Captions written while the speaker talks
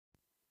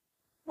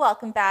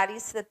Welcome,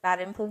 baddies, to the Bad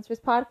Influencers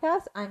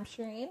Podcast. I'm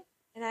Shireen.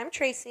 And I'm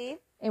Tracy.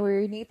 And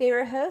we're your new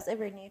favorite host of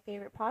your new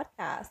favorite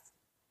podcast.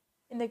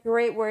 In the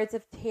great words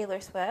of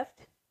Taylor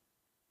Swift,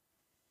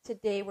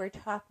 today we're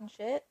talking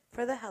shit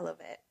For the hell of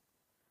it.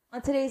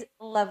 On today's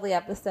lovely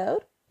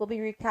episode, we'll be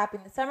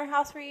recapping the Summer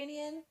House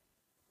reunion,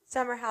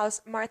 Summer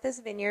House, Martha's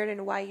Vineyard,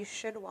 and why you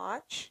should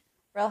watch.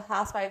 Real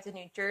Housewives of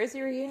New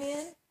Jersey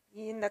reunion,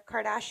 And the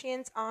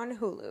Kardashians on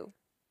Hulu.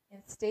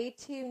 and stay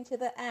tuned to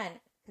the end,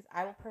 because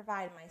I will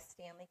provide my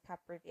Stanley Cup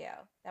review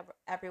that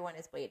everyone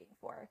is waiting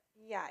for.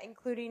 Yeah,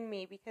 including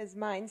me, because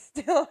mine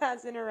still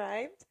hasn't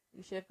arrived.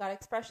 You should have got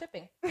express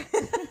shipping.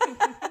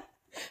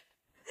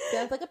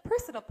 Sounds like a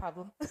personal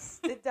problem.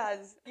 It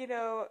does. You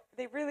know,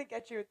 they really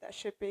get you with that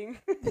shipping.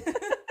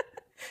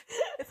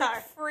 It's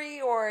like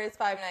free or it's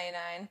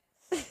 $5.99.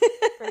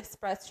 For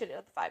express shit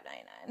at $5.99.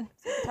 So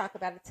we can talk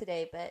about it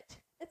today, but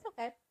it's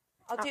okay.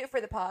 I'll do it for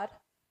the pod.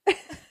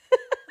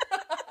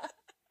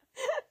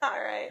 All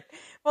right.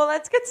 Well,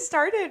 let's get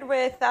started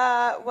with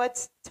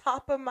what's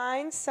top of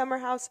mind. Summer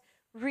House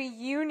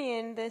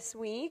reunion this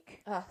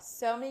week.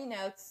 So many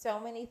notes, so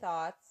many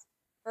thoughts.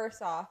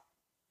 First off,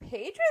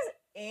 Paige was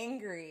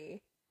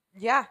angry.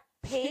 Yeah.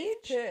 Paige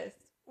Just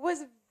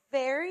was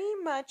very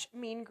much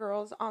Mean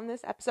Girls on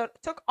this episode.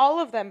 Took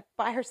all of them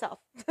by herself.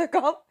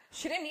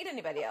 She didn't need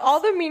anybody else. All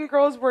the Mean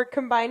Girls were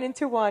combined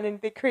into one, and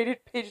they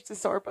created Paige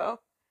DeSorbo.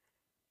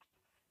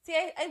 See,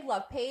 I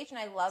love Paige, and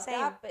I love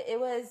that, but I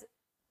was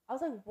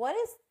like,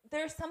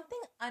 there's something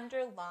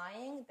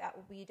underlying that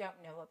we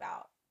don't know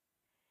about.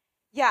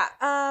 Yeah,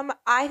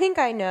 I think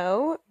I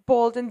know,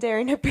 bold and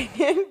daring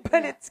opinion,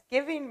 but it's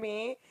giving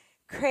me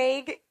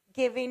Craig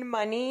giving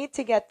money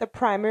to get the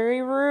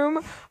primary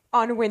room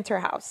on Winter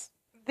House.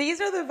 These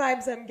are the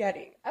vibes I'm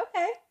getting.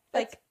 Okay.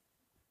 Like,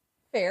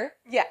 fair.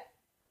 Yeah.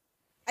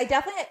 I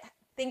definitely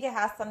think it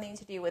has something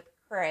to do with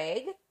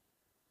Craig.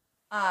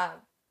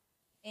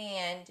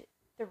 And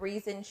the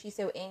reason she's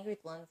so angry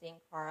with Lindsay and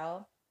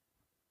Carl.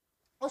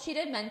 Well, she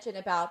did mention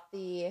about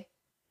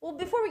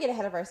before we get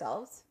ahead of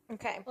ourselves.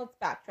 Okay. Let's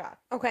backtrack.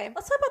 Okay.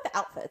 Let's talk about the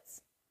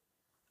outfits.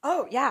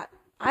 Oh, yeah.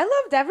 I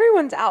loved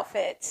everyone's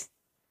outfit.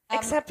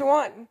 Except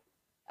one.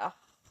 Oh,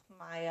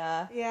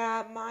 Maya.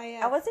 Yeah, Maya.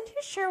 I wasn't too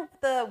sure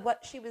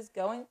what she was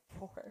going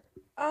for.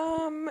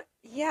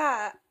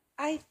 Yeah.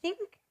 I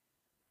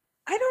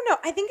don't know.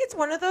 I think it's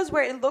one of those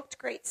where it looked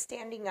great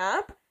standing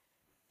up,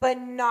 but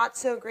not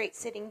so great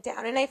sitting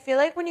down. And I feel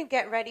like when you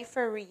get ready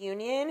for a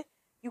reunion,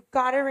 you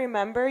gotta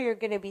remember you're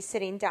gonna be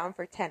sitting down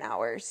for 10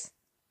 hours.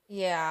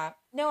 Yeah.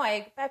 No,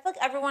 I feel like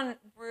everyone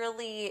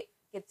really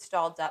gets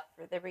dolled up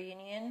for the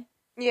reunion.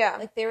 Yeah.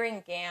 Like, they were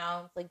in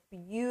gowns, like,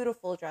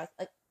 beautiful dress.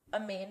 Like,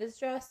 Amanda's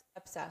dress,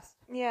 obsessed.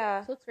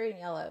 Yeah. She looks great in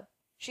yellow.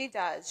 She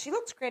does. She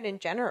looks great in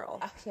general.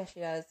 Oh, yeah, she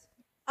does.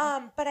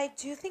 But I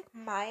do think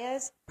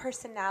Maya's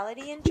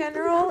personality in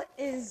general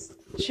is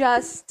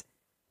just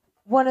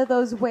one of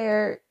those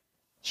where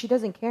she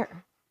doesn't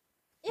care.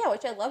 Yeah,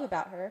 which I love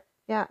about her.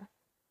 Yeah.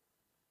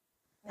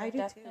 I do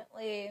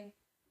definitely,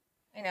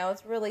 I know,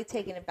 it's really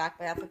taken aback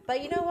by that.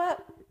 But you know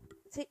what?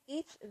 To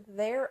each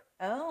their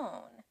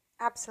own.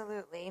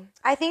 Absolutely.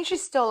 I think she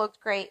still looked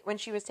great when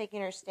she was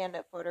taking her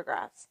stand-up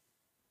photographs.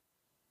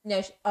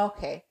 No,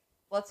 okay.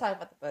 Let's talk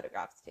about the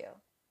photographs, too.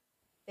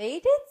 They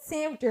did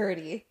Sam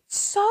dirty.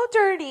 So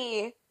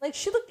dirty. Like,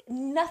 she looked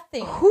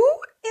nothing. Who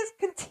is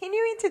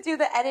continuing to do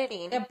the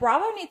editing? And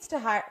Bravo needs to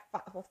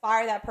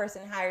fire that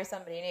person and hire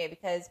somebody new,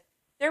 because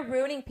they're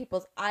ruining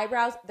people's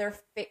eyebrows. They're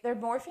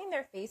morphing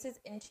their faces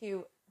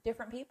into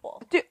different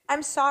people. Dude,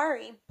 I'm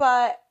sorry,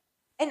 but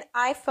an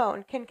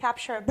iPhone can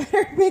capture a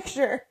better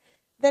picture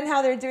than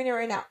how they're doing it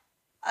right now.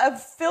 A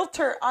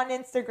filter on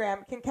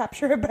Instagram can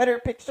capture a better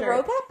picture.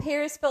 Throw that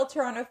Paris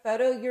filter on a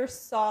photo, you're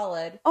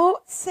solid. Oh,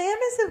 Sam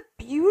is a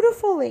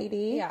beautiful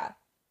lady. Yeah.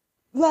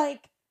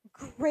 Like,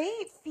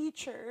 great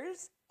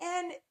features,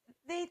 and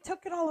they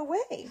took it all away.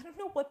 I don't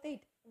know what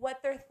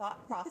their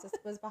thought process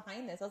was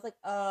behind this. I was like,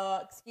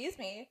 excuse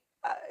me.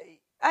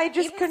 I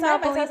just Even could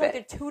not believe like,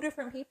 it. they're two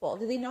different people.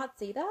 Did they not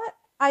see that?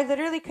 I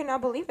literally could not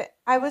believe it.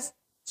 I was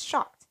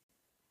shocked.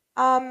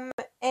 And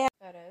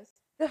Photos.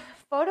 the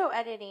photo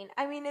editing,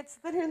 I mean, it's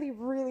literally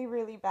really,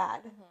 really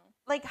bad. Mm-hmm.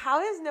 Like,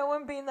 how is no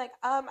one being like,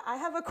 I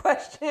have a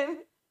question,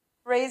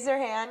 raise their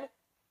hand,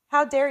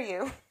 how dare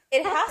you?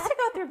 It has to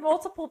go through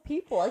multiple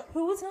people. Like,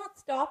 who is not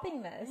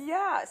stopping this?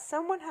 Yeah,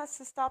 someone has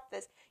to stop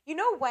this. You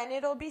know when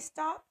it'll be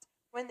stopped?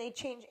 When they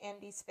change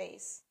Andy's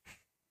face.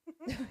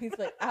 He's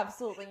like,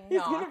 absolutely not.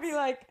 He's going to be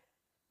like,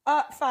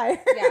 fired.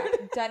 Yeah,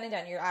 done and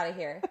done. You're out of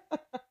here.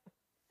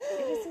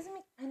 It just doesn't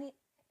make any...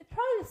 It's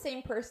probably the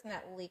same person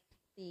that leaked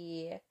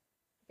the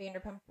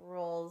Vanderpump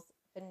Rules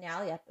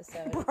finale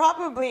episode.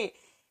 Probably.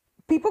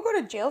 People go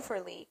to jail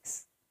for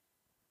leaks.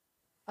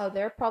 Oh,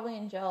 they're probably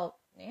in jail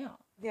now.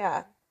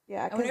 Yeah.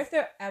 Yeah. I wonder if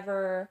they'll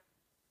ever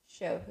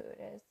show who it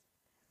is.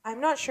 I'm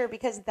not sure,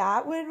 because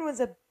that one was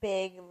a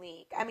big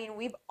leak. I mean,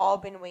 we've all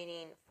been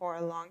waiting for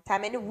a long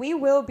time, and we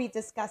will be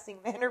discussing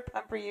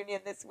Vanderpump reunion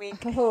this week.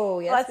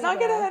 Oh, yes. Let's not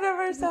get ahead of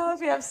ourselves.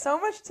 We have so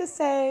much to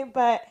say,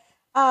 but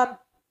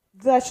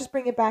let's just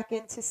bring it back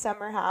into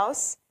Summer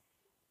House.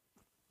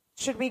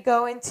 Should we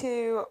go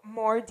into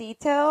more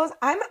details?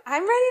 I'm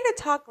ready to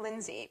talk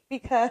Lindsay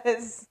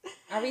because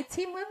are we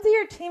Team Lindsay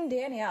or Team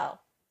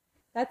Danielle?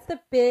 That's the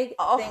big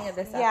thing of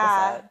this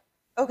episode.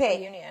 Okay.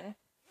 Reunion.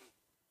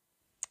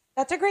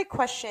 That's a great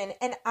question.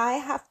 And I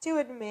have to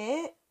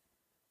admit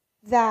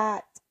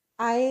that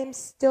I am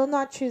still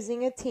not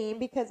choosing a team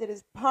because it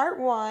is part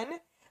 1.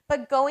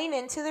 But going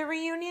into the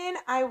reunion,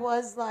 I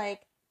was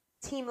like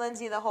Team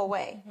Lindsay the whole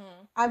way.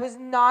 Mm-hmm. I was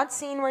not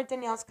seeing where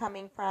Danielle's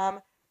coming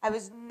from. I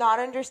was not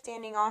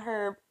understanding all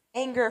her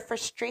anger,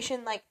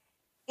 frustration. Like,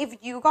 if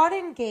you got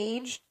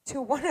engaged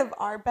to one of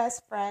our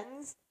best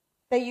friends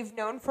that you've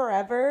known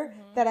forever,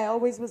 that I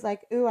always was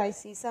like, ooh, I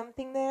see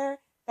something there,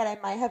 that I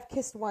might have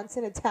kissed once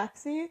in a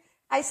taxi,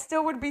 I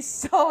still would be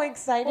so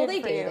excited for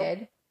you. Well, they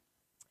dated.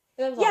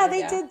 Yeah,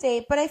 they did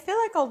date, but I feel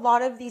like a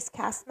lot of these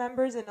cast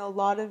members and a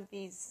lot of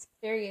these...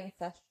 Very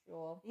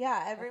incestual.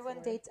 Yeah,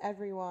 everyone dates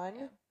everyone.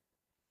 Yeah.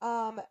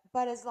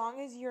 But as long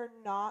as you're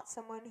not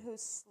someone who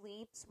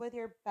sleeps with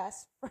your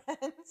best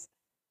friend's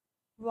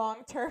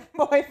long-term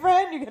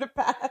boyfriend, you get a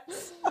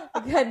pass.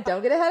 Again,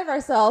 don't get ahead of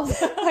ourselves.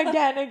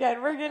 Again,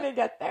 we're gonna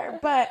get there.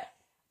 But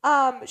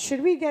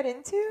should we get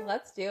into?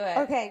 Let's do it.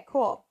 Okay,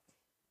 cool.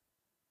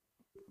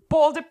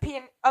 Bold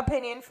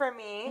opinion for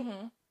me.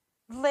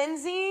 Mm-hmm.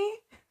 Lindsay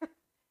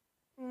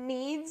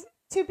needs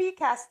to be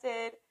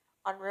casted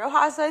on Real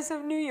Housewives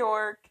of New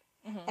York.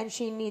 Mm-hmm. And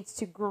she needs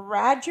to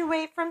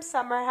graduate from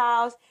Summer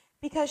House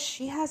because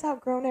she has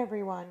outgrown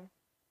everyone.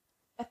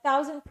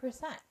 1,000%.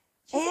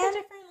 She's in a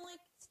different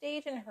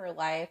stage in her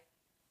life.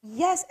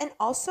 Yes, and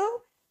also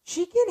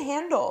she can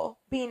handle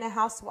being a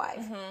housewife.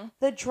 Mm-hmm.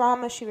 The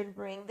drama she would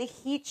bring, the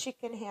heat she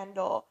can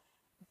handle,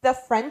 the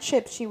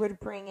friendship she would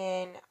bring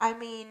in. I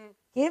mean,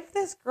 give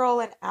this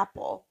girl an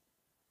apple.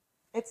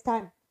 It's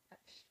time.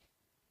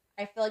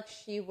 I feel like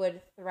she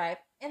would thrive.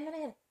 And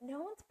then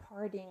no one's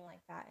partying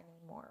like that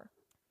anymore.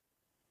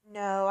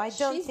 No, I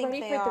don't think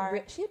they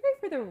are. She's ready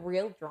for the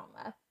real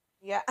drama.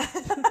 Yeah.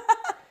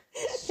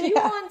 She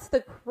wants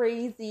the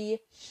crazy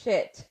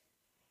shit.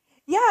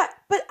 Yeah,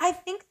 but I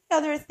think the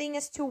other thing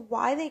as to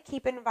why they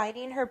keep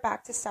inviting her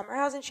back to Summer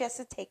House and she has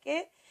to take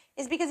it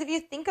is because if you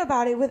think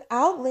about it,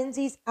 without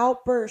Lindsay's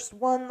outbursts,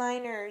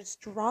 one-liners,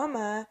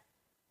 drama,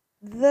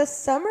 the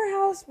Summer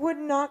House would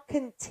not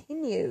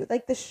continue.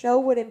 Like, the show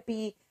wouldn't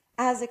be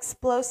as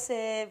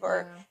explosive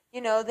or,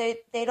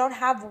 they don't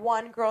have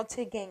one girl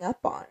to gang up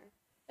on.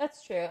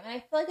 That's true. And I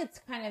feel like it's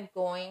kind of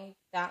going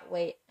that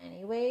way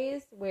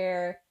anyways,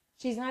 where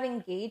she's not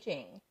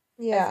engaging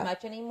as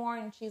much anymore.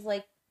 And she's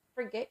like,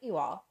 forget you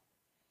all.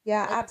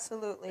 Yeah,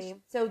 absolutely.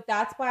 So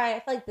that's why I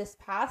feel like this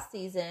past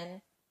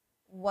season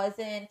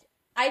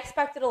I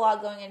expected a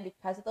lot going in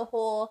because of the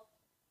whole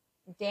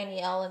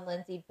Danielle and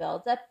Lindsay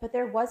build up, but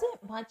there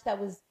wasn't much that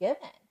was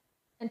given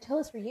until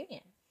this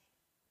reunion.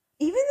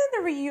 Even in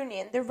the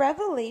reunion, the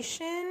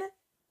revelation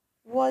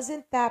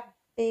wasn't that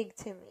big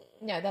to me.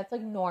 No, that's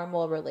like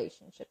normal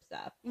relationship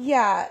stuff.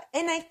 Yeah,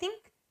 and I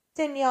think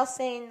Danielle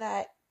saying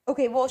that,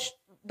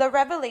 the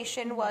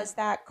revelation was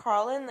that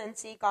Carl and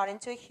Lindsay got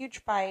into a huge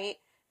fight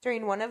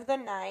during one of the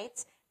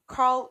nights.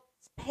 Carl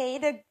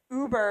paid an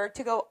Uber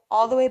to go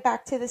all the way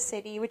back to the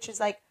city, which is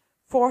like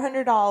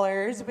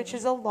 $400, which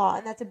is a lot,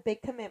 and that's a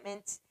big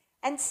commitment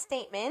and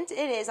statement.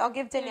 It is. I'll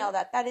give Danielle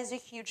that. That is a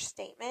huge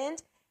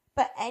statement.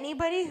 But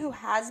anybody who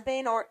has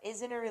been or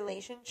is in a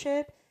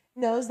relationship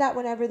knows that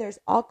whenever there's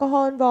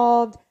alcohol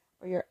involved,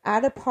 or you're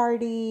at a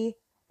party,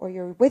 or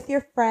you're with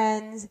your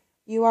friends,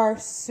 you are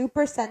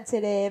super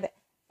sensitive.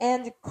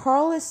 And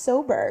Carl is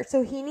sober,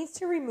 so he needs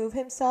to remove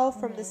himself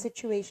from the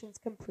situations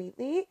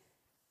completely.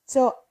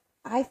 So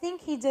I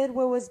think he did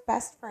what was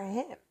best for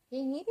him.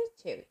 He needed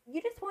to.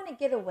 You just want to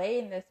get away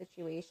in those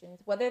situations,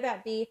 whether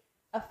that be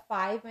a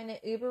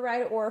 5-minute Uber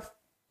ride or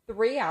a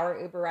 3-hour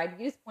Uber ride.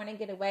 You just want to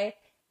get away.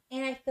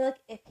 And I feel like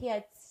if he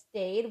had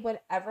stayed,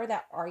 whatever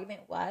that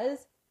argument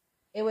was,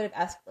 it would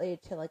have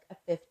escalated to like a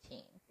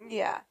 15.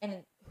 Yeah.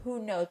 And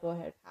who knows what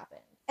would have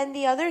happened. And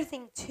the other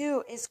thing,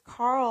 too, is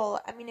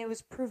Carl, I mean, it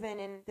was proven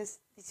in these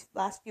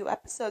last few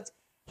episodes,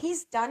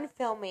 he's done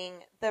filming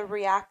the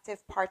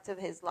reactive parts of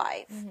his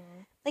life. Mm-hmm.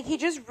 Like, he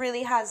just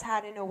really has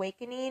had an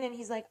awakening, and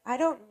he's like, I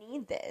don't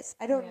need this.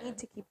 I don't need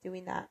to keep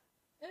doing that.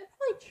 It's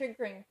probably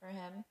triggering for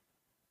him.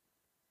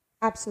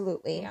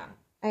 Absolutely. Yeah.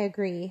 I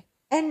agree.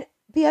 And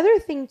the other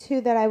thing,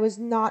 too, that I was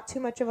not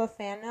too much of a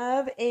fan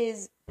of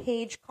is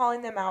Paige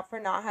calling them out for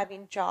not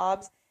having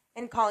jobs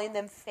and calling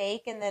them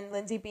fake, and then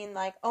Lindsay being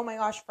like, oh my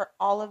gosh, for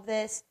all of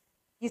this,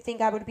 you think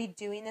I would be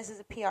doing this as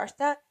a PR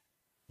stunt?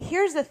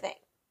 Here's the thing.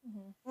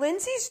 Mm-hmm.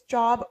 Lindsay's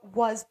job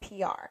was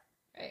PR.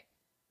 Right.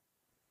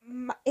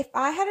 If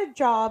I had a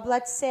job,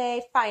 let's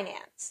say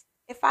finance.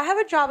 If I have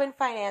a job in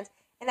finance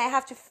and I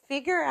have to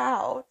figure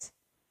out,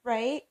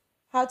 right,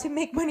 how to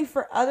make money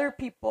for other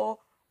people,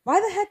 why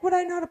the heck would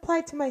I not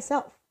apply to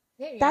myself?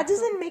 Yeah, that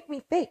doesn't make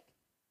me fake.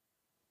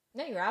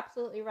 No, you're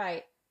absolutely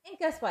right. And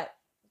guess what?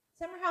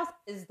 Summer House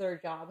is their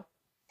job.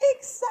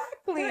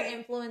 Exactly. They're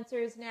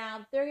influencers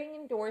now. They're getting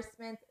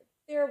endorsements.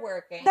 They're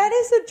working. That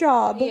is a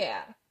job.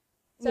 Yeah.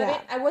 So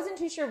Yeah. I wasn't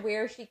too sure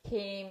where she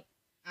came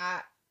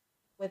at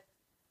with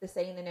the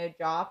saying the no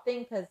job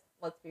thing, because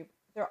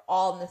they're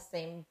all in the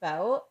same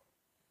boat.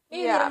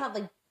 Maybe they don't have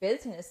like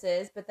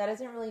businesses, but that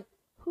isn't really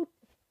who.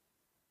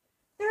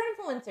 They're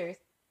influencers.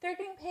 They're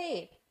getting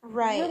paid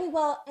really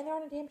well, and they're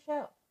on a damn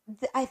show.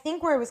 I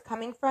think where it was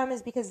coming from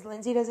is because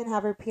Lindsay doesn't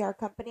have her PR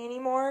company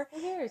anymore. Who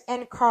cares?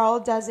 And Carl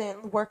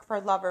doesn't work for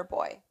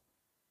Loverboy.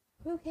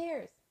 Who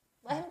cares?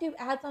 Let him do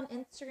ads on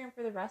Instagram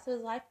for the rest of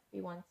his life if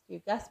he wants to.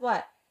 Guess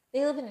what?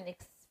 They live in an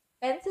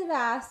expensive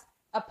ass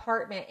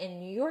apartment in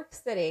New York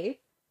City.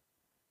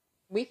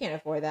 We can't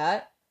afford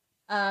that.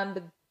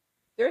 But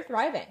they're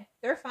thriving.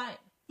 They're fine.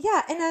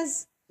 Yeah, and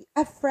as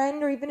a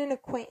friend or even an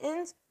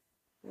acquaintance,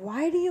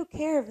 why do you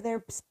care if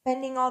they're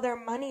spending all their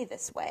money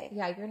this way?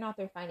 Yeah, you're not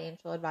their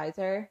financial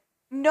advisor.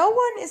 No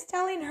one is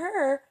telling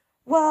her,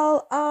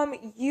 well,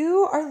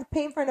 you are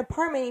paying for an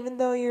apartment even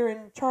though you're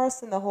in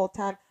Charleston the whole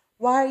time.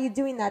 Why are you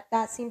doing that?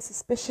 That seems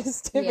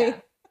suspicious to me.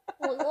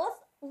 Well,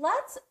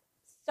 let's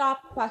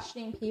stop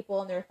questioning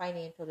people and their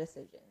financial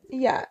decisions.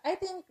 Yeah. I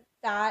think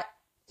that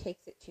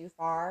takes it too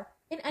far.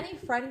 In any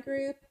friend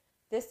group,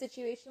 this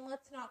situation,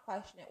 let's not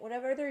question it.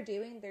 Whatever they're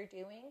doing, they're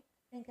doing.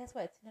 And guess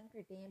what? It's none of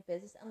your damn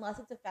business unless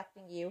it's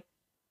affecting you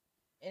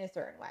in a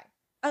certain way.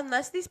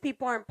 Unless these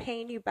people aren't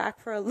paying you back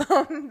for a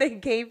loan they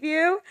gave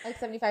you. Like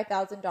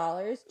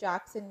 $75,000,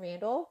 Jackson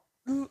Randall.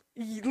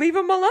 Leave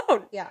them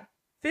alone. Yeah.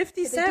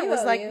 50 Cent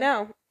was like,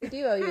 no. They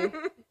do owe you.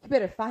 You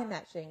better find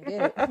that shit and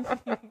get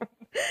it.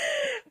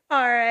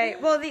 All right.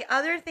 Well, the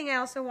other thing I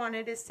also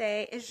wanted to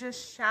say is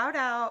just shout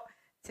out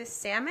to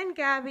Sam and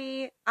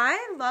Gabby.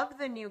 I love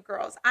the new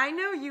girls. I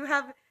know you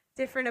have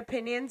different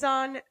opinions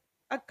on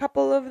a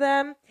couple of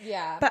them.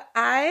 Yeah. But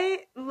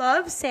I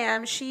love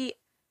Sam. She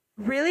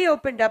really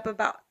opened up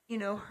about,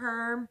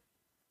 her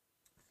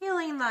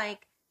feeling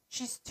like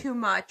she's too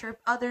much or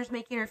others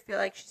making her feel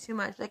like she's too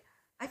much. Like,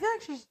 I feel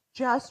like she's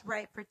just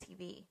right for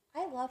TV.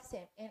 I love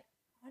Sam. And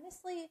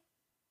honestly,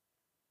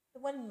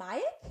 when Maya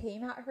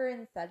came at her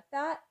and said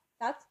that,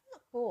 that's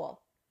not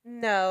cool.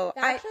 No.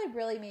 That actually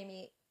really made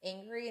me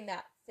angry, and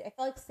that I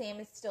feel like Sam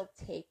is still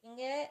taking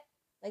it.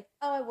 Like,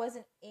 oh, I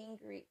wasn't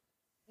angry.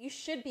 You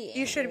should be angry.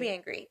 You should be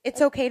angry.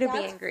 It's okay to be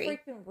angry.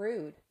 That's freaking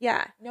rude.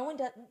 Yeah. No one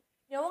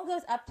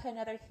goes up to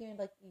another human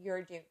like,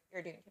 you're doing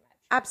too much.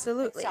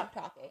 Absolutely. Like, stop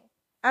talking.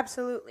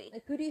 Absolutely.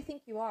 Like, who do you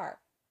think you are?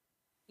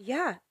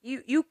 Yeah.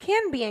 You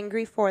can be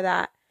angry for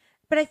that.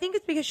 But I think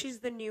it's because she's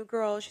the new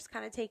girl. She's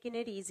kind of taking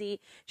it easy.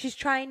 She's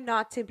trying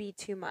not to be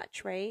too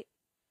much, right?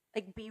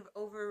 Like, be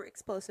over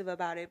explosive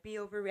about it. Be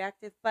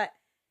overreactive. But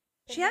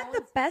she had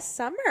the best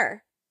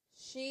summer.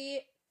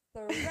 She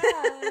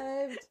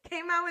thrived.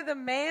 Came out with a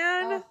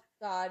man. Oh,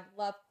 God,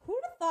 love. Who'd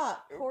have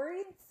thought?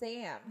 Corey and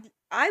Sam.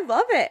 I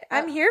love it.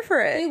 I'm here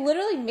for it. They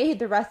literally made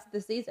the rest of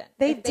the season.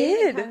 They if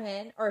did. Didn't come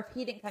in, or if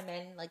he didn't come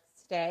in, like,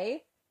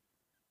 stay,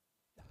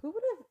 who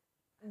would have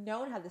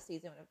known how the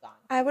season would have gone?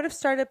 I would have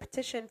started a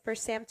petition for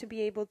Sam to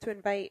be able to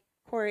invite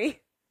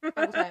Corey.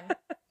 All the time.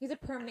 He's a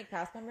permanent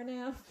cast member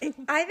now.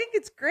 I think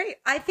it's great.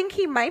 I think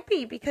he might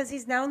be because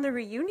he's now in the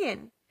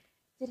reunion.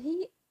 Did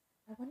he?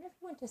 I wonder if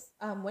he went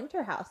to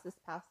Winter House this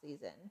past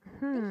season.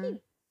 I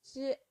think he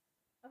did.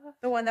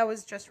 The one that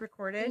was just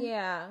recorded?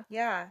 Yeah.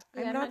 Yeah.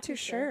 I'm not too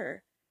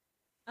sure.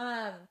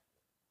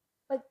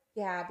 But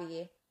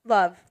Gabby.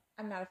 Love.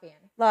 I'm not a fan.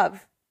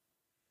 Love.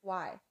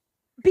 Why?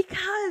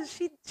 Because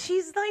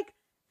she's like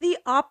the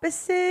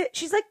opposite.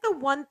 She's like the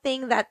one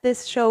thing that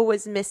this show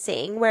was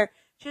missing, where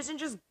she doesn't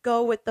just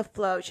go with the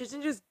flow. She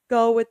doesn't just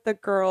go with the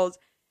girls.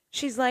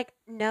 She's like,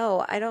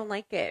 no, I don't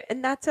like it.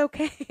 And that's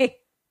okay.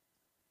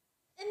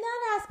 In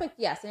that aspect,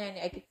 yes. And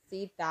I could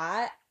see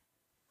that.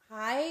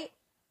 I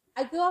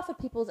go off of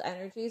people's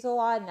energies a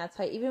lot, and that's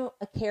how even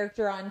a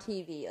character on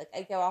TV, like,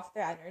 I go off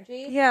their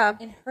energy. Yeah.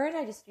 And her and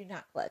I just do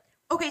not click.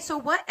 Okay, so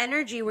what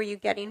energy were you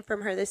getting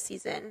from her this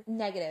season?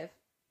 Negative.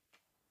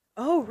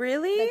 Oh,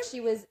 really?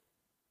 Like,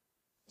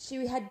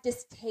 she had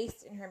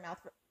distaste in her mouth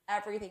for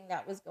everything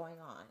that was going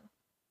on.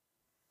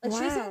 Like,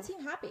 she doesn't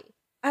seem happy.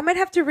 I might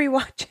have to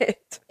rewatch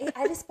it.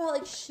 I just felt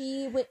like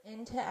she went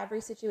into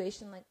every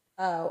situation like,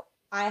 oh,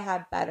 I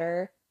have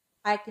better.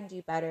 I can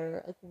do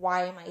better. Like,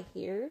 why am I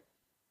here?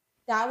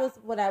 That was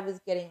what I was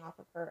getting off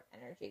of her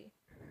energy.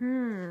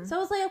 So I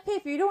was like, okay,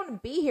 if you don't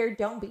want to be here,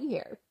 don't be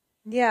here.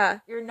 Yeah.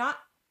 You're not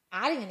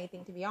adding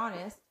anything, to be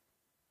honest.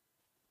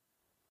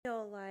 I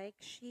feel like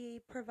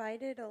she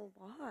provided a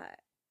lot.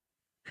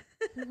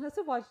 You must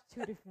have watched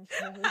two different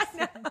shows.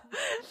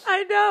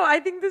 I know. I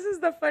think this is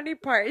the funny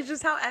part. It's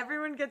just how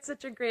everyone gets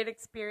such a great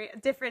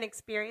different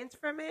experience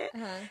from it.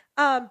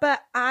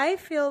 But I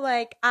feel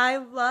like I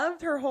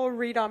loved her whole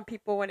read on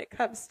people when it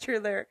comes to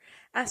their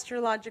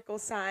astrological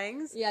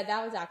signs. Yeah,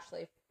 that was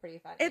actually pretty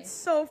funny. It's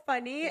so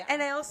funny. Yeah.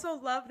 And I also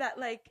love that,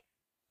 like,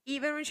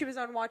 even when she was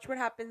on Watch What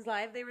Happens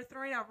Live, they were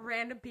throwing out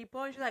random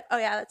people. And she's like, oh,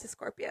 yeah, that's a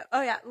Scorpio.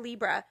 Oh, yeah,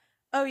 Libra.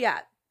 Oh, yeah,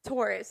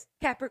 Taurus,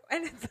 Capricorn.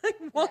 And it's like,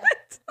 what?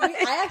 Yeah.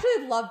 I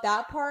actually love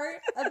that part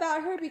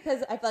about her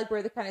because I feel like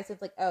we're the kind of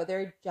stuff like, oh,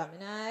 they're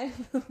Gemini.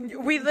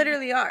 We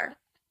literally are.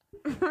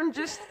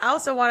 I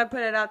also want to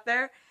put it out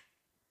there.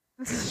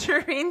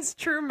 Shireen's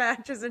true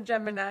match is a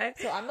Gemini.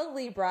 So I'm a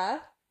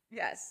Libra.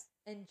 Yes.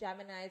 And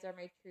Geminis are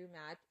my true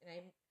match.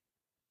 And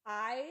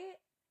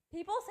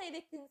people say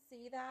they can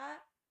see that.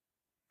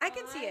 I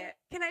can see it.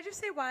 Can I just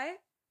say why?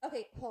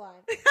 Okay, hold on.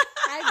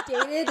 I've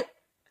dated,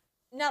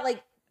 not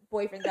like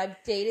boyfriends, I've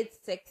dated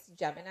 6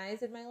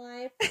 Geminis in my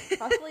life.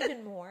 Possibly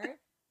even more.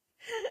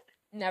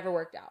 Never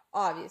worked out,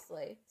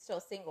 obviously.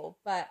 Still single,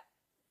 but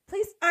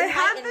please I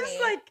had enlighten this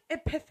me. like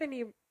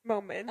epiphany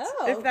moment,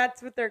 Oh. if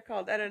that's what they're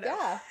called. I don't know.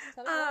 Yeah.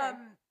 Tell me more.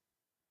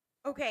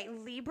 Okay,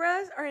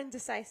 Libras are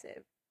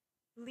indecisive.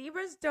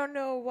 Libras don't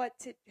know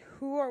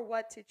who or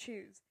what to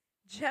choose.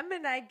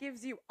 Gemini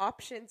gives you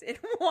options in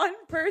one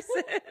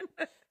person.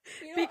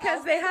 You know because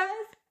what they else have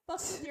fuck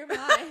with your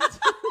mind.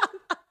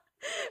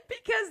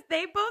 because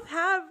they both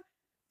have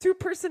 2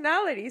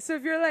 personalities. So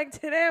if you're like,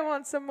 today I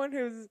want someone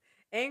who's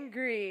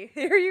angry,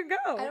 here you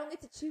go. I don't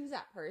get to choose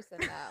that person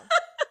though.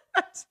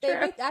 That's They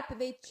true. wake up and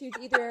they choose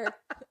either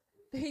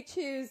they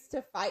choose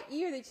to fight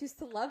you or they choose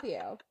to love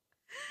you.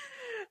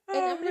 And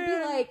I'm gonna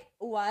be like,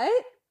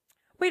 what?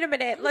 wait a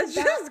minute, let's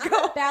I'm just a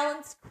go.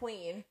 balanced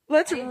queen.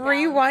 Let's I'm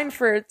rewind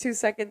for 2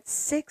 seconds.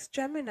 6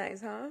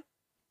 Geminis, huh?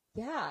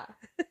 Yeah.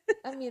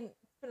 I mean, it's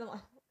been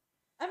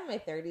I'm in my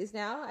 30s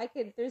now.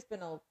 There's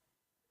been a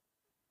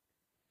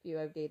few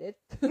I've dated.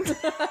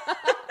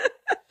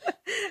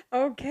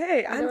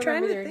 Okay, I I'm don't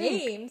trying remember to their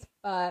think. names,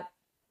 but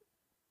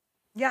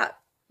Yeah.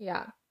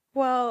 yeah.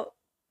 Well,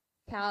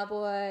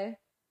 Cowboy,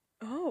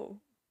 oh.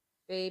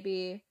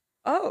 baby.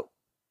 Oh.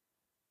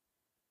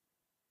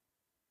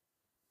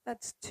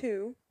 That's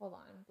 2. Hold on,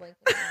 I'm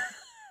blanking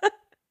out.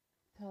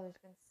 Oh, there's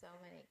been so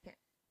many.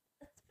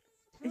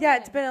 Yeah,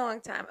 it's been a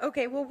long time.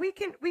 Okay, well we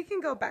can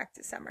go back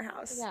to Summer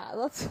House. Yeah,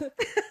 let's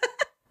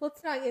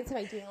not get into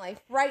my dating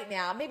life right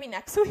now. Maybe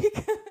next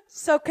week.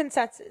 So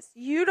consensus.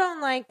 You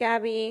don't like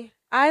Gabby.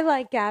 I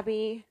like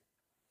Gabby.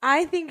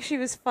 I think she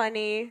was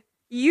funny.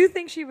 You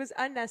think she was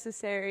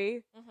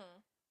unnecessary. Mm-hmm.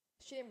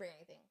 She didn't bring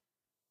anything.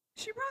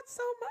 She brought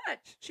so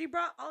much. She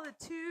brought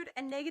altitude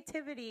and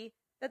negativity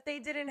that they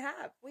didn't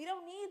have. We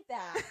don't need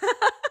that.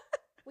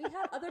 We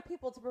have other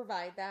people to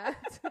provide that.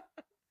 Well,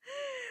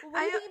 what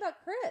do you think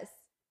about Chris?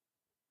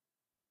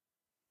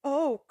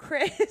 Oh,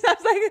 Chris. I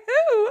was like,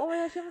 who? Oh my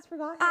gosh, I almost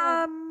forgot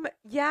him.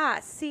 Yeah,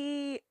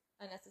 see,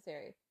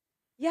 Unnecessary.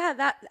 yeah,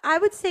 that I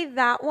would say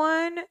that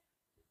one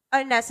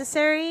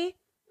unnecessary.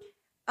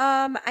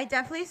 I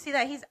definitely see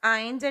that he's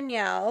eyeing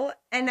Danielle,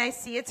 and I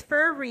see it's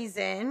for a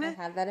reason. I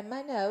have that in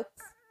my notes.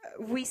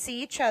 We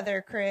see each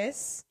other,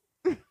 Chris.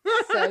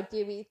 So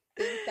do we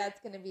think that's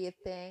going to be a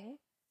thing?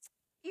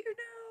 You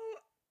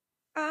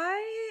know,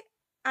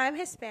 I'm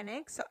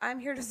Hispanic, so I'm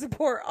here to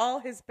support all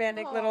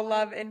Hispanic little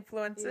love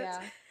influences.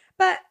 Yeah.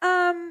 But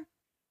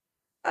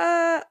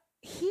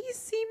he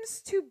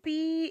seems to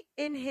be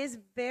in his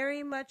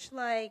very much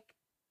like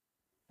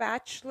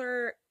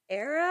bachelor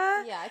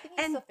era. Yeah, I think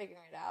he's still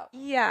figuring it out.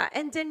 Yeah,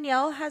 and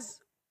Danielle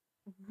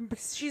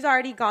she's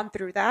already gone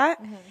through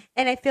that. Mm-hmm.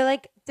 And I feel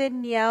like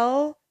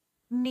Danielle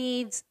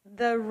needs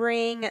the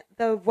ring,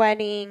 the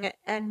wedding,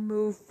 and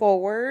move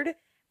forward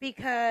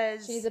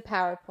because She needs a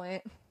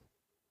PowerPoint.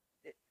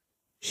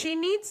 she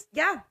needs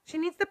the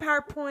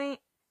PowerPoint.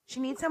 She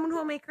needs someone who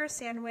will make her a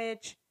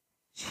sandwich.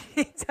 She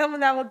needs someone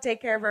that will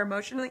take care of her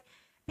emotionally.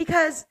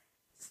 Because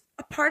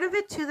a part of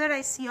it, too, that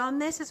I see on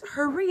this is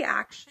her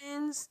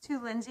reactions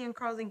to Lindsay and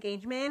Carl's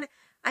engagement.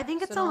 I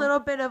think it's a little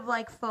bit of,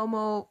 like,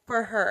 FOMO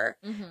for her.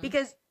 Mm-hmm.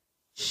 Because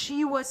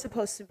she was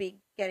supposed to be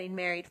getting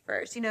married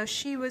first. You know,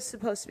 she was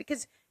supposed to be.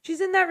 Because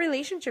she's in that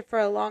relationship for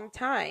a long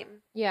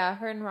time. Yeah,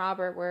 her and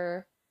Robert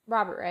were...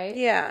 Robert, right?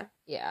 Yeah.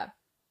 Yeah.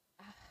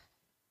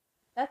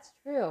 That's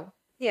true.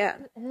 Yeah.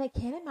 And then I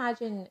can't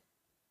imagine...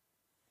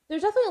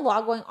 There's definitely a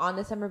lot going on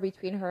this summer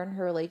between her and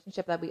her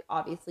relationship that we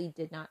obviously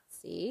did not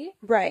see.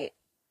 Right.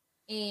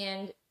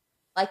 And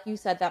like you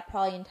said, that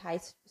probably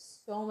enticed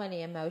so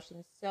many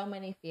emotions, so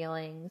many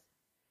feelings.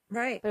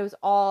 Right. But it was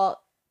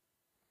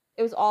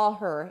all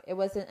her. It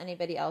wasn't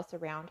anybody else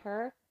around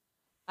her.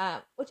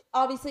 Which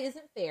obviously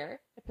isn't fair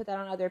to put that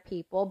on other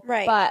people.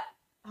 Right. But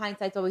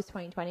hindsight's always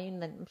 20/20,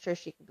 and then I'm sure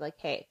she could be like,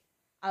 hey,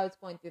 I was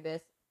going through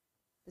this.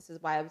 This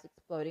is why I was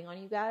exploding on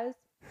you guys.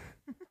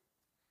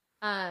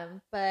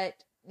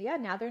 But yeah,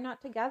 now they're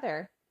not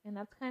together. And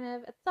that's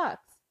it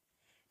sucks.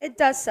 It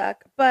does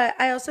suck, but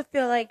I also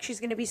feel like she's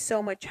going to be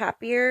so much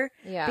happier.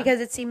 Yeah. Because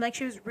it seemed like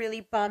she was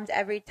really bummed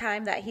every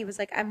time that he was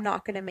like, I'm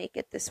not going to make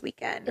it this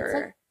weekend. It's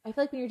like, I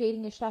feel like when you're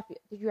dating a chef,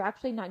 you're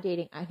actually not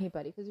dating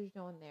anybody because there's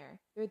no one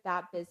there. You're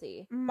that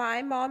busy.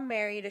 My mom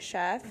married a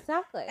chef.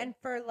 Exactly. And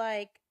for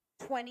like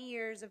 20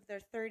 years of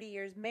their 30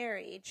 years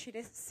married, she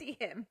didn't see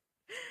him.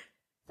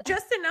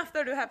 Just enough,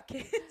 though, to have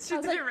kids. She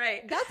did it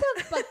right. That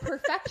sounds like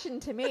perfection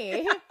to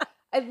me.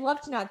 I'd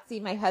love to not see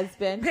my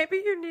husband.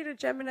 Maybe you need a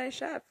Gemini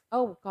chef.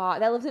 Oh,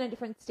 God. That lives in a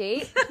different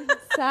state?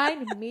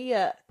 Sign me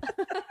up.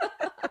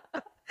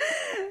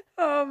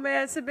 Oh,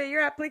 man. Submit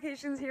your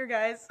applications here,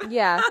 guys.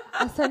 Yeah.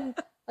 I'll give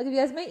you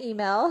guys my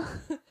email.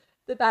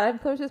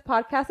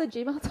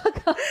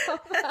 thebadinfluencerspodcast@gmail.com.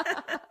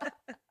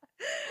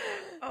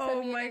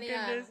 Oh, my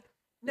goodness.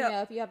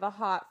 No. If you have a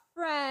hot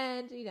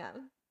friend,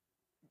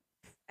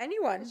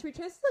 Anyone. Should we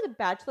turn this to like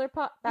a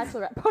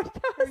bachelorette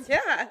podcast?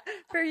 Yeah,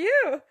 for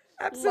you.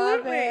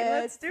 Absolutely.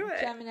 Let's do it.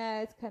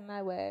 Gemini's come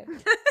my way.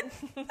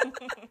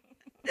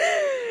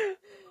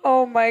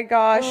 Oh my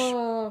gosh.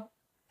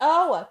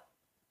 Oh.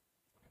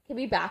 Can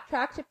we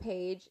backtrack to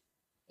Paige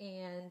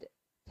and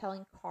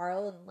telling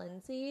Carl and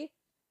Lindsay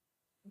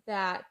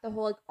that the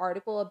whole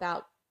article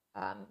about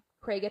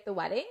Craig at the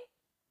wedding?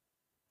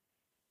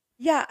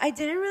 Yeah, I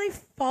didn't really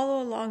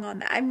follow along on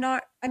that.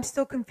 I'm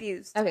still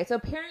confused. Okay, so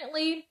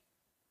apparently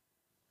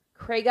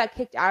Craig got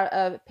kicked out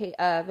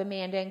of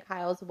Amanda and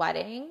Kyle's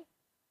wedding.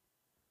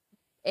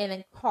 And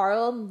then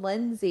Carl and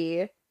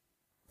Lindsay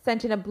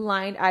sent in a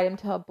blind item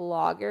to a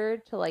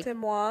blogger to like... To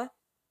moi?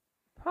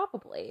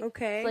 Probably.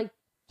 Okay. To like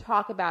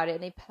talk about it.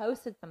 And they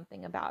posted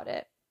something about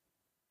it.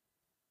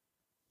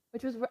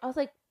 Which was... I was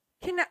like...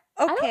 Okay.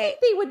 I don't think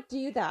they would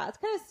do that. It's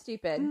kind of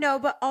stupid. No,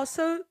 but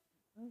also,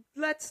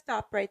 let's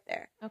stop right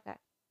there. Okay.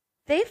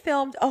 They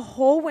filmed a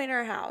whole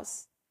winter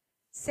house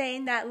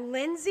saying that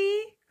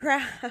Lindsay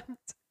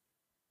grabbed...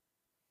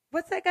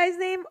 What's that guy's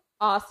name?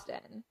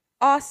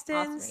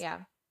 Austin's yeah.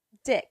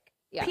 dick.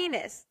 Yeah.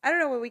 Penis. I don't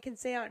know what we can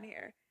say on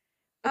here.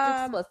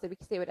 It's explicit. We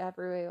can say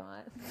whatever we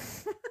want.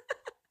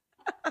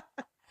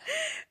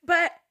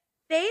 But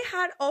they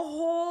had a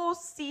whole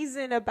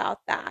season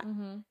about that.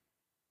 Mm-hmm.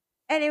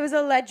 And it was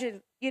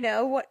alleged,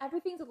 what?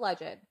 Everything's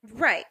alleged.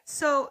 Right.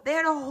 So they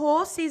had a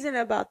whole season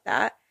about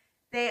that.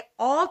 They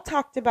all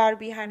talked about it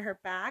behind her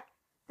back.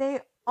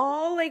 They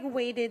all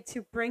waited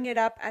to bring it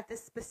up at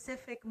this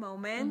specific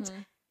moment.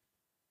 Mm-hmm.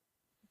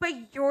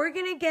 But you're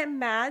going to get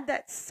mad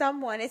that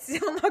someone, it's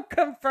still not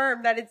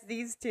confirmed that it's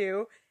these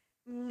two,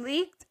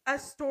 leaked a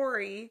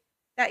story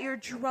that your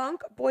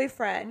drunk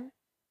boyfriend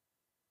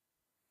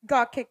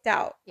got kicked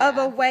out of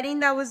a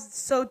wedding that was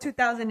so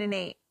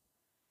 2008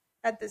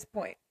 at this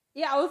point.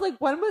 Yeah, I was like,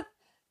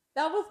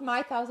 that was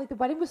my thought. I was like, the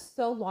wedding was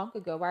so long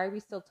ago. Why are we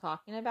still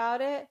talking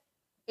about it?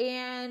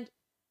 And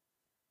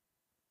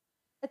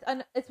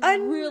it's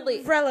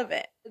really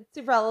relevant. It's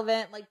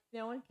irrelevant. Like,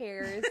 no one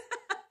cares.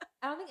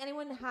 I don't think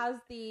anyone has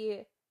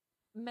the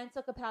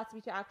mental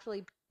capacity to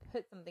actually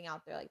put something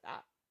out there like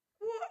that.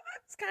 Well,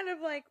 it's kind of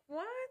like,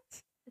 what?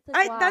 It's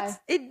like, why? That's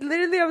it.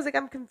 Literally, I was like,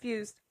 I'm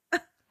confused.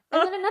 And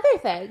then another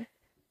thing,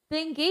 the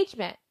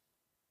engagement.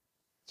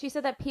 She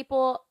said that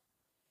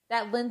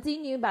that Lindsay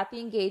knew about the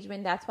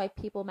engagement. That's why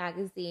People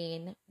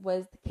magazine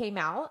came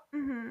out.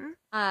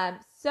 Mm-hmm.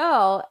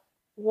 So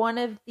one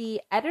of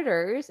the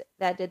editors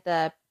that did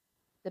the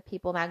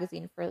People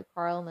magazine for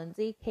Carl and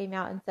Lindsay came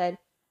out and said,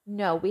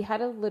 no, we had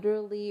to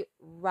literally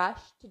rush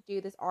to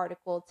do this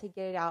article to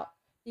get it out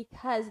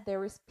because there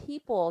was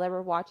people that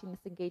were watching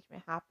this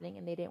engagement happening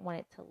and they didn't want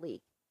it to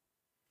leak.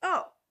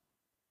 Oh.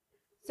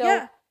 So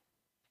yeah.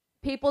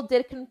 People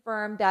did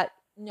confirm that,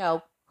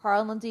 no,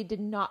 Carl and Lindsay did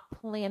not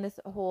plan this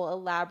whole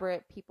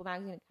elaborate People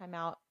magazine to come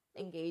out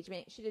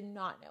engagement. She did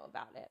not know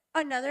about it.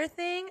 Another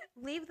thing,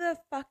 leave the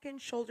fucking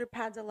shoulder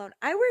pads alone.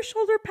 I wear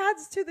shoulder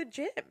pads to the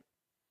gym.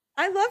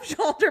 I love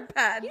shoulder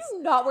pads. You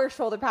do not wear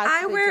shoulder pads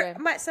to the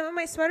gym. Some of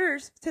my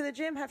sweaters to the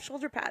gym have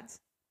shoulder pads.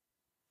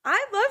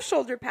 I love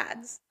shoulder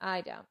pads. I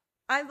don't.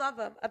 I love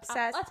them.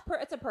 Obsessed.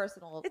 It's a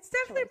personal It's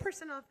definitely choice. A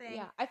personal thing.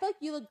 Yeah. I feel like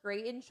you look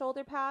great in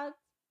shoulder pads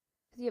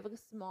because you have like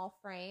a small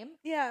frame.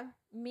 Yeah.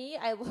 Me,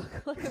 I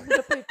look like I'm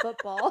going to play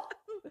football.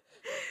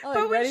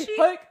 But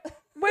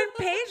when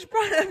Paige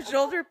brought up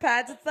shoulder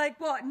pads, it's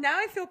like, well, now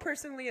I feel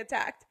personally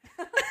attacked.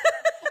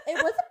 It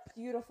was a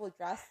beautiful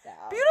dress,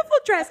 though. Beautiful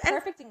dress.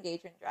 Perfect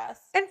engagement dress.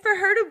 And for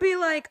her to be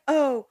like,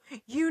 oh,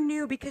 you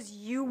knew because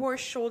you wore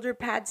shoulder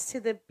pads to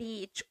the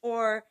beach,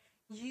 or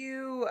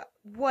you,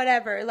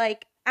 whatever,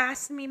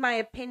 asked me my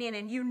opinion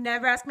and you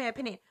never asked my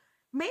opinion.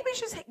 Maybe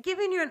she's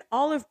giving you an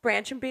olive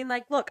branch and being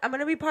like, look, I'm going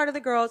to be part of the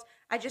girls.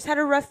 I just had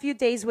a rough few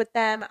days with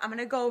them. I'm going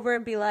to go over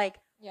and be like,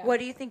 what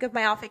do you think of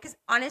my outfit? Because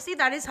honestly,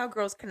 that is how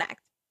girls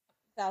connect.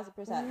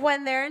 1,000%.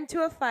 When they're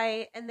into a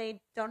fight and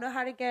they don't know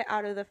how to get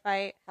out of the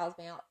fight.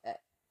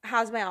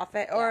 How's my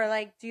outfit? Yeah.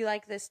 Or do you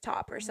like this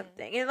top or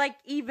something? It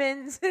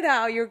evens it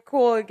out. You're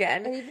cool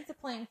again. It evens the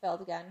playing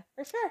field again.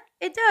 For sure.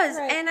 It does.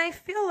 Right. And I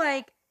feel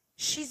like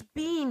she's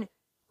being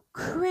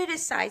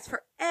criticized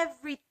for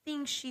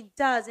everything she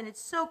does. And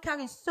it's so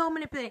counting, so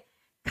manipulating.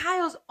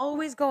 Kyle's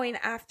always going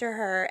after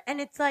her. And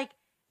it's like,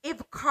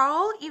 if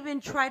Carl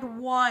even tried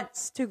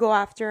once to go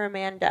after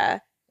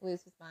Amanda,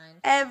 lose his mind.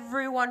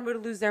 Everyone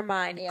would lose their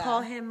mind. Yeah.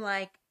 Call him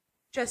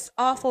just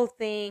awful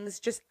things,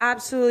 just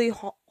absolutely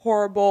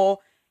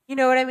horrible. You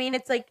know what I mean?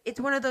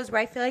 It's one of those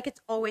where I feel like it's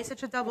always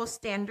such a double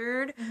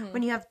standard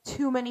when you have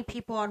too many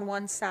people on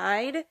one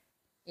side.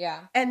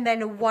 Yeah. And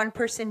then one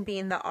person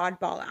being the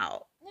oddball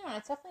out. No,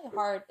 it's definitely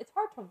hard. It's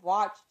hard to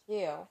watch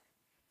too.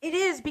 It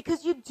is,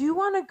 because you do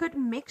want a good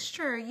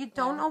mixture. You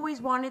don't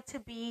always want it to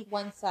be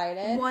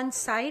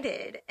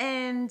one-sided.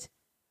 And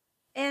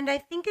I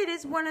think it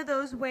is one of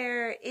those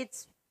where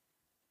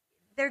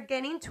they're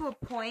getting to a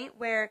point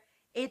where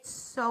it's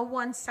so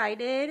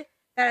one-sided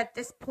that at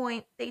this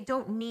point they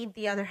don't need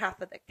the other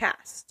half of the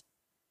cast.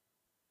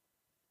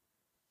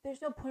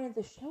 There's no point of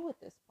the show at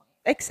this point.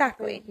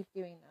 exactly. Keep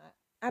doing that.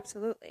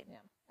 Absolutely. Yeah,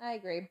 I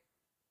agree.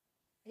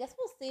 I guess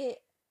we'll see.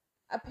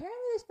 Apparently,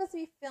 they're supposed to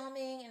be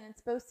filming, and it's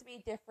supposed to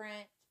be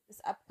different this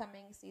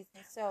upcoming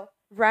season. So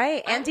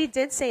right, Andy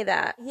did say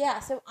that. Yeah,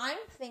 so I'm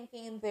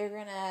thinking they're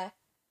gonna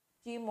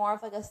do more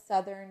of like a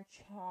Southern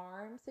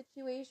Charm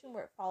situation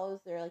where it follows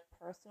their like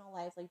personal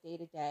lives, like day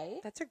to day.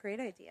 That's a great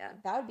idea.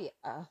 That would be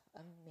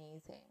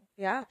amazing.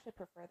 Yeah, I actually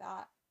prefer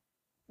that.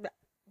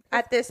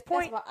 At this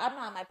point, I'm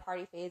not in my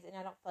party phase, and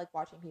I don't feel like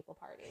watching people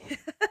party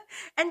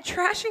and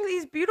trashing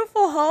these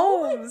beautiful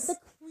homes. The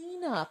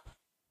cleanup.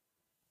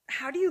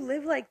 How do you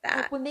live like that?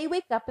 Like when they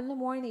wake up in the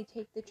morning, they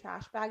take the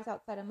trash bags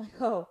outside. I'm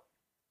like, oh,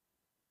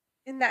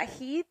 in that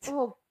heat.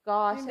 Oh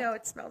gosh, I know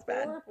it smells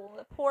bad. Horrible.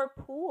 The poor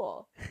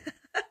pool.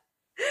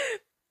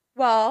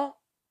 Well,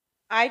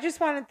 I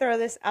just want to throw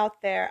this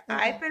out there. Okay.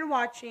 I've been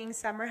watching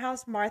Summer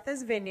House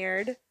Martha's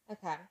Vineyard.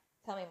 Okay,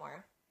 tell me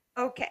more.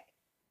 Okay,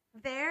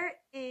 there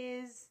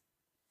is.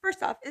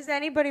 First off, is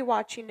anybody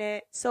watching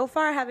it? So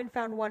far, I haven't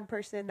found one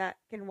person that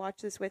can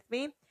watch this with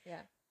me.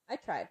 Yeah, I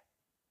tried.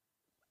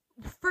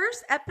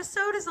 First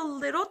episode is a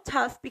little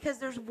tough because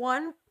there's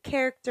one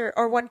character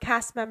or one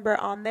cast member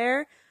on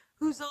there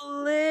who's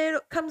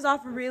comes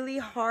off really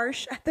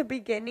harsh at the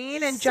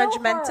beginning and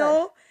judgmental.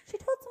 Harsh. She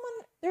told someone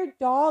their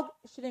dog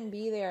shouldn't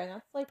be there, and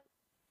that's like,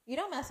 you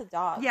don't mess with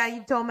dogs. Yeah,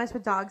 you don't mess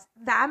with dogs.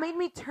 That made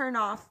me turn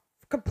off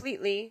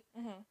completely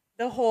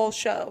the whole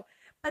show.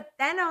 But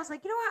then I was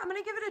like, you know what? I'm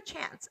going to give it a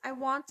chance. I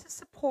want to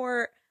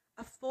support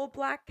a full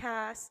black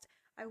cast.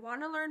 I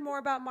want to learn more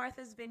about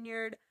Martha's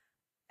Vineyard.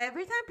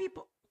 Every time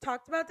people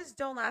talked about this,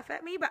 don't laugh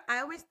at me, but I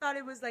always thought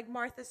it was like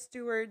Martha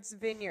Stewart's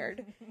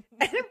vineyard.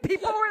 And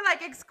people were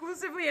like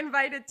exclusively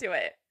invited to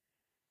it.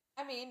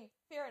 I mean,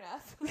 fair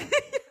enough.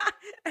 Yeah.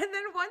 And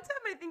then one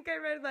time I think I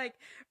read like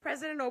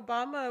President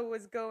Obama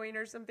was going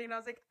or something. I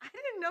was like, I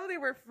didn't know they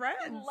were friends.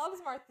 He loves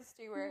Martha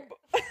Stewart.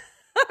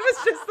 I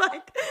was just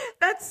like,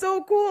 that's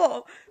so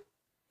cool.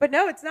 But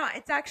no, it's not.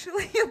 It's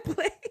actually a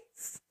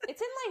place.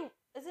 It's in like,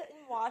 is it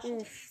in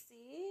Washington,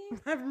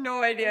 D.C.? I have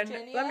no idea.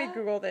 Virginia? Let me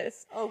Google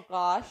this. Oh,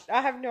 gosh.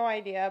 I have no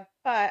idea,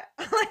 but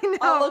I know.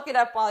 I'll look it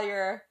up while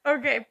you're...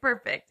 Okay,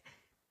 perfect.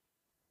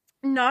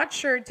 Not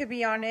sure, to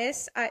be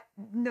honest. I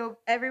know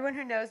everyone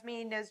who knows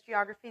me knows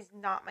geography is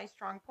not my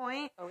strong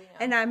point. Oh, yeah.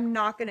 And I'm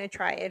not going to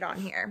try it on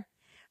here.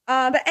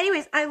 But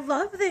anyways, I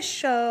love this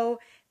show.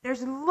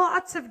 There's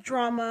lots of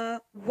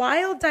drama,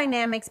 wild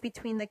dynamics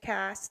between the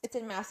cast. It's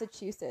in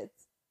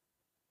Massachusetts.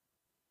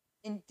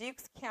 In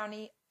Dukes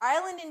County,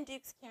 Island in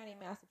Dukes County,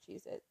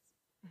 Massachusetts.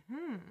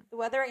 Mm-hmm. The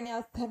weather right now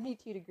is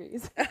 72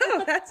 degrees.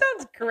 Oh, that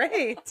sounds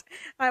great.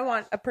 I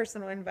want a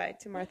personal invite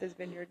to Martha's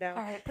Vineyard now.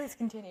 All right, please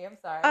continue. I'm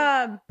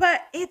sorry.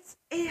 But it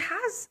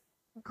has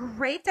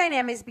great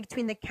dynamics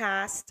between the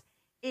cast.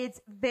 It's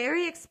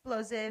very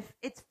explosive.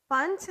 It's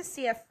fun to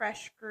see a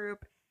fresh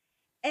group.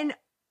 And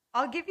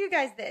I'll give you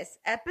guys this.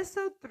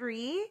 Episode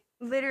 3,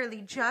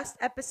 literally just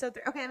episode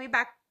 3. Okay, let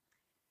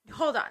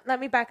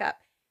me back up.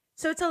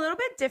 So it's a little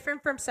bit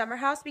different from Summer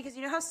House because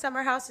you know how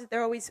Summer House,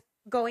 they're always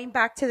going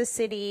back to the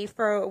city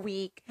for a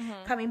week,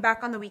 coming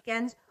back on the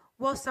weekends.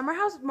 Well, Summer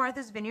House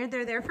Martha's Vineyard,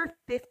 they're there for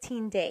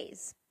 15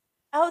 days.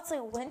 Oh, it's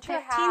like winter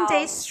 15 house.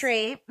 days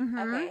straight.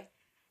 Okay.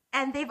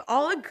 And they've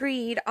all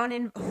agreed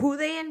on who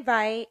they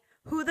invite,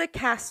 who the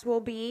cast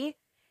will be.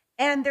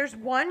 And there's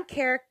one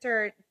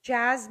character,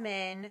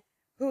 Jasmine,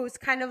 who's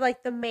kind of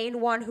like the main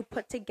one who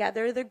put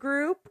together the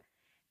group.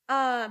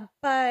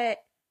 But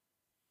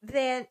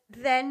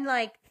then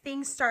like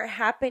things start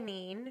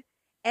happening,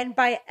 and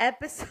by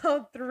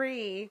episode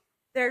 3,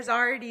 there's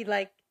already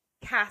like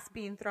cast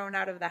being thrown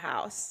out of the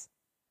house.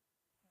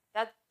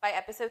 That's by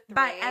episode 3.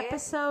 By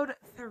episode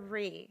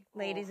 3,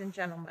 ladies and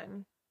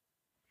gentlemen.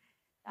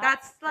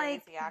 That's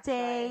like crazy, actually.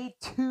 day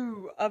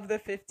 2 of the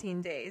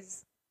 15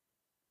 days.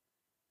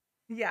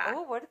 Yeah.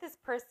 Oh, what did this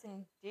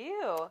person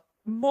do?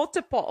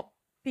 Multiple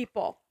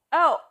people.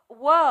 Oh,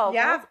 whoa.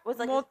 Yeah. Was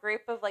like a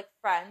group of like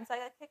friends that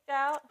got kicked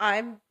out?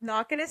 I'm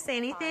not going to say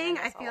anything.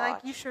 Fine, I feel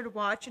like you should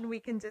watch and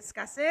we can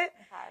discuss it.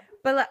 Okay.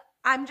 But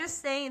I'm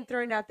just saying,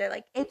 throwing it out there,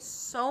 like, it's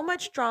so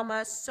much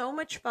drama, so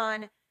much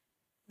fun.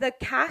 The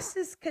cast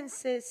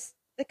consists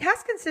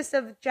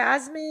of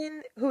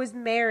Jasmine, who is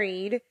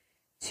married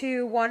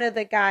to one of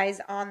the guys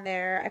on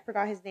there. I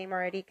forgot his name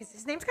already because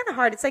his name's kind of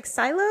hard. It's like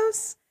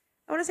Silos.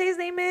 I want to say his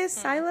name is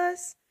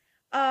Silas.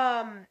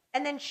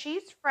 And then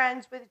she's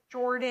friends with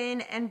Jordan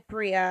and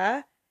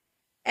Bria.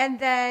 And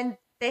then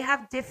they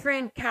have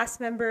different cast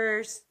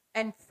members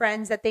and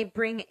friends that they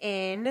bring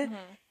in. Mm-hmm.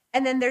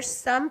 And then there's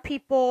some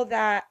people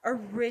that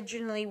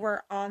originally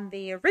were on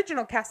the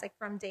original cast, like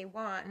from day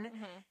one.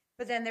 Mm-hmm.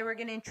 But then they were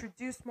going to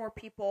introduce more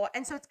people.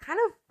 And so it's kind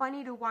of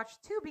funny to watch,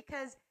 too,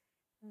 because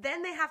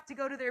then they have to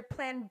go to their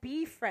Plan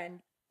B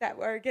friend that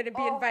were going to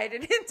be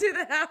invited into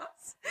the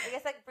house. I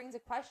guess that brings a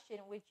question.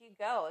 Would you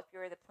go if you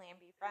were the Plan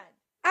B friend?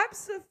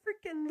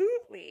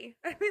 Absolutely.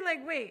 I'd be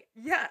like, wait,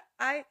 yeah,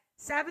 I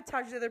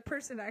sabotaged the other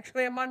person,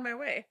 actually. I'm on my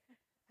way.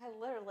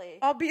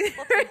 I'll be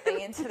there. Put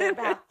something into their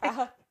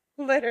backpack.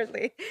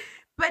 Literally.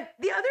 But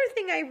the other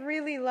thing I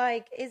really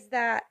like is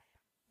that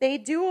they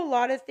do a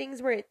lot of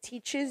things where it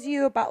teaches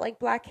you about like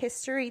Black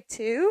history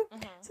too.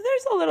 Mm-hmm. So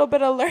there's a little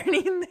bit of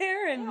learning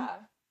there, and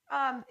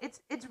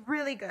it's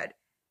really good,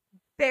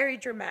 very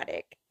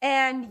dramatic.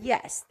 And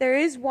yes, there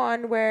is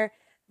one where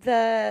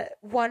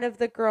one of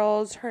the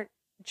girls, her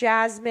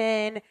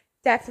Jasmine,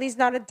 definitely is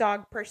not a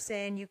dog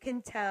person. You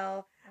can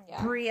tell.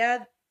 Yeah.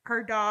 Bria,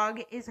 her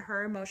dog, is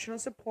her emotional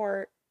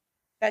support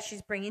that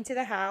she's bringing to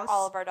the house.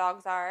 All of our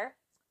dogs are.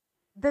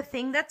 The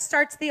thing that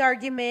starts the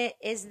argument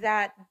is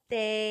that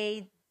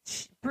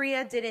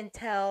Bria didn't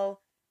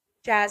tell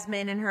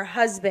Jasmine and her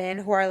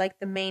husband, who are like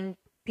the main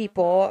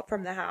people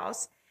from the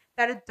house,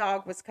 that a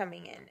dog was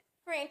coming in.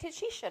 Granted,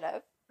 she should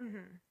have.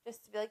 Mm-hmm.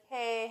 Just to be like,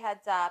 hey,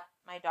 heads up,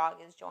 my dog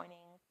is joining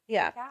the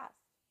cast.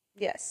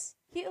 Yes.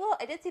 Cute little,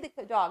 I did see the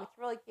dog. It's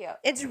really cute.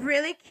 It's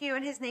really cute,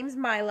 and his name's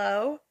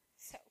Milo.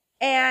 So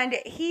cute. And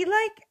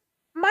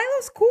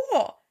Milo's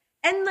cool.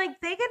 And, like,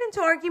 they get into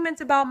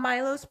arguments about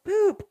Milo's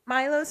poop,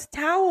 Milo's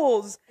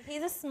towels.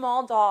 He's a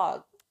small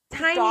dog.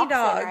 Tiny Dachshund,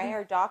 dog. right?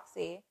 Or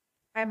Doxy.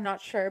 I'm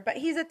not sure. But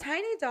he's a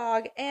tiny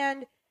dog,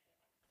 and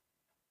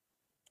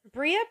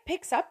Bria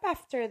picks up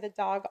after the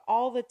dog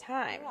all the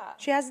time. Yeah.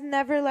 She has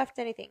never left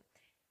anything.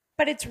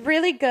 But it's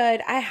really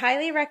good. I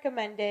highly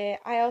recommend it.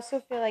 I also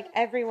feel like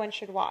everyone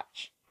should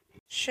watch.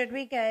 Should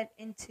we get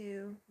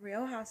into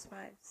Real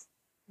Housewives,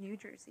 New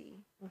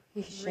Jersey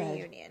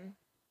reunion?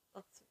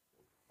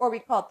 Or we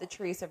call it the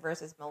Teresa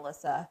versus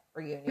Melissa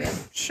reunion.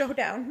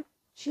 Showdown.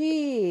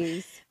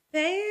 Jeez.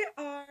 They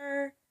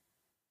are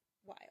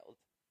wild.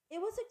 It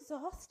was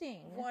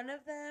exhausting. One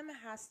of them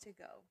has to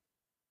go.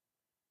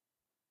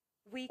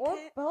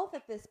 Both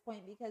at this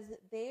point, because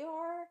they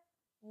are...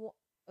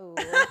 Oh,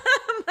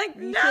 like,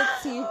 you should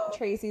see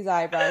Tracy's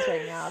eyebrows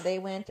right now. They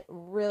went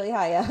really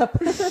high up.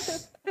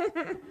 It's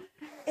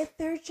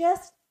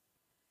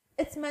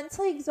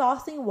mentally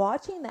exhausting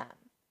watching them.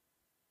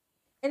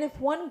 And if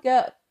one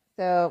goes...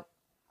 So,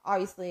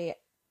 obviously,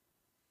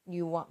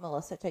 you want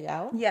Melissa to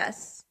go?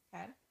 Yes.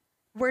 Okay.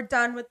 We're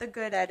done with the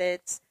good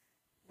edits.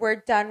 We're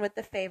done with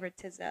the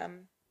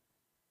favoritism.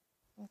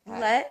 Okay.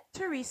 Let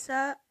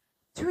Teresa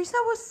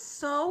was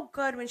so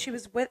good when she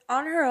was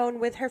on her own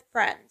with her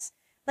friends.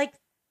 Like,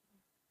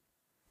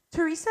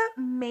 Teresa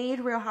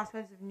made Real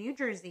Housewives of New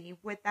Jersey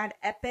with that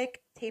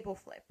epic table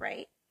flip,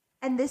 right?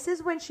 And this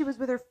is when she was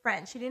with her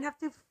friends. She didn't have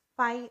to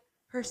fight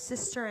her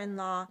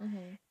sister-in-law.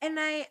 Mm-hmm. And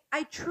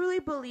I truly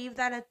believe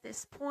that at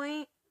this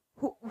point,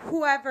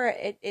 whoever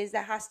it is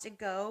that has to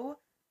go,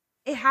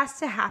 it has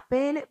to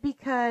happen,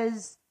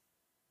 because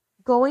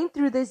going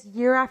through this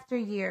year after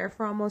year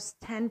for almost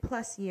 10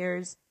 plus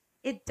years,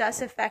 it does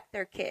affect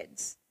their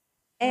kids.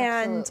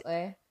 Absolutely.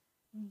 And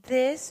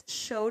this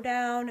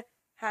showdown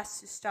has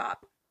to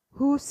stop.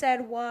 Who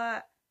said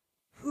what?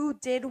 Who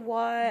did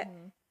what?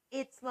 Mm-hmm.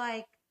 It's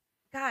like,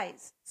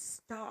 guys,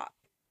 stop.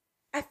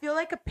 I feel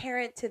like a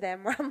parent to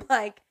them, where I'm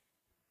like,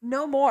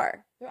 no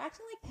more. They're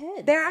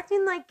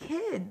acting like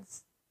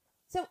kids.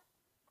 So,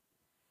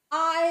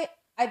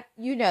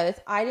 you know this,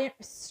 I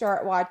didn't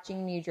start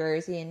watching New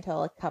Jersey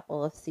until a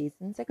couple of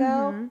seasons ago.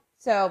 Mm-hmm.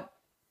 So,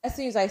 as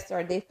soon as I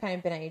started, they've kind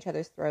of been at each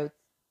other's throats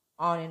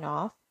on and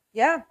off.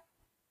 Yeah.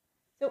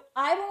 So,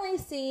 I've only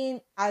seen,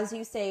 as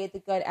you say, the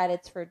good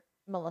edits for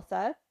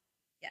Melissa.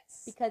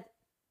 Yes. Because,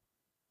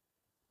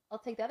 I'll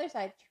take the other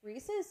side,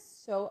 Teresa is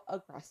so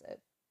aggressive.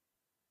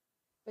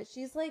 But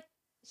she's like,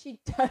 she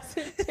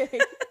doesn't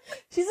take,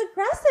 she's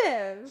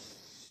aggressive.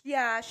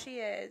 Yeah, she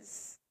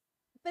is.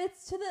 But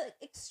it's to the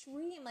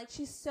extreme. Like,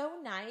 she's so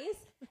nice,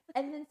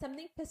 and then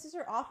something pisses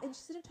her off, and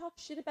she's going to talk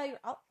shit about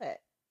your outfit.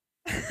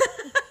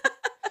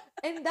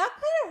 And that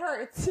kind of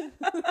hurts.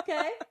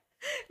 Okay?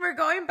 We're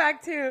going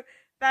back to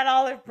that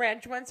olive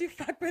branch. Once you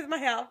fuck with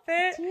my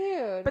outfit.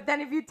 Dude. But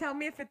then if you tell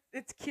me if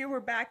it's cute, we're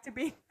back to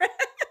being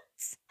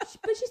friends.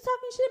 But she's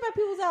talking shit about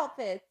people's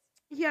outfits.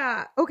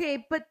 Yeah,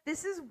 okay, but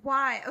this is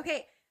why.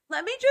 Okay,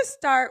 let me just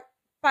start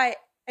by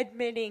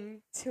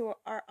admitting to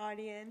our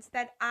audience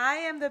that I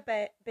am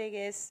the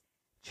biggest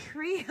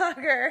tree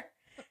hugger.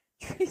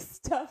 Tree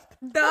stuffed.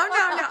 No.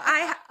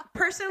 I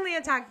personally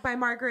attacked by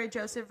Margaret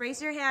Joseph. Raise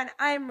your hand.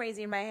 I am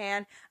raising my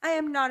hand. I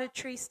am not a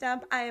tree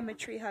stump. I am a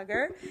tree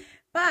hugger.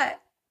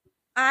 But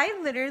I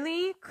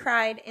literally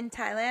cried in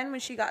Thailand when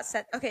she got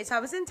set. Okay, so I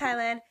was in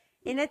Thailand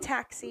in a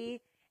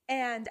taxi,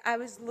 and I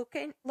was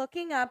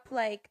looking up,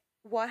 like,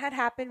 what had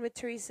happened with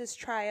Teresa's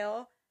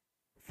trial,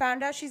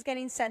 found out she's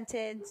getting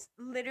sentenced,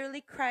 literally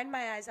cried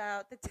my eyes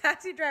out. The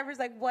taxi driver's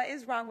like, what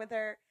is wrong with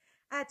her?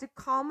 I had to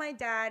call my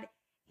dad.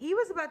 He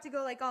was about to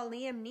go like all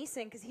Liam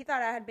Neeson because he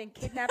thought I had been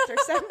kidnapped or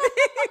something.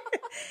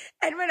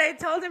 And when I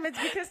told him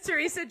it's because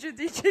Teresa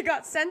Giudice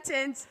got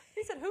sentenced,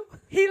 he said, who?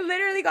 He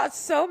literally got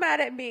so mad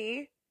at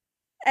me.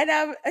 And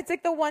it's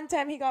like the one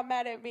time he got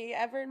mad at me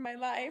ever in my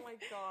life. Oh my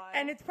God.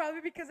 And it's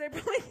probably because I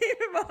probably gave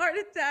him a heart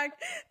attack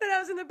that I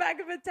was in the back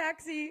of a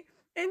taxi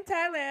in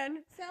Thailand.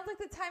 Sounds like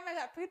the time I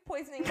got food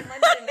poisoning in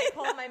London and they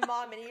called my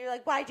mom and you're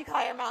like, why'd you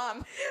call your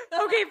mom?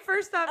 Okay,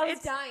 first off, I was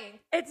dying.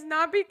 It's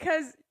not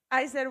because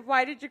I said,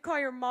 why did you call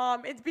your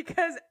mom? It's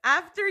because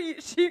after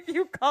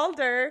you called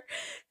her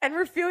and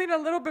we're feeling a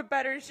little bit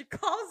better, she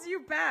calls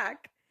you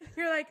back.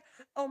 You're like,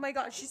 oh my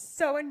God, she's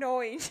so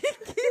annoying. She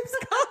keeps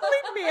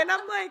calling me. And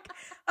I'm like,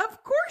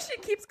 of course she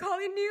keeps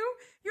calling you.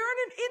 You're on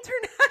an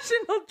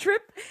international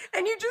trip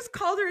and you just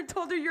called her and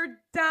told her you're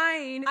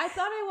dying. I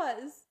thought I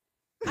was.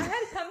 I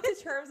had come to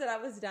terms that I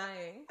was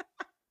dying.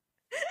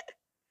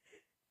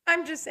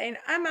 I'm just saying,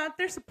 I'm out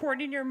there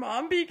supporting your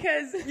mom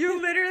because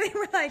you literally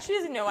were like, she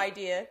has no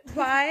idea.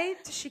 Why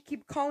does she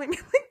keep calling me?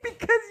 Like,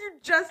 because you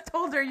just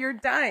told her you're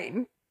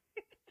dying.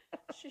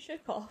 She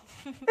should call.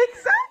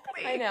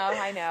 Exactly.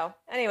 I know.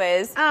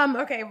 Anyways.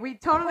 Okay, we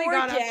totally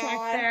got off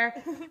track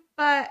there.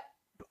 But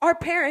our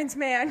parents,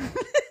 man.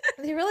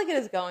 They really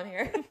get us going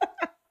here.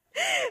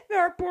 They're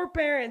our poor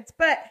parents.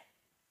 But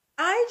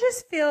I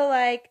just feel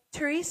like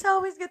Teresa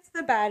always gets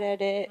the bad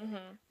edit. Mm-hmm.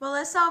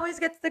 Melissa always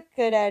gets the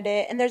good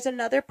edit. And there's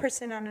another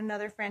person on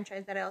another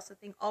franchise that I also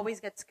think always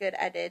gets good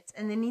edits.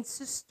 And it needs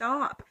to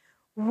stop.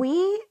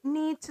 We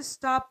need to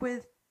stop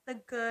with the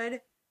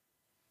good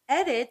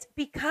edits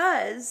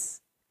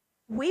because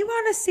we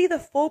want to see the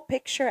full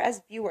picture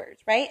as viewers,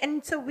 right?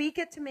 And so we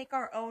get to make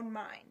our own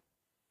mind.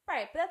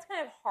 Right, but that's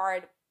kind of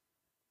hard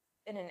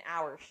in an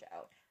hour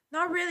show.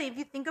 Not really. If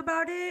you think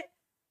about it,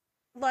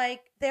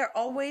 like, they're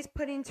always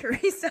putting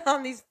Teresa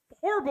on these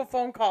horrible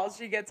phone calls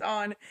she gets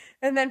on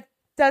and then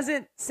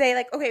doesn't say,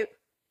 like, okay,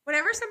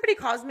 whenever somebody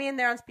calls me and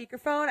they're on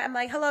speakerphone, I'm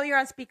like, hello, you're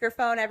on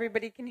speakerphone.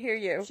 Everybody can hear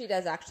you. She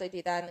does actually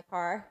do that in the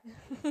car.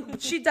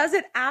 She does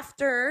it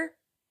after.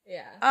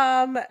 Yeah.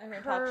 I'm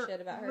gonna talk shit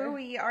about her.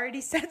 Louis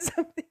already said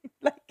something.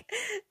 Like,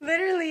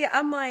 literally,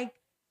 I'm like,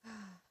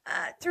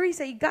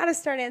 Teresa, you got to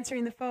start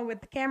answering the phone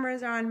with the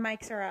cameras on,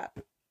 mics are up.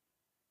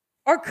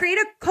 Or create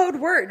a code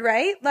word,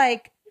 right?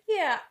 Like.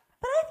 Yeah.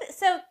 But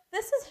so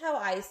this is how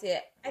I see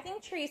it. I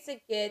think Teresa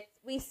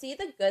we see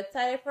the good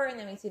side of her and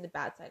then we see the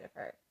bad side of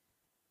her.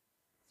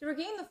 So we're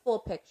getting the full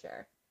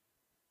picture.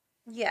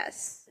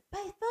 Yes. But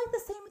I feel like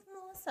the same with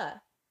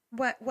Melissa.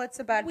 What's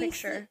a bad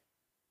picture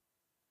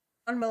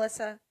on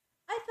Melissa?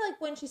 I feel like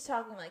when she's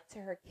talking like to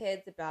her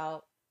kids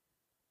about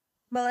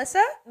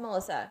Melissa.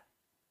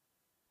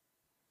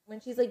 When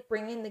she's like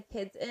bringing the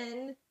kids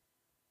in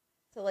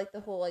to like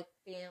the whole like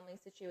family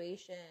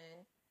situation.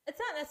 It's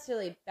not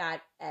necessarily a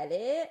bad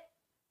edit,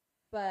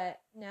 but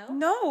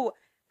no.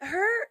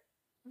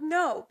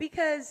 No,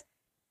 because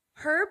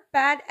her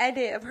bad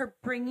edit of her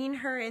bringing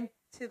her into,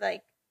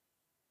 like,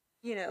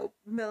 you know,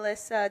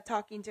 Melissa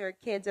talking to her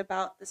kids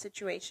about the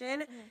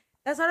situation,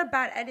 that's not a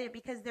bad edit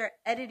because they're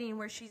editing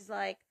where she's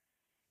like,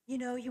 you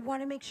know, you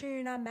want to make sure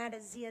you're not mad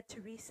at Zia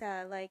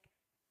Teresa, like,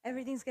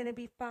 everything's going to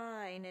be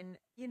fine, and,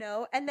 you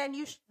know, and then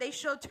they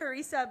show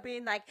Teresa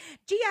being like,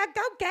 Gia,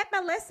 go get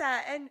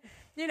Melissa, and,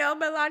 you know,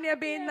 Melania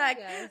being like,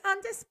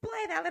 on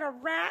display, that little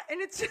rat, and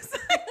it's just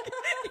like,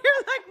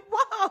 you're like,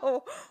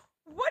 whoa,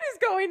 what is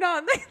going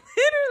on? They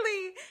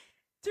literally,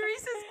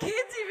 Teresa's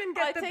kids even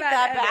get the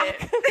bad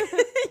edit.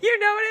 You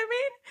know what I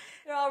mean?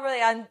 They're all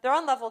really they're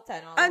on level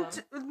 10. All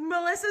of them.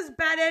 Melissa's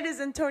bad edit is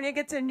Antonia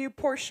gets a new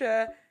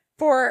Porsche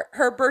for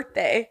her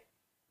birthday.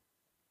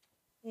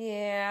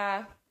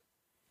 Yeah.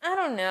 I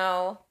don't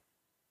know.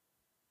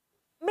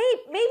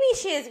 Maybe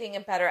she is getting a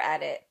better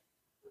edit.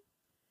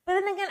 But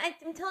then again,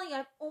 I'm telling you,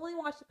 I've only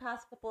watched the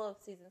past couple of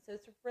seasons, so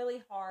it's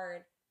really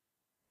hard.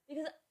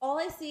 Because all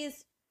I see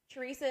is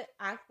Teresa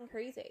acting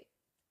crazy.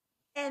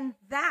 And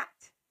that,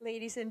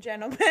 ladies and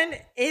gentlemen,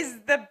 is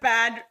the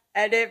bad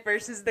edit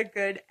versus the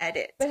good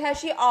edit. But has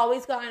she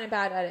always gotten a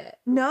bad edit?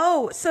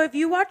 No. So if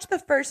you watch the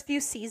first few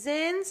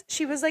seasons,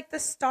 she was like the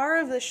star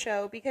of the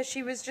show because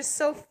she was just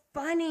so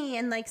funny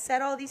and like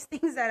said all these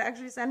things that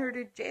actually sent her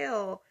to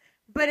jail.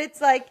 But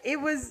it's like,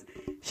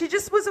 she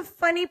just was a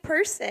funny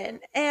person.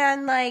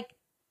 And like,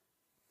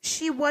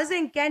 she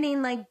wasn't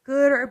getting like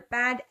good or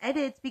bad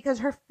edits because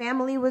her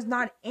family was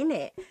not in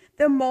it.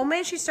 The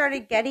moment she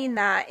started getting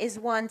that is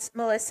once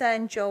Melissa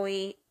and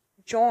Joey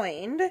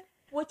joined.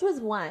 Which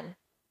was when?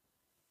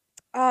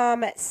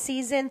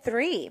 Season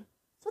 3.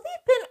 So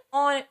they've been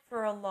on it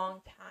for a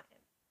long time.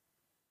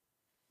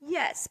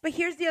 Yes, but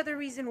here's the other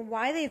reason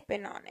why they've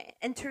been on it.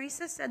 And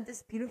Teresa said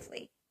this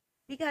beautifully.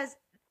 Because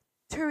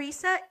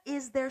Teresa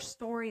is their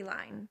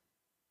storyline.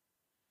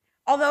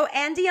 Although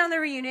Andy on the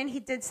reunion,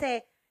 he did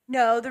say,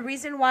 no, the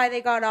reason why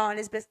they got on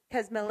is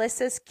because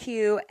Melissa's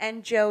cute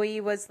and Joey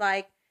was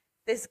like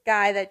this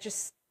guy that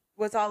just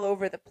was all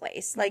over the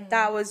place. Like,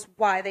 that was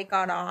why they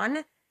got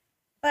on.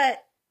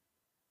 But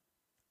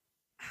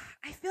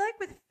I feel like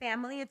with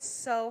family, it's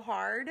so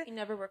hard. You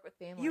never work with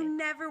family. You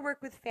never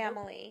work with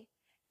family.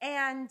 Nope.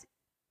 And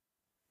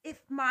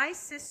if my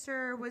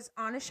sister was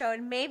on a show,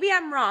 and maybe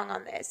I'm wrong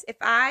on this, if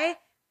my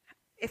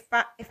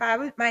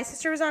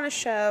sister was on a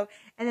show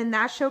and then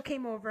that show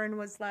came over and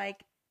was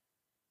like,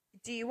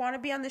 do you want to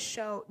be on the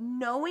show?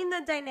 Knowing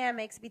the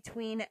dynamics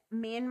between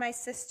me and my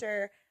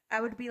sister, I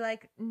would be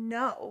like,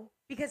 no,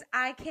 because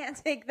I can't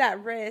take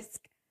that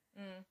risk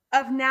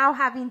of now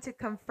having to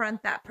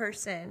confront that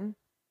person.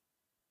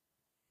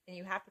 And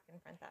you have to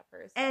confront that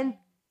person. And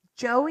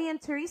Joey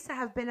and Teresa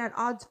have been at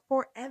odds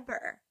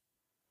forever.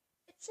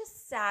 It's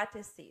just sad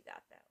to see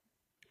that,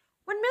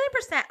 though.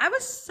 1,000,000%. I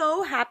was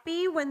so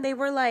happy when they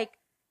were like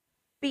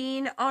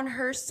being on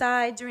her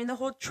side during the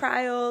whole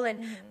trial,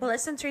 and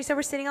Melissa and Teresa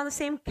were sitting on the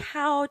same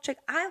couch. Like,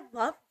 I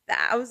loved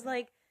that. I was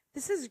like,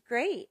 this is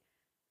great.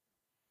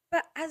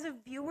 But as a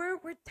viewer,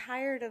 we're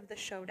tired of the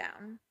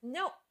showdown.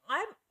 No,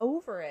 I'm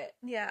over it.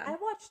 Yeah. I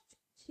watched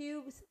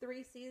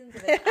 2-3 seasons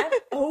of it. I'm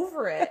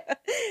over it.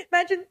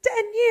 Imagine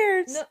 10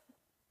 years. No,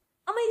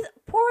 I mean,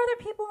 poor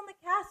other people in the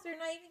cast. They're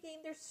not even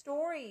getting their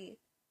story.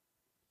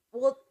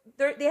 Well,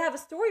 they have a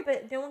story,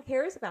 but no one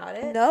cares about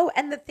it. No,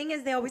 and the thing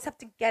is, they always have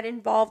to get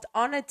involved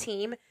on a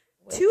team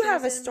to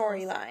have a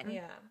storyline.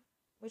 Yeah,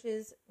 which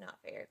is not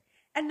fair.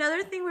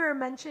 Another thing we were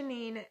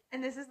mentioning,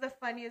 and this is the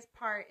funniest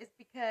part, is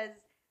because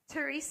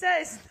Teresa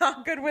is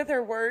not good with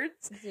her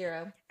words.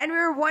 0. And we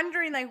were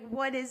wondering, like,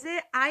 what is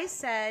it? I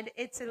said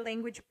it's a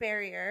language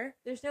barrier.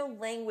 There's no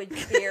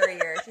language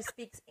barrier. She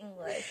speaks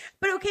English.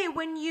 But okay,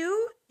 when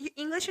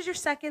English is your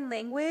second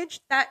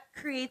language, that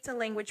creates a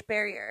language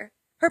barrier.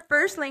 Her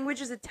first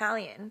language is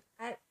Italian.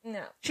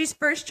 No. She's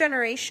first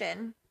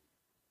generation.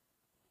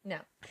 No.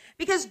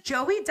 Because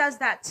Joey does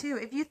that too.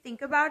 If you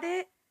think about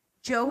it,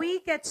 Joey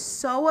gets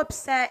so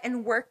upset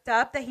and worked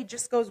up that he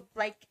just goes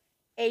like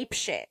ape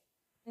shit.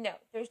 No,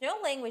 there's no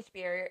language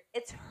barrier.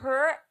 It's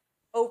her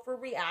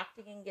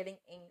overreacting and getting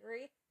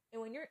angry.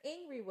 And when you're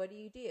angry, what do?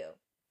 You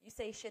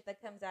say shit that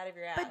comes out of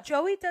your ass. But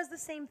Joey does the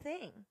same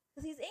thing.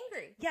 Because he's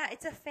angry. Yeah,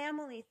 it's a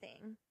family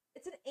thing.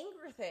 It's an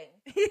anger thing.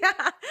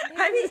 Yeah.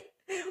 Maybe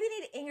we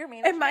need anger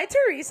management. Am I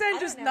Teresa and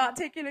just not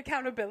taking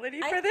accountability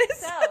for this?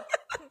 So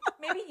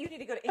maybe you need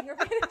to go to anger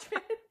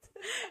management.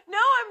 No,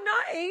 I'm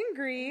not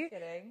angry. I'm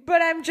kidding.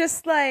 But I'm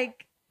just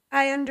like,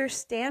 I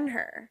understand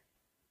her.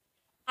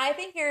 I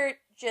think you're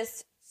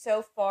just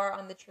so far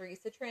on the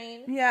Teresa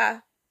train. Yeah.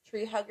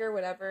 Tree hugger,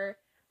 whatever,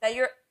 that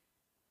you're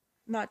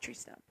not tree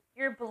stump.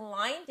 You're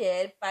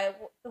blinded by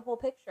the whole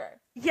picture.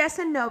 Yes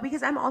and no,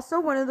 because I'm also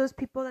one of those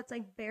people that's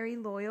like very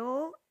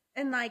loyal.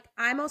 And like,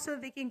 I'm also a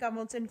Vicky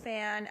Gumbleton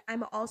fan.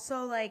 I'm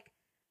also like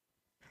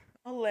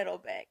a little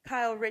bit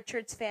Kyle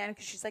Richards fan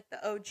because she's like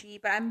the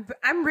OG. But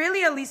I'm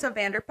really a Lisa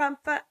Vanderpump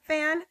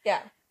fan.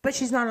 Yeah. But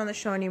she's not on the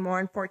show anymore,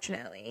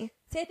 unfortunately.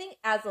 See, I think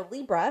as a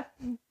Libra,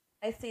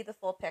 I see the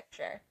full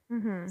picture.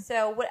 Mm-hmm.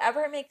 So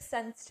whatever makes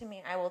sense to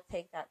me, I will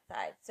take that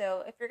side.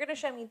 So if you're going to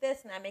show me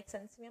this and that makes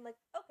sense to me, I'm like,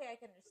 okay, I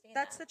can understand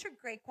That's that. such a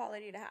great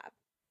quality to have.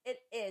 It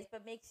is,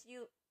 but it makes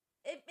you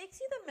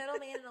the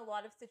middleman in a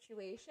lot of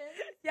situations.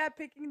 Yeah,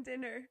 picking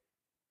dinner.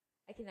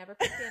 I can never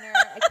pick dinner.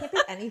 I can't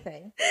pick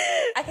anything.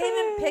 I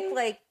can't even pick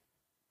like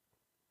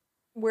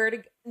where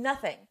to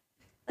nothing.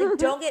 Like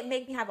don't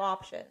make me have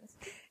options.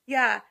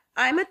 Yeah,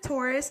 I'm a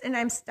Taurus and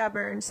I'm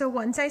stubborn. So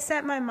once I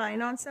set my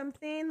mind on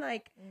something,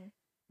 like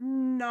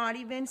not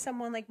even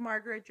someone like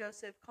Margaret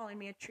Joseph calling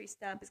me a tree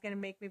stump is going to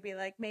make me be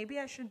like, maybe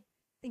I should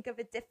think of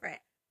it different.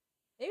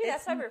 Maybe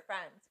that's why we're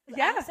friends.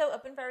 Yeah. I'm so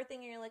open for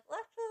everything and you're like, well,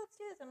 actually, let's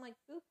do this. I'm like,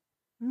 ooh.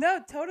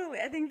 No, totally.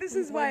 I think this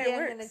is why it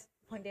works.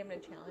 One day I'm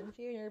going to challenge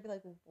you and you're going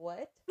to be like,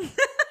 what?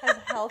 Has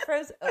hell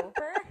froze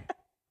over?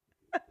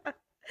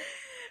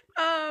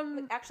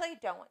 Actually, I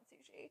don't want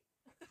sushi.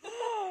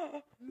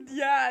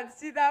 Yeah,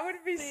 see, that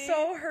would be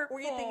so hurtful.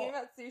 Were you thinking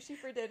about sushi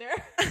for dinner?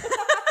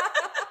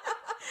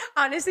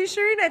 Honestly,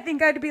 Shireen, I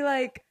think I'd be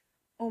like,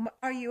 oh,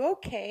 are you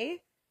okay?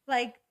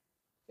 Like,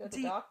 go to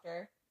the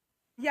doctor.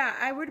 Yeah,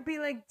 I would be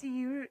like, do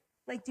you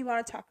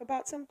want to talk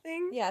about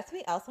something? Yeah,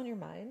 something else on your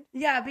mind?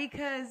 Yeah,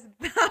 because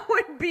that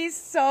would be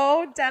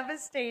so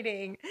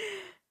devastating.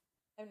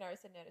 I've never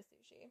said no to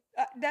sushi.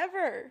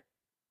 Never.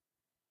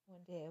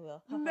 One day I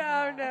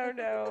will.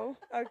 No.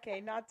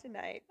 Okay, not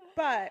tonight.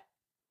 But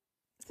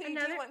so you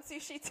do want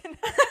sushi tonight?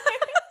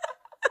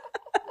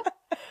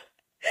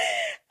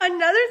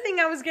 Another thing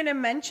I was going to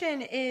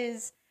mention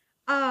is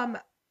on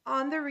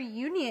the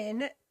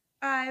reunion,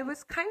 I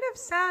was kind of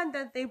sad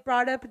that they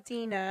brought up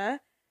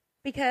Dina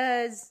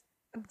because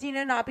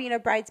Dina not being a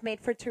bridesmaid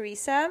for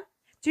Teresa.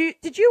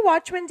 Did you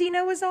watch when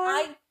Dina was on?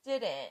 I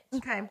didn't.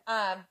 Okay.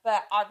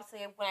 But obviously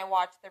when I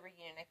watched the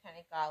reunion, I kind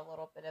of got a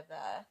little bit of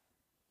the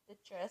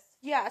gist.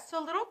 Yeah,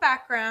 so a little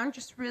background,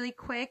 just really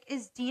quick,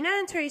 is Dina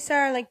and Teresa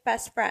are like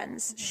best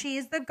friends. Mm-hmm.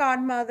 She's the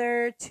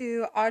godmother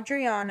to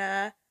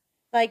Adriana.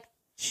 Like,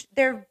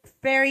 they're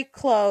very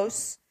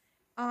close.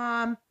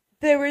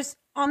 There was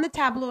on the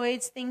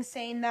tabloids things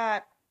saying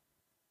that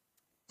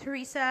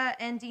Teresa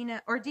and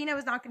Dina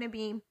was not going to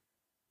be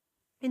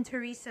in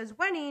Teresa's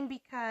wedding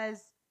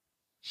because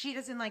she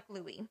doesn't like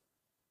Louis.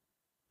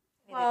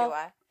 Neither do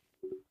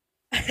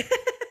I.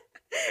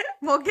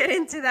 We'll get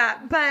into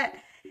that. But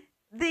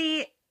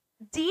the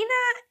Dina,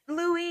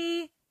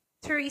 Louis,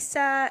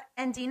 Teresa,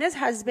 and Dina's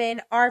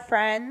husband are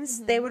friends.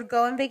 Mm-hmm. They would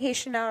go on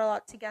vacation out a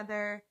lot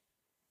together.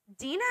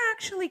 Dina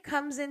actually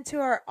comes into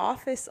our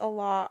office a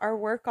lot, our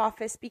work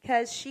office,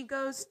 because she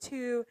goes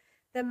to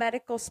the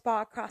medical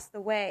spa across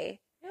the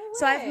way. No way.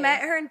 So I've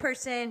met her in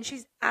person.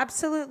 She's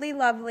absolutely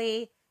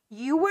lovely.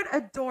 You would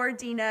adore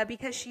Dina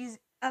because she's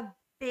a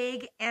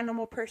big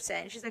animal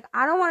person. She's like,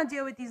 I don't want to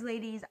deal with these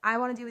ladies. I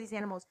want to deal with these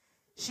animals.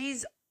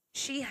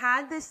 She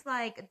had this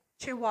like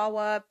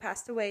Chihuahua,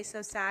 passed away,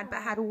 so sad,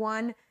 but had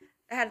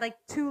like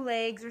 2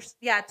 legs or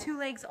 2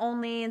 legs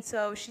only, and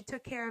so she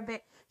took care of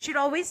it. She'd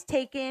always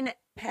taken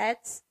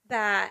pets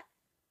that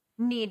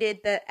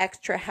needed the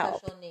extra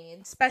help.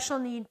 Special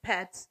need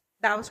pets.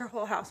 That was her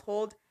whole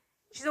household.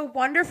 She's a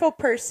wonderful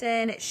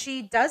person.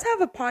 She does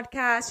have a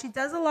podcast. She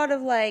does a lot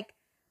of like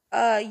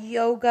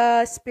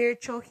yoga,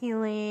 spiritual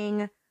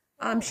healing.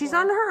 She's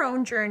on her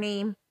own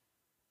journey.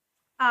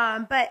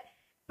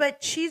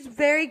 But she's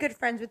very good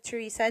friends with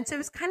Teresa. And so it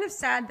was kind of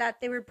sad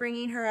that they were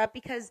bringing her up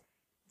because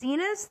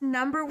Dina's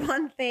number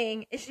one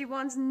thing is she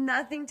wants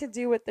nothing to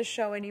do with the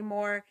show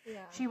anymore.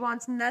 Yeah. She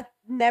wants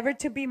never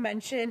to be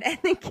mentioned, and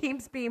it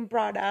keeps being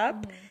brought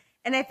up. Mm-hmm.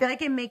 And I feel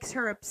like it makes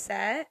her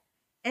upset.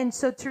 And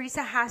so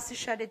Teresa has to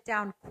shut it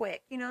down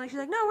quick. You know, like she's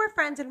like, no, we're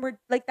friends and we're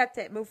like, that's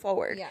it, move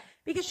forward. Yeah.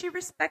 Because she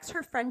respects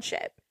her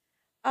friendship.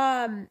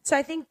 So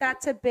I think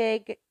that's a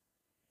big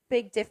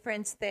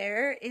difference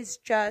there is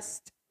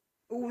just,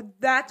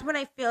 that's when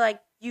I feel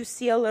like you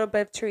see a little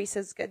bit of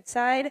Teresa's good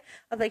side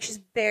of like, she's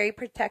very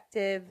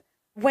protective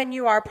when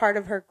you are part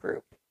of her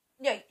group.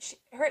 Yeah.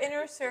 Her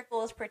inner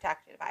circle is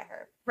protected by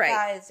her. Right.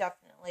 That is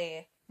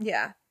definitely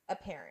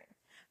apparent.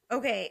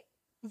 Okay.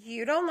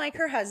 You don't like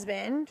her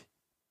husband.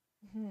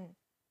 No.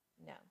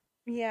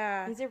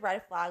 Yeah. He's a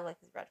red flag like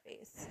his red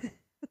face.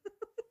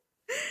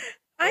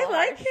 I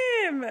like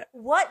him.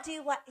 What do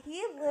you like?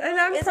 He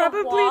literally is a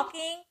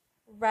walking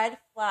red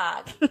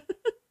flag.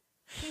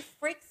 He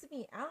freaks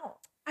me out.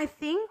 I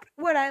think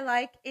what I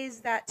like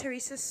is that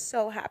Teresa's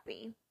so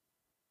happy.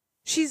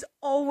 She's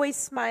always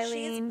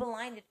smiling. She's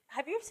blinded.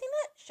 Have you ever seen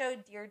that show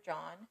Dear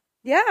John?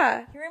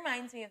 Yeah. He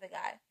reminds me of the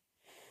guy.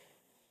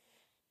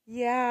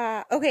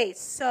 Yeah. Okay,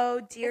 so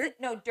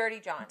Dirty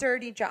John.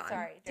 Dirty John.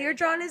 Sorry. Dear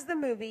John is the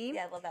movie.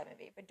 Yeah, I love that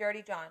movie. But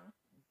Dirty John.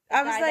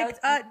 I was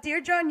like,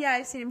 Dear John, yeah,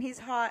 I've seen him. He's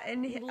hot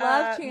and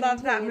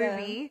love that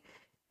movie.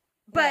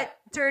 But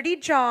Dirty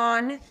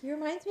John. He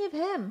reminds me of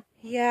him.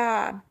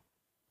 Yeah.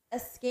 A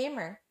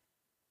scammer.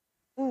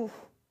 Oof.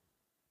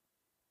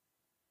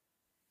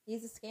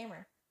 He's a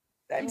scammer.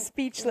 I'm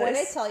speechless. What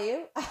did I tell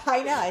you?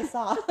 I know, I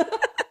saw.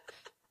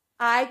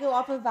 I go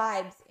off of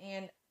vibes,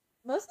 and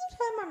most of the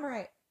time I'm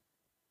right.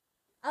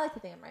 I like to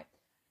think I'm right.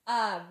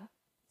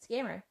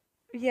 Scammer.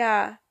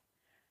 Yeah.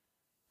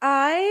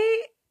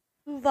 I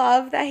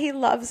love that he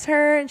loves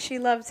her and she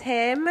loves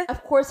him.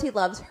 Of course he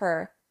loves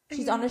her.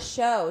 She's on a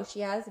show.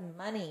 She has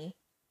money.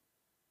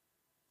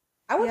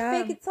 I would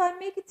fake it till I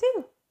make it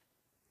too.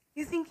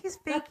 You think he's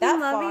faking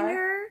loving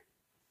her?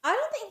 I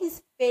don't think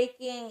he's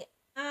faking.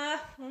 I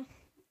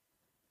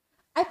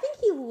think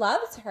he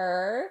loves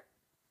her.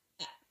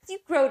 You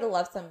grow to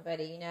love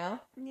somebody, you know?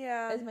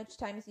 Yeah. As much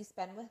time as you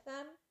spend with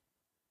them.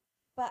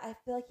 But I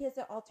feel like he has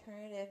an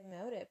alternative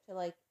motive to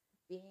like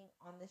being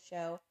on the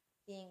show,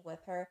 being with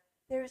her.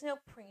 There's no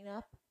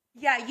prenup.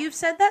 Yeah, you've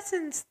said that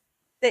since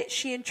that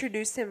she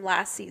introduced him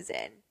last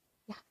season.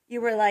 Yeah.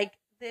 You were like,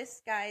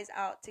 this guy's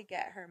out to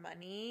get her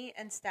money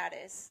and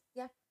status.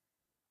 Yeah.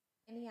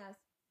 And he has.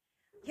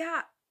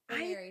 Yeah. They're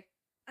married.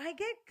 I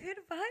get good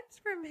vibes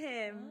from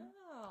him.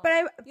 Oh.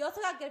 But you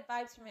also got good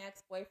vibes from my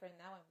ex-boyfriend.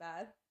 That went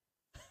bad.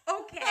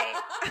 Okay.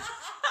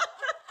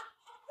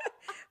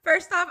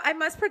 First off, I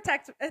must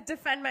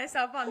defend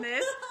myself on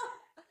this.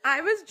 I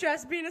was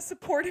just being a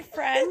supportive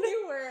friend.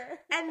 You were.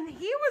 And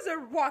he was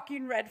a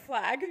walking red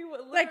flag.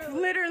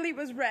 Literally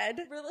was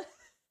red. Really?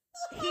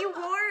 He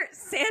wore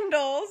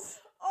sandals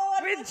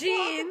with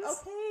jeans.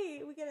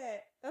 Okay, we get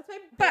it. That's my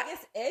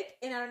biggest ick,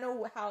 and I don't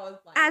know how I was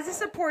like. As a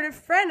supportive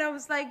friend, I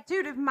was like,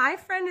 dude, if my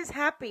friend is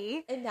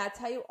happy. And that's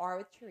how you are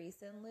with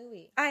Teresa and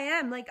Louie. I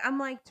am. I'm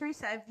like,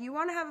 Teresa, if you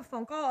want to have a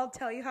phone call, I'll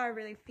tell you how I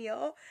really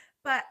feel.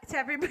 But to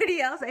everybody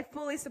else, I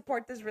fully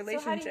support this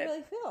relationship. So how do you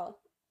really feel?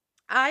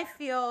 I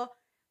feel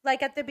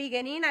like at the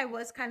beginning, I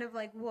was kind of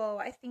like, whoa,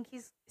 I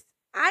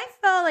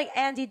felt like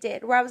Andy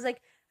did, where I was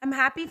like, I'm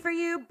happy for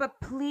you,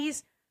 but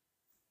please,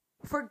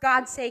 for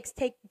God's sakes,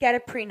 get a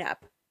prenup.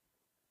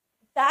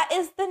 That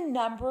is the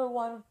number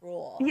one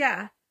rule.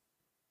 Yeah.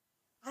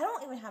 I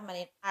don't even have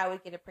money. I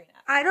would get a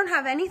prenup. I don't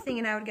have anything,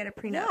 and I would get a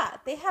prenup. Yeah,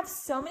 they have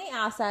so many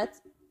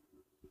assets,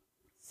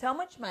 so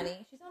much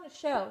money. She's on a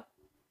show.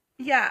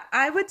 Yeah,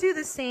 I would do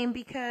the same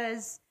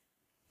because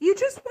you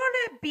just want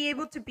to be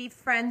able to be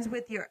friends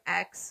with your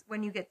ex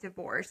when you get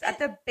divorced at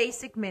the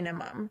basic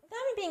minimum.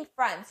 Not even being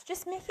friends.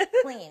 Just make it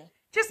clean.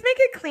 Just make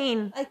it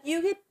clean. Like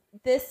you get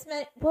this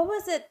many. What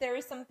was it? There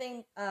was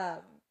something. I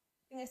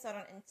think I saw it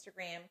on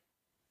Instagram.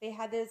 They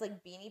had those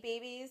like Beanie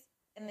Babies,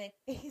 and they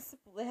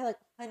had like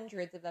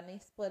hundreds of them. They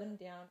split them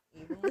down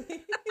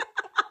evenly.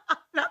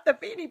 Not the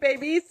Beanie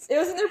Babies. It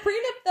was in their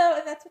prenup though,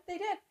 and that's what they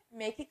did.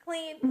 Make it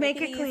clean.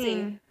 Make it easy.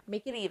 clean.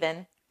 Make it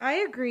even. I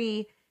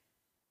agree.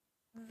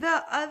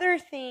 The other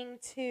thing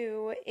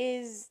too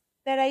is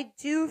that I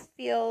do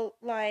feel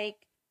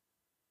like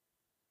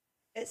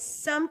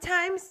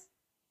sometimes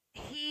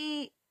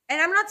and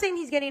I'm not saying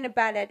he's getting a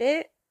bad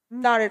edit,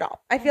 not at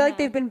all. I feel like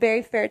they've been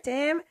very fair to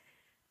him,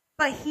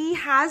 but he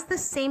has the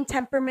same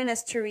temperament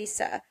as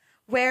Teresa,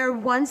 where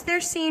once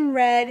they're seeing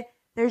red,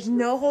 there's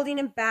no holding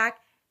him back.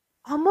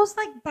 Almost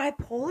like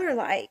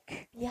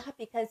bipolar-like. Yeah,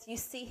 because you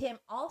see him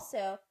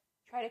also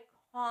try to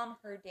calm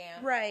her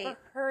down. Right. For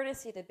her to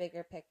see the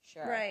bigger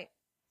picture. Right.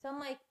 So I'm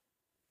like,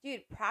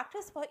 dude,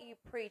 practice what you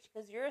preach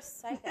because you're a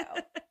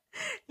psycho.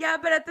 Yeah,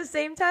 but at the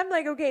same time,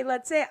 like, okay,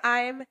 let's say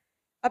I'm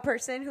a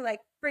person who, like,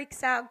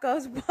 freaks out,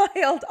 goes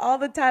wild all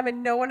the time,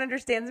 and no one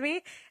understands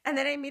me. And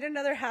then I meet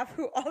another half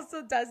who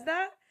also does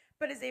that,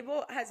 but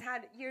has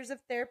had years of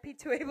therapy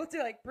to able to,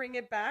 like, bring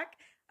it back.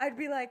 I'd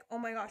be like, oh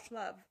my gosh,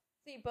 love.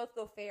 So you both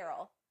go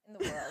feral in the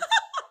world.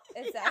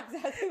 Is that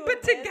exactly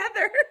what But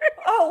together.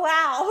 Oh,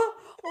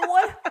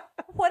 wow.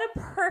 What a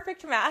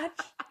perfect match.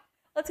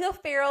 Let's go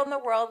feral in the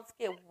world. Let's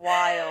get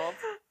wild.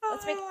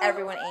 Let's make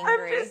everyone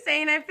angry. I'm just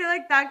saying, I feel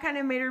like that kind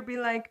of made her be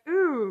like,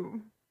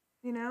 ooh,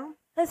 you know?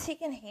 Because he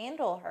can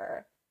handle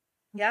her.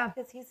 Yeah.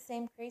 Because he's the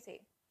same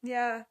crazy.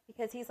 Yeah.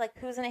 Because he's like,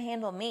 who's going to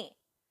handle me?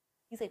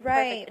 He's like,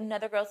 right. Perfect.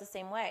 Another girl's the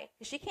same way.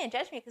 Because she can't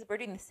judge me because we're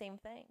doing the same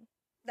thing.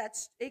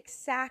 That's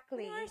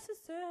exactly.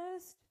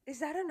 Narcissist. Is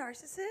that a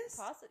narcissist?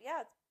 Possibly. Yeah,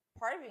 it's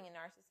part of being a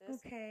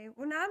narcissist. Okay.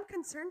 Well, now I'm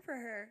concerned for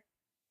her.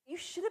 You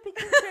should have been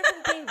concerned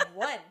from day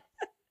one.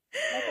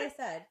 Like I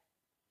said.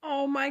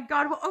 Oh my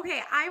God. Well,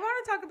 okay. I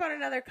want to talk about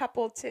another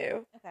couple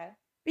too. Okay.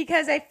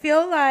 Because I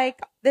feel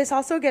like this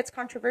also gets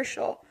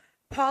controversial.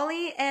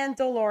 Polly and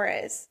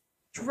Dolores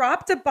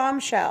dropped a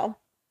bombshell.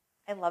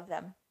 I love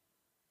them.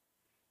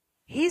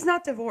 He's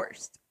not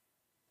divorced.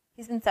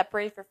 He's been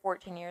separated for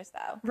 14 years,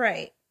 though.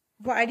 Right.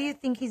 Why do you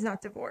think he's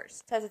not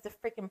divorced? Because it's a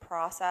freaking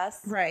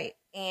process. Right.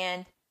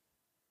 And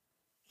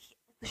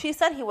she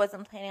said he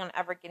wasn't planning on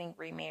ever getting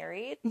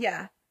remarried.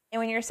 Yeah. And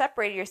when you're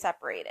separated, you're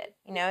separated.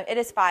 You know, it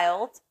is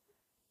filed.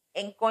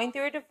 And going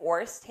through a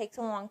divorce takes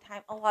a long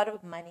time, a lot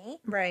of money.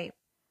 Right.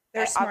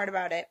 They're smart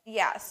about it.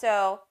 Yeah.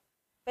 So,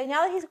 but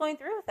now that he's going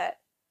through with it,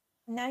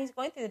 now he's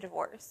going through the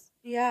divorce.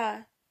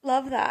 Yeah.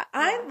 Love that.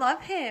 Yeah. I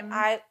love him.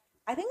 I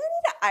think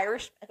I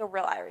need a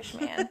real Irish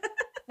man.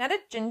 Not a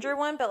ginger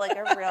one, but like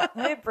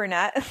maybe a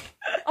brunette.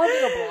 I'll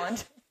do a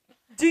blonde.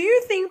 Do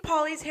you think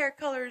Polly's hair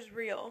color is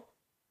real?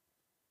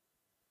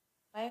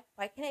 Why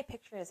can't I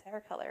picture his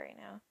hair color right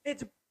now?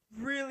 It's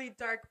really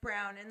dark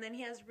brown, and then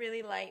he has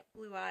really light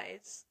blue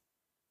eyes.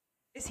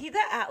 Is he the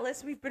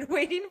Atlas we've been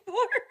waiting for?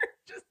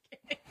 Just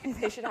kidding.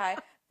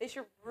 They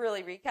should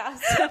really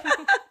recast.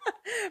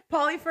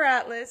 Polly for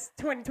Atlas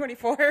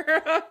 2024.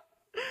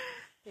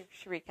 They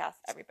should recast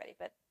everybody,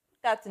 but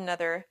that's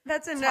another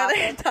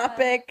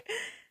topic.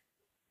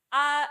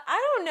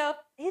 I don't know.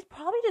 He's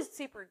probably just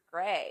super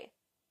gray.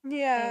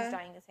 Yeah. He's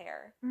dyeing his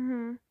hair.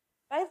 Mm-hmm.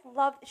 But I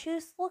love. She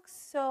just looks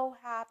so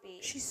happy.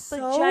 She's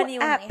so genuinely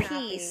at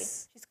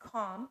peace. Happy. She's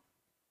calm,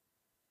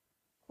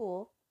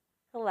 cool,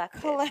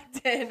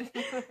 collected.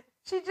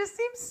 She just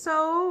seems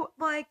so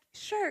like,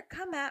 sure,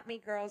 come at me,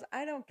 girls.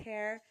 I don't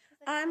care.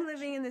 Like, I'm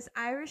living in this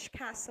Irish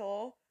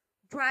castle,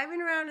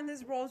 driving around in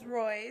this Rolls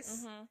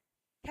Royce. Mm-hmm.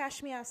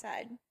 Cash me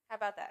outside. How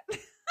about that?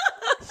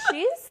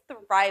 She's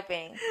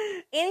thriving.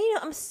 And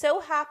I'm so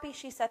happy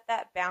she set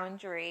that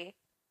boundary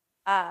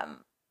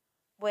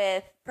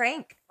with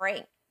Frank.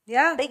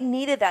 Yeah. They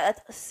needed that.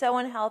 That's so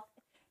unhealthy.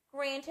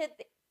 Granted,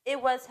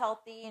 it was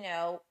healthy,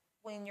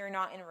 when you're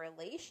not in a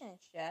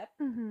relationship.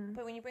 Mm-hmm.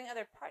 But when you bring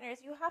other partners,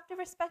 you have to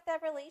respect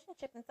that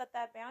relationship and set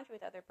that boundary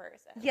with the other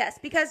person. Yes,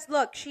 because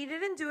look, she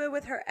didn't do it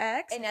with her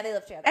ex. And now they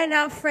live together. And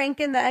now Frank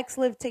and the ex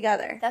live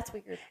together. That's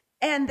weird.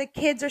 And the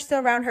kids are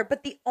still around her,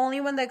 but the only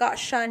one that got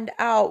shunned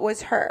out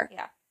was her.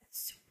 Yeah.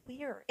 It's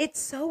weird. It's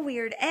so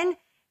weird. And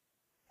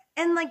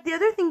like the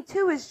other thing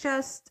too is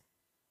just,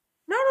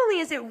 not only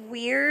is it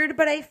weird,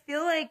 but I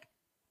feel like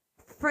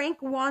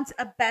Frank wants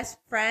a best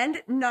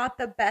friend, not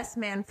the best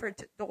man for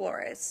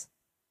Dolores.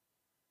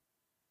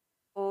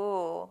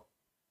 Ooh.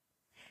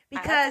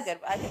 Because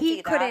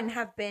he couldn't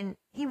have been,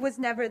 he was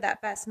never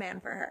that best man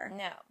for her.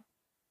 No.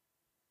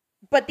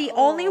 But the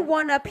only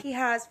one-up he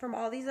has from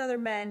all these other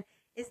men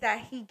is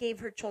that he gave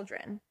her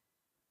children.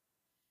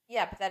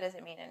 Yeah, but that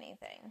doesn't mean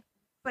anything.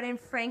 But in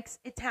Frank's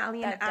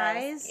Italian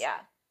eyes, yeah,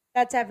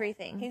 that's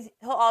everything.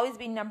 He'll always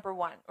be number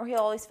one, or he'll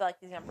always feel like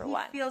he's number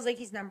one. He feels like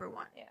he's number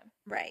one. Yeah.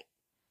 Right.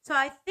 So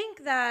I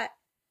think that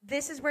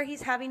this is where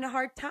he's having a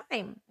hard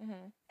time.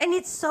 Mm-hmm. And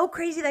it's so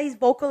crazy that he's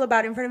vocal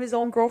about it in front of his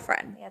own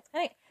girlfriend. Yeah, it's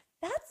kind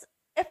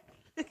of...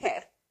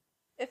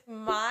 If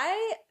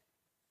my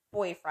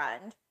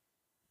boyfriend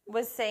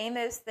was saying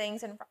those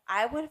things, and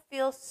I would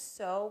feel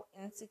so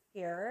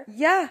insecure.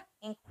 Yeah.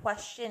 And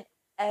question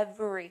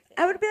everything.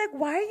 I would be like,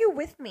 why are you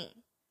with me?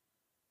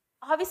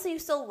 Obviously, you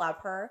still love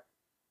her.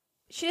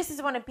 She just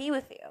doesn't want to be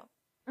with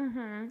you.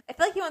 Mm-hmm. I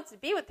feel like he wants to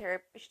be with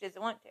her, but she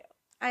doesn't want to.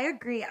 I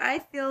agree. I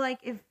feel like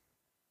if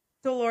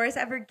Dolores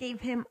ever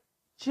gave him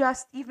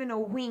just even a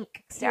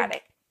wink,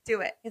 ecstatic,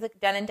 do it. He's like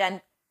done and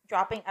done,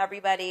 dropping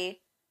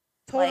everybody.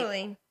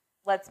 Totally. Like,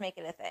 let's make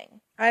it a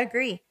thing. I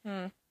agree.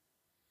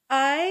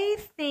 I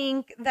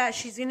think that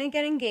she's going to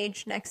get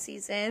engaged next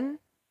season.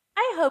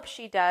 I hope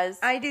she does.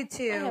 I do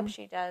too. I hope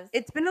she does.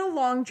 It's been a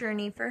long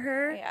journey for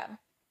her. Yeah.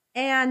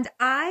 And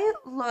I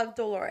love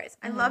Dolores.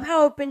 I love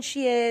how open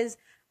she is.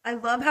 I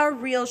love how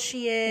real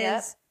she is.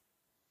 Yep.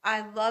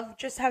 I love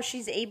just how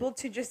she's able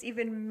to just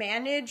even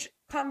manage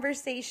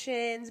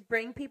conversations,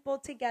 bring people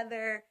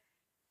together,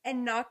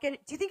 and not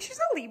get... Do you think she's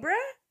a Libra?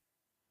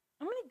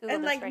 I'm going to Google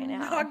this right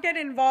now. And not get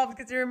involved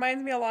because it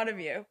reminds me a lot of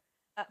you.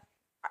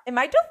 Am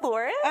I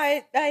Dolores?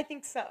 I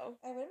think so.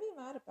 I wouldn't be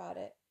mad about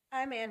it.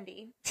 I'm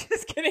Andy.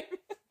 Just kidding.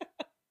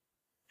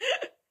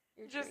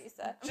 You're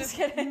Teresa. I'm just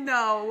kidding.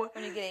 No.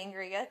 When you get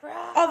angry, you get...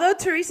 Although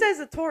Teresa is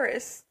a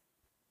Taurus.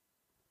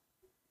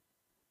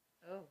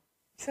 Oh.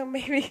 So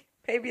maybe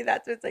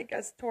that's what's like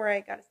us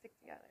Tauri gotta stick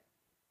together.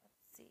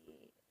 Let's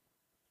see.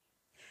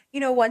 You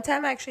know, one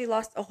time I actually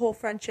lost a whole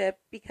friendship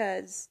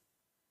because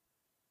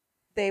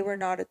they were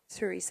not a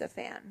Teresa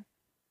fan.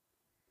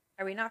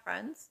 Are we not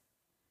friends?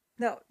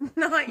 No,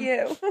 not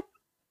you.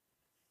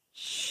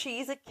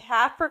 She's a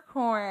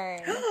Capricorn.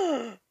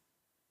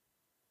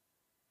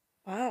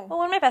 Wow. Well,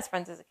 one of my best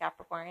friends is a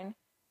Capricorn.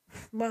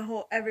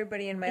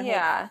 Everybody in my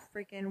whole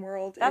freaking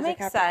world is a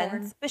Capricorn. That makes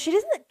sense. But she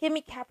doesn't give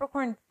me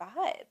Capricorn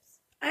vibes.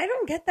 I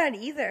don't get that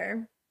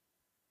either.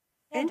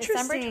 Yeah,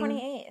 interesting. December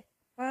 28th.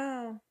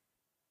 Wow.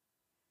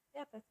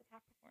 Yeah, that's a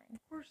Capricorn.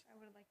 Of course I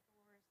would like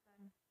Dolores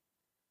then.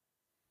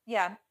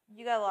 Yeah,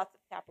 you got lots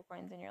of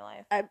Capricorns in your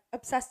life. I'm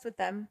obsessed with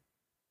them.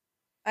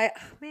 I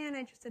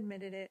just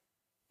admitted it.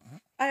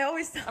 I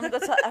always I'm going to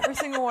tell every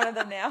single one of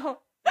them now.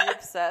 You're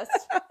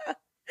obsessed.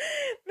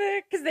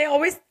 Because they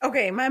always...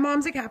 Okay, my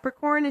mom's a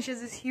Capricorn, and she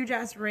has this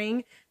huge-ass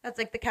ring that's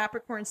like the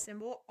Capricorn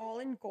symbol, all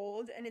in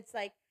gold, and it's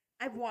like,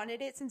 I've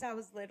wanted it since I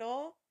was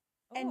little,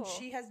 and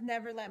she has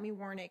never let me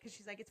wear it, because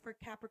she's like, it's for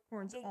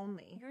Capricorns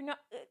only. You're not...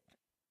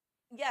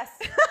 Yes.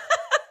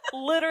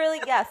 Literally,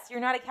 yes. You're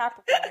not a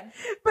Capricorn.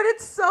 But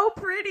it's so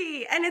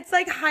pretty, and it's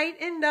like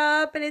heightened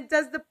up, and it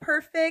does the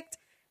perfect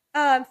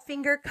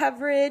finger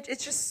coverage.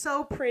 It's just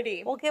so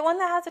pretty. Well, get one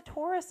that has a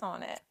Taurus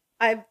on it.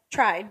 I've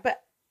tried,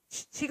 but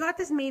she got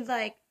this made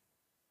like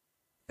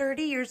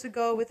 30 years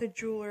ago with a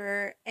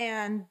jeweler,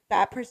 and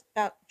that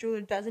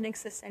jeweler doesn't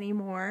exist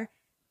anymore.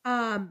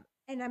 And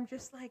I'm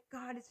just like,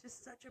 God, it's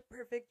just such a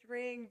perfect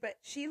ring. But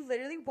she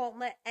literally won't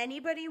let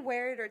anybody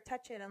wear it or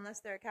touch it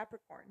unless they're a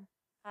Capricorn.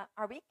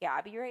 Are we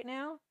Gabby right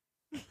now?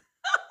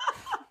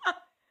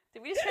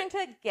 Did we just turn into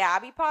a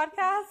Gabby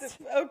podcast?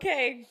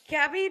 Okay,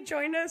 Gabby,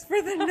 join us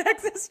for the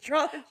next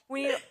astrology.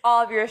 We need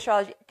all of your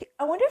astrology.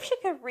 I wonder if she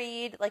could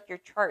read like your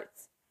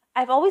charts.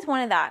 I've always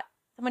wanted that.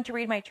 Someone to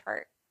read my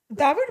chart.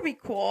 That would be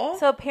cool.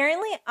 So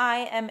apparently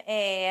I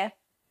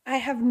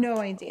have no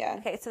idea.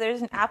 Okay, so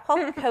there's an app called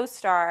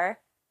CoStar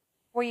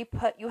where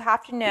you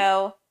have to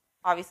know,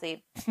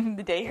 obviously,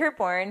 the day you were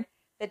born,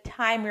 the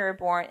time you were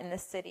born, and the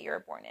city you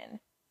were born in.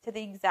 To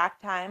the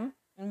exact time,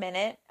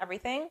 minute,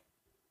 everything.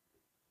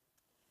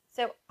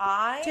 So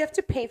Do you have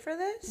to pay for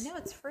this? No,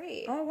 it's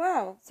free. Oh,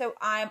 wow. So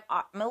I'm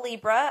a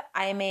Libra.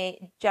 I'm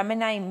a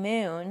Gemini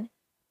moon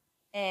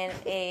and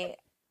a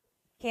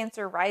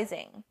Cancer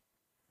rising.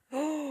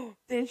 Oh,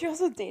 didn't you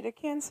also date a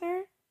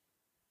Cancer?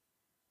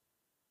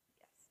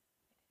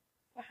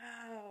 Yes.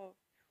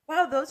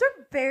 Wow, those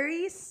are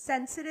very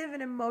sensitive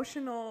and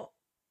emotional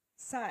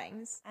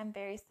signs. I'm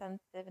very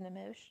sensitive and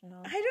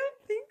emotional. I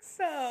don't think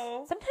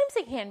so. Sometimes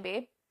it can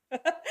be.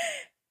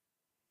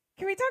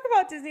 Can we talk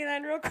about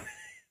Disneyland real quick?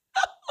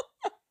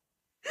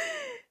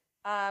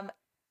 I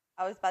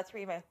was about to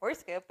read my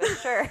horoscope, but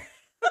sure.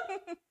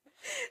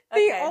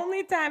 The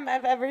only time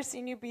I've ever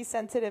seen you be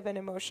sensitive and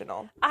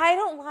emotional. I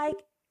don't like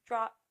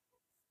drop.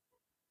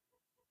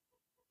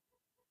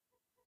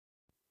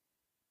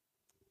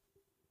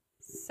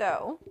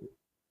 So,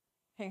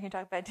 are you going to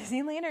talk about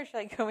Disneyland or should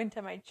I go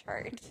into my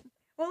chart?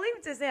 We'll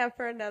leave Disneyland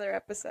for another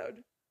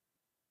episode.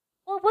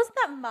 Well, it wasn't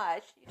that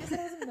much. You just said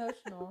it was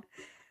emotional.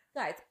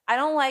 Guys, I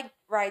don't like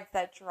rides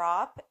that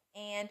drop,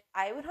 and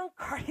I went on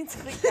Guardians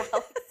of the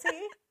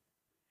Galaxy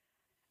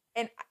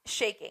and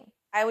shaking.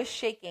 I was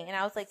shaking, and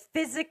I was like...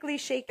 Physically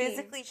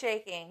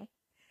shaking.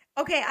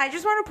 Okay, I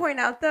just want to point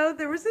out, though,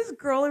 there was this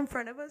girl in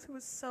front of us who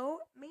was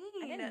so mean.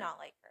 I did not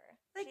like her.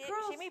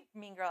 She made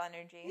mean girl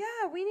energy.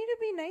 Yeah, we need to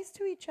be nice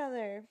to each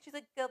other. She's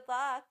like, good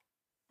luck.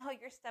 Oh,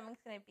 your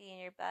stomach's going to be in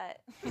your butt.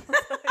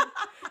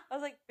 I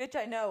was like, bitch,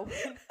 I know.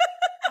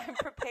 I'm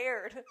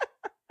prepared.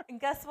 And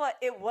guess what?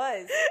 It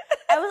was.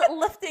 I was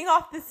lifting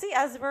off the seat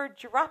as we were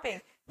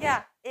dropping.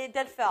 Yeah, it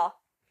did fell.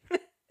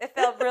 It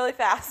fell really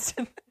fast.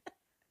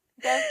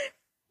 Okay?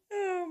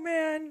 Oh,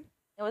 man.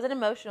 It wasn't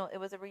emotional. It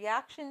was a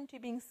reaction to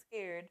being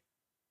scared.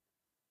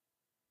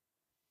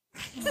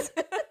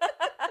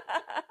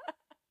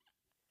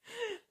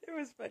 It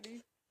was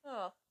funny.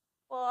 Oh,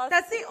 well,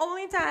 that's the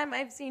only time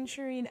I've seen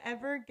Shireen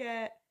ever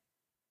get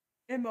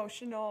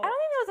emotional. I don't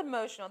think that was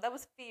emotional. That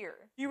was fear.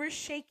 You were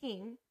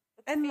shaking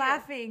and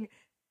laughing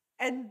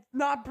and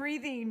not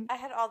breathing. I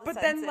had all the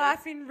senses. Then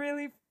laughing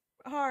really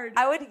hard.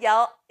 I would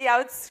yell. Yeah, I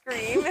would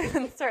scream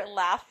and start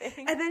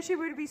laughing. And then she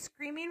would be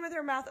screaming with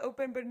her mouth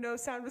open, but no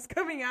sound was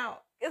coming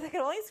out. Because I could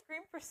only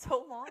scream for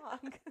so long.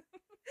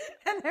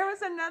 And there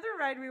was another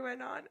ride we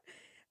went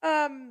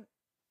on.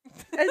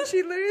 And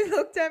she literally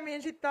looked at me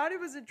and she thought it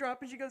was a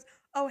drop and she goes,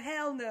 "Oh,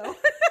 hell no."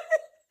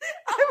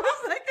 I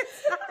was like,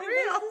 "It's not It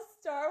real." was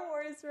a Star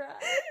Wars ride.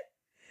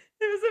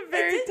 It was a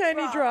very did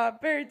tiny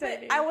drop. Very But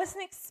tiny. I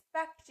wasn't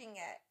expecting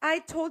it. I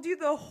told you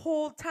the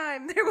whole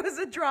time there was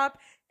a drop,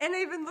 and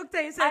I even looked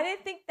at you and said, I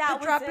didn't think that the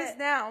was drop it. is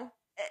now.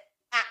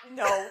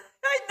 No.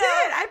 I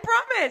did. I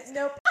promise.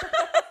 Nope.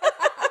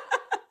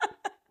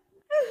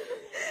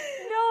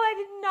 No, I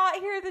did not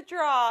hear the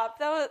drop.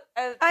 That was.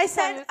 I it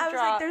said, was a I was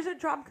drop. like, there's a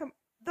drop.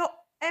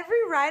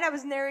 Every ride I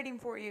was narrating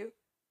for you.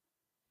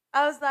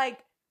 I was like,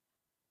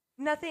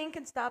 nothing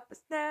can stop us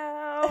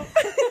now.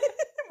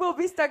 We'll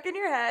be stuck in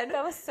your head.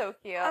 That was so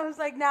cute. I was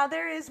like, now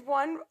there is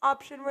one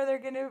option where they're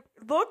going to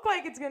look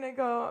like it's going to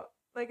go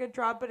like a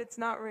drop, but it's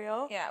not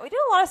real. Yeah, we did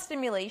a lot of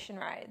stimulation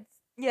rides.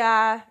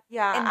 Yeah.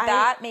 And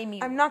that made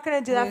me I'm not going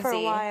to do that for a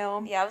woozy.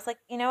 while. Yeah, I was like,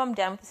 I'm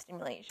done with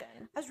stimulation.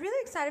 I was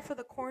really excited for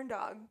the corn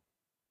dog.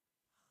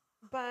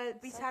 But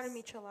we So had a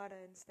michelada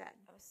instead.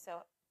 I was so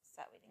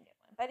upset we didn't get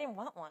one. But I didn't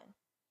want one.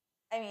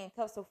 I mean,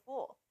 I was so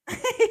full.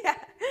 Yeah,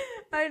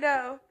 I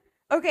know.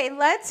 Okay,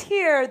 let's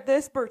hear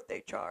this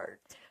birthday chart.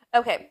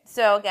 Okay,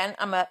 so again,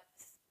 I'm a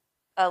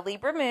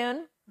Libra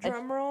moon.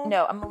 Drum roll.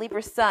 No, I'm a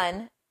Libra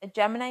sun, a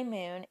Gemini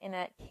moon, and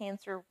a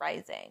Cancer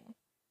rising.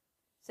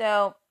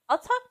 So I'll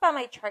talk about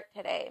my chart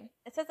today.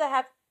 It says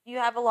you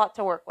have a lot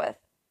to work with.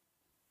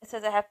 It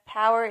says I have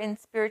power in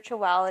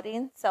spirituality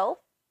and self,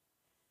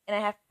 and I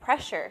have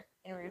pressure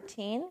in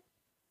routine,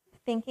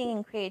 thinking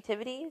and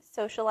creativity,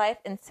 social life,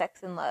 and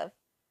sex and love.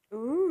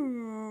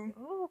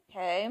 Ooh.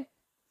 Okay.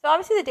 So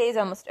obviously the day is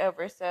almost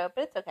over, but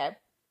it's okay.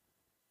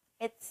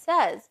 It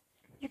says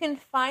you can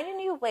find a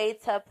new way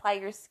to apply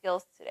your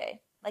skills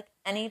today. Like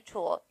any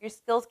tool, your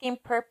skills gain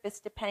purpose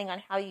depending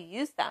on how you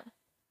use them.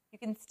 You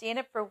can stand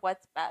up for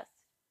what's best.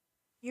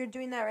 You're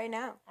doing that right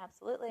now.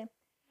 Absolutely.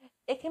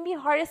 It can be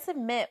hard to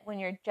submit when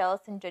you're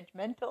jealous and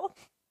judgmental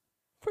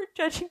for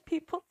judging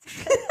people.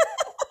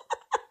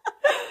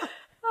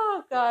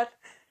 Oh, God.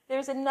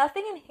 There's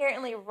nothing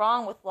inherently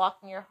wrong with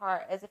locking your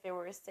heart as if it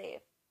were a safe.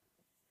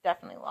 It's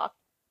definitely locked.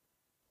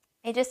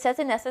 It just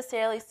doesn't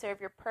necessarily serve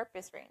your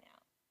purpose right now.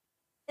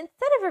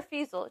 Instead of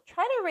refusal,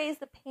 try to raise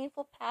the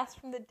painful past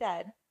from the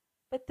dead,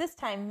 but this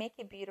time make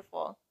it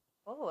beautiful.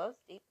 Oh, that was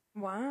deep.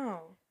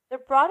 Wow. The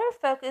broader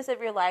focus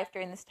of your life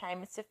during this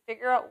time is to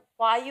figure out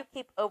why you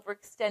keep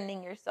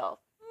overextending yourself.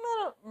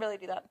 I don't really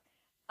do that.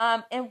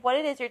 And what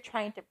it is you're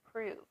trying to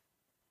prove.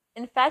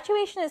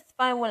 Infatuation is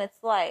fun when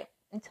it's light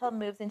until it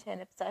moves into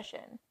an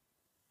obsession.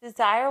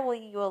 Desire will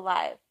eat you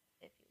alive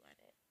if you let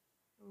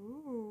it.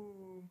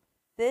 Ooh.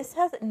 This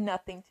has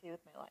nothing to do with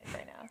my life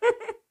right now.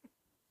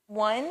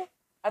 One,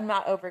 I'm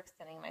not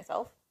overextending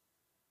myself.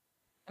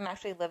 I'm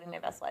actually living my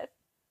best life.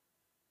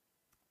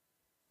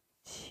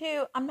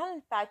 Two, I'm not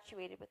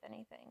infatuated with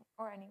anything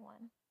or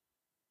anyone.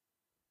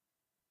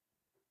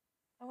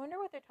 I wonder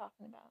what they're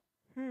talking about.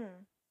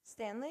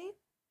 Stanley?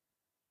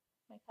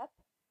 My cup?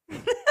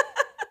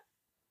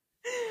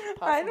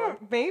 I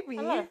don't, maybe.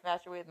 I'm not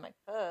infatuated with my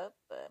cup,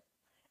 but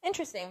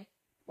interesting.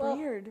 Well,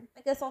 Weird.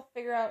 I guess I'll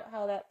figure out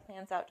how that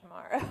plans out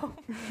tomorrow.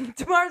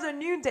 Tomorrow's a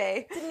new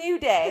day. It's a new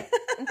day.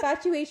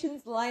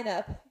 Infatuations line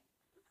up.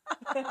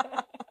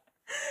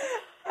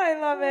 I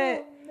love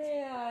it. Oh,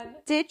 man.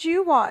 Did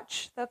you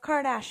watch The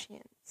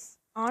Kardashians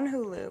on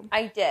Hulu?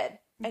 I did.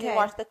 I Okay. did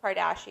watch the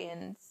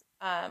Kardashians.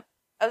 I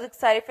was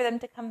excited for them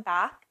to come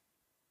back.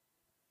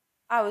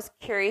 I was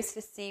curious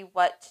to see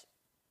what,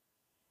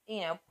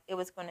 it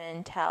was going to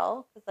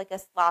entail. Because, like,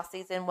 this last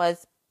season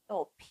was the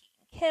whole Pete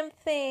and Kim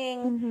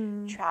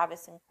thing,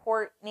 Travis and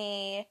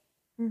Courtney,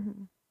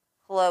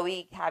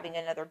 Chloe having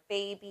another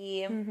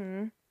baby.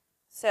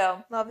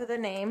 So, Love the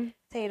name.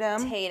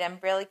 Tatum.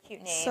 really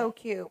cute name. So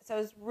cute. So I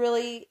was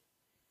really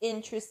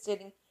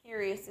interested and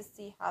curious to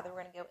see how they were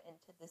going to go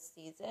into this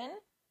season.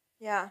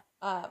 Yeah.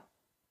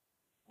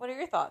 What are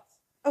your thoughts?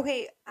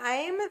 Okay,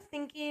 I'm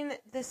thinking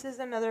this is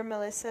another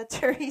Melissa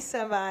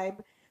Teresa vibe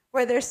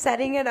where they're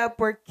setting it up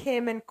where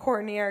Kim and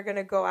Courtney are going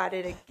to go at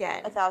it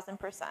again.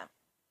 1,000%.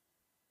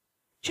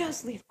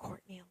 Just leave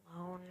Courtney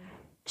alone.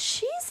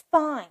 She's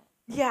fine.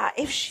 Yeah,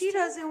 if she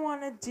doesn't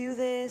want to do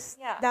this,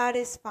 Yeah. that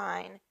is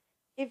fine.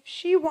 If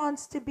she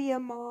wants to be a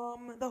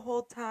mom the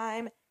whole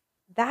time,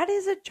 that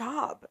is a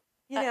job.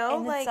 You know,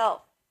 in like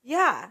itself.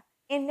 yeah,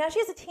 And now she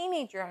has a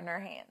teenager on her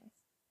hands.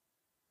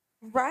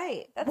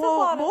 right. That's a well,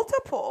 lot of-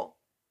 multiple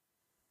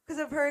because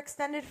of her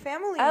extended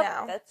family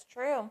now. That's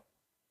true.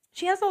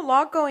 She has a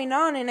lot going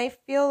on, and I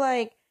feel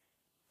like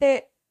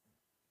that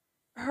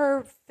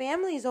her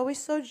family is always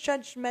so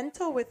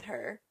judgmental with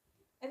her.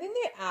 I think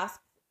they ask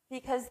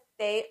Because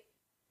they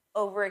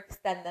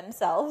overextend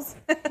themselves.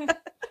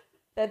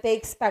 that they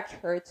expect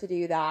her to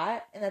do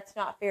that, and that's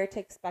not fair to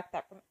expect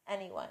that from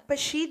anyone. But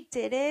she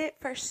did it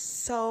for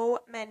so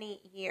many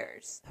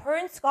years. Her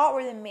and Scott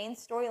were the main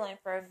storyline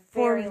for a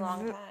very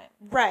long time.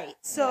 Right.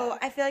 So Yeah.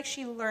 I feel like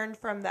she learned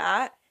from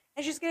that,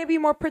 and she's going to be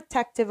more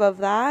protective of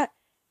that.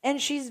 And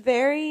she's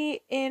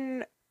very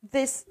in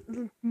this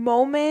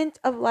moment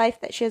of life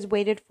that she has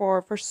waited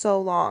for so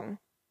long.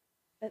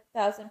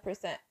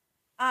 1,000%.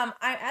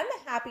 I'm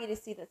happy to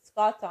see that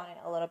Scott's on it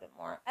a little bit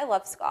more. I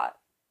love Scott.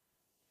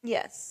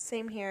 Yes,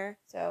 same here.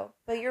 So,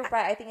 but you're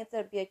right. I think it's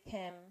gonna be a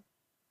Kim,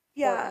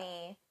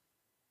 Courtney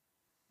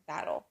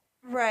battle.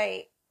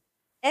 Right.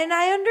 And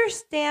I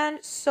understand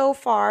so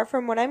far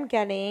from what I'm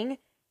getting,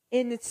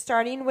 and it's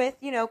starting with,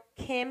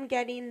 Kim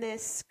getting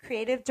this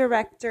creative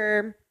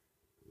director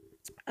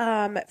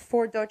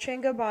for Dolce &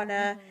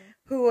 Gabbana,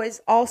 who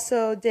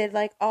also did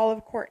like all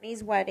of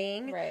Courtney's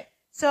wedding. Right.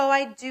 So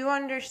I do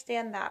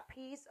understand that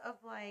piece of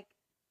like,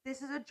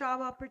 this is a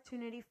job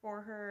opportunity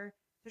for her,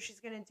 so she's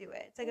going to do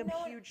it. It's like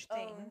a huge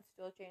thing.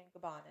 Dolce &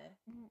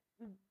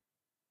 Gabbana.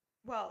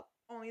 Well,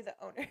 only the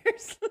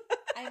owners.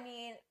 I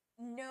mean,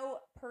 no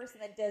person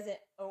that doesn't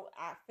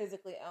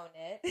physically own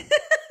it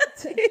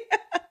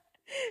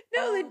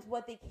owns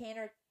what they can,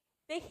 or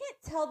they can't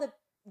tell the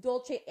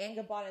Dolce &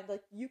 Gabbana,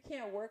 like, you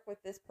can't work with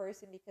this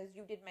person because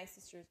you did my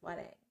sister's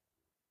wedding.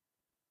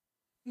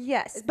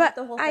 Yes, Isn't but that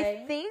the whole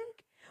thing?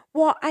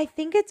 I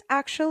think it's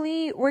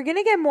actually, we're going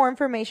to get more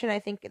information, I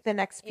think, the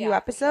next few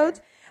episodes.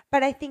 Sure.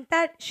 But I think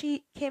that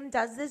Kim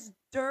does this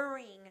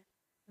during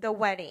the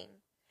wedding.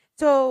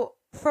 So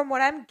from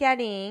what I'm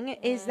getting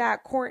is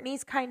that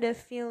Courtney's kind of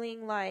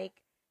feeling like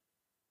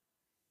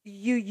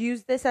you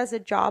use this as a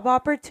job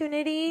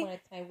opportunity. When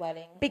it's my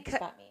wedding. Because,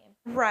 what's that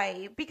mean?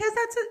 Right. Because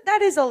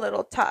that is a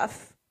little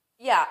tough.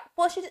 Yeah.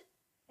 Well, no,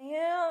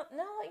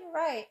 you're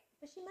right.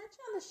 But she mentioned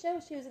on the show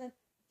she was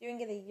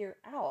doing it a year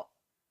out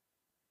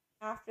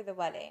after the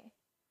wedding.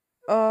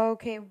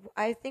 Okay.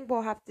 I think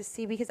we'll have to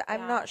see because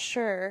I'm not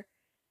sure.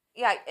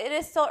 Yeah, it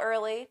is still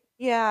early.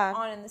 Yeah.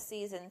 On in the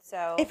season,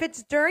 so. If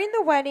it's during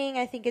the wedding,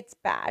 I think it's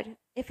bad.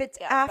 If it's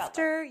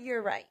after,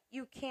 you're right.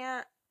 You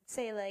can't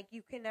say, like,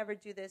 you can never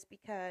do this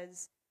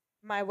because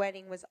my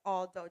wedding was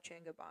all Dolce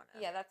 &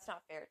 Gabbana. Yeah, that's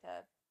not fair to.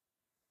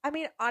 I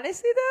mean,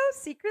 honestly, though,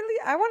 secretly,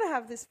 I want to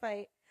have this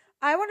fight.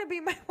 I want to be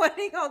my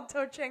wedding all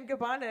Dolce &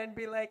 Gabbana and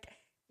be like,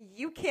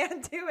 you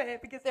can't do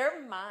it because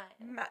they're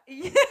mine.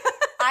 Yeah.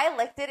 I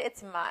licked it,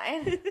 it's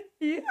mine.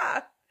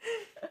 Yeah.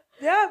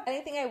 Yeah.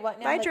 Anything I want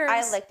now, my germs.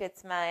 I licked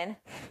it's mine.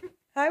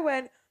 I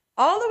went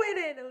all the way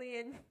to Italy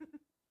and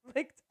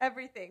licked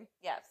everything.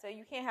 Yeah, so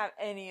you can't have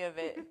any of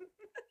it.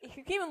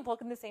 You can't even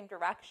look in the same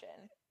direction.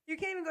 You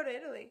can't even go to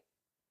Italy.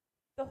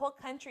 The whole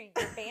country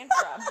you're banned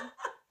from.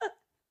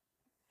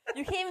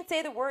 You can't even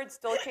say the words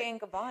Dolce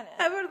 & Gabbana.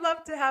 I would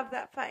love to have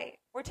that fight.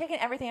 We're taking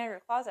everything out of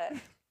your closet.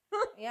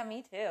 Yeah,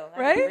 me too. That'd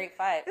right? be a great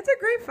fight. It's a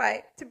great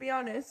fight, to be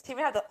honest. To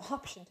even have the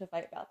option to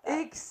fight about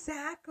that.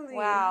 Exactly.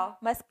 Wow.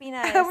 Must be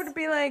nice. I would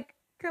be like,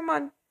 come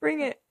on,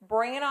 bring it.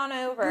 Bring it on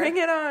over. Bring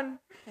it on.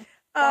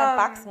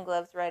 Boxing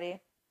gloves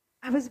ready.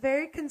 I was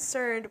very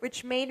concerned,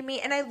 which made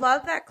me, and I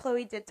love that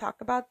Chloe did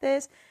talk about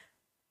this.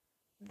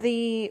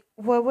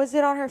 What was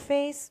it on her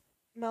face?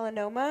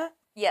 Melanoma?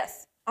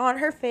 Yes. On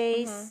her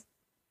face.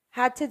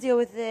 Had to deal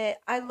with it.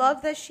 I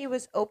love that she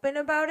was open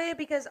about it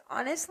because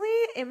honestly,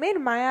 it made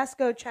my ass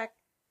go check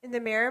in the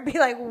mirror and be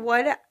like,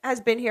 what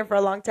has been here for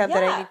a long time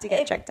that I need to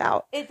get checked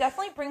out? It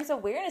definitely brings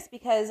awareness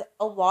because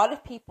a lot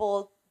of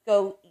people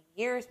go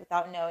years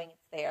without knowing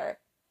it's there.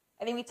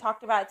 I think we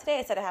talked about it today.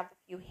 I said I have a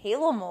few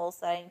halo moles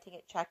that I need to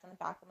get checked on the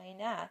back of my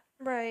neck.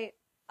 Right.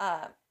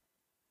 I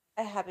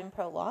have been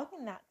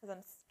prolonging that because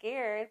I'm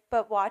scared.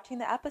 But watching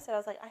the episode, I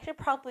was like, I should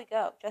probably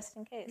go just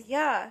in case.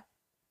 Yeah.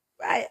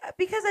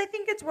 Because I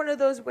think it's one of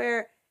those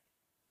where,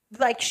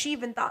 like she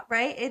even thought,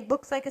 right? It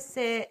looks like a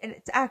cyst and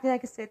it's acting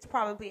like a cyst. It's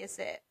probably a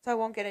cyst, so I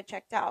won't get it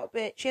checked out.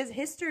 But she has a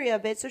history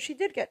of it, so she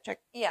did get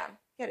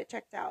it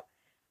checked out.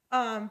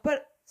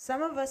 But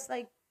some of us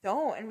like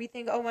don't, and we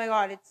think, oh my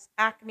god, it's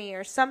acne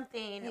or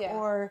something,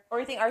 or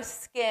we think our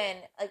skin,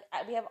 like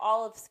we have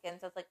olive skin,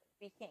 so it's like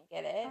we can't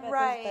get it. But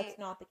that's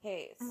not the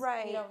case.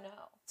 Right, we don't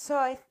know.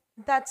 So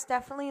that's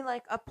definitely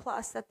like a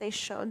plus that they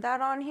showed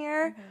that on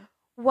here.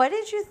 What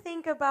did you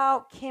think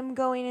about Kim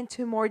going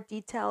into more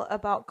detail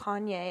about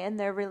Kanye and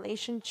their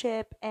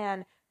relationship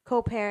and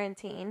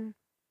co-parenting?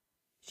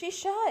 She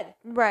should.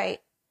 Right.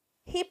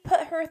 He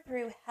put her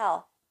through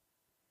hell.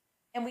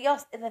 And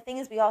the thing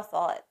is, we all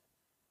saw it.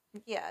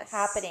 Yes.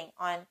 Happening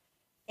on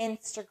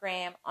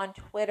Instagram, on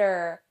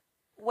Twitter,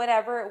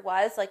 whatever it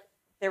was. Like,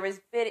 there was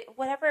video,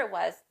 whatever it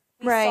was.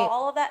 We saw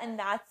all of that, and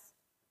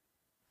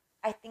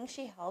I think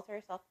she held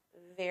herself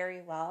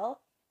very well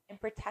and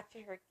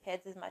protected her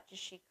kids as much as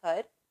she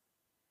could,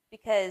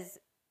 because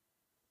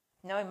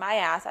knowing my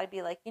ass, I'd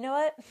be like, you know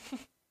what?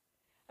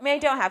 I mean, I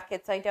don't have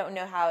kids, so I don't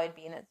know how I'd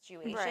be in that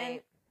situation.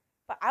 Right.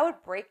 But I would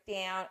break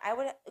down. I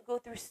would go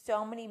through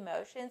so many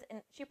emotions,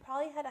 and she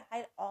probably had to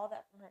hide all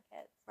that from her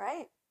kids.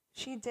 Right.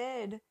 She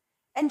did.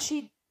 And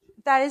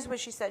that is what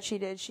she said she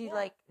did. She,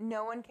 like,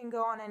 no one can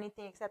go on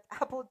anything except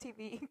Apple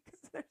TV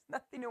because there's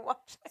nothing to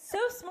watch there. So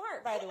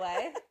smart, by the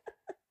way.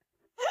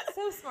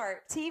 So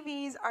smart.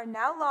 TVs are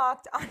now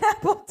locked on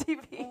Apple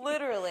TV.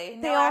 Literally.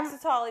 No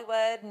Access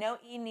Hollywood, no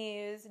E!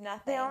 News,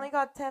 nothing. They only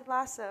got Ted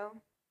Lasso,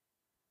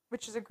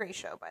 which is a great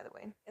show, by the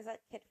way. Is that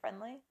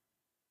kid-friendly?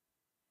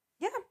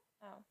 Yeah.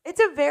 Oh. It's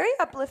a very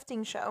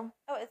uplifting show.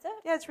 Oh, is it?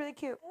 Yeah, it's really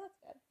cute. Oh, that's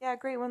good. Yeah,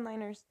 great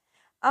one-liners.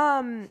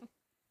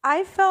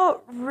 I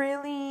felt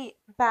really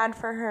bad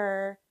for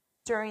her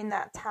during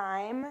that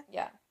time.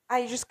 Yeah.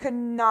 I just could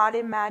not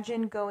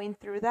imagine going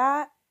through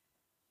that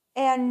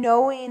and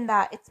knowing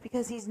that it's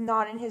because he's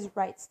not in his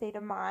right state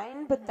of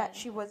mind, but that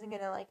she wasn't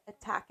going to like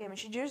attack him.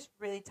 She just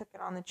really took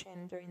it on the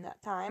chin during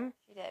that time.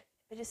 She did.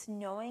 But just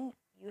knowing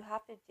you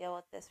have to deal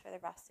with this for the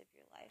rest of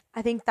your life.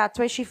 I think that's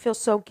why she feels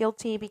so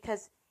guilty,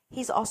 because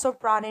he's also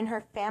brought in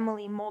her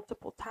family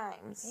multiple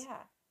times. Yeah.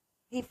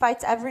 He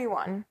fights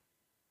everyone.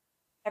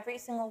 Every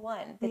single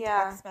one. The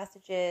Yeah. text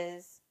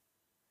messages,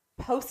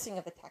 posting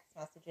of the text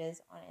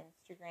messages on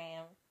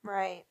Instagram.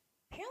 Right.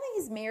 Apparently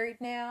he's married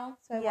now,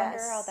 so I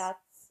wonder how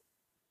that's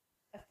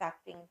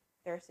affecting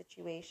their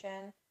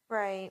situation.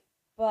 Right.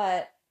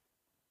 But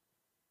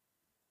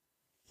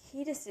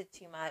he just did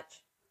too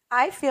much.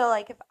 I feel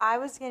like if I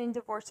was getting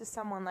divorced to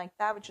someone like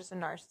that, which is a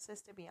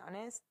narcissist, to be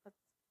honest, let's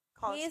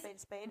call it spade a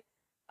spade.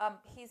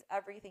 He's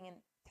everything in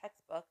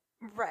textbook.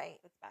 Right.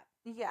 That's bad.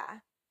 Yeah.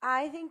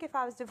 I think if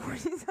I was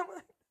divorcing someone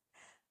like that,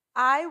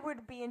 I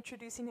would be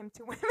introducing him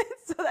to women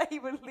so that he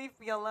would leave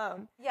me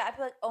alone. Yeah, I'd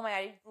be like, oh my God,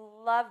 I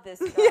love this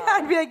girl. Yeah,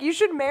 I'd be like, you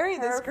should marry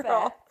this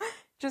girl.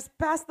 Just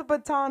pass the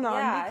baton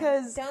on,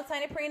 because... Don't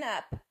sign a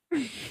prenup.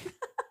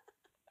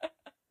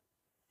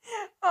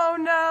 Oh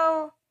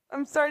no.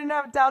 I'm starting to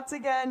have doubts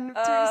again.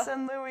 Teresa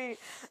and Louis.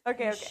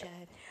 Okay. Should.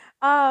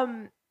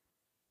 And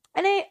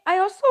I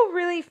also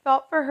really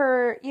felt for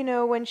her, you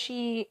know, when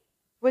she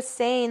was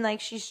saying like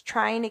she's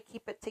trying to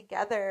keep it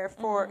together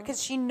for,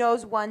 because she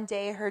knows one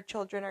day her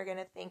children are going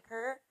to thank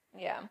her.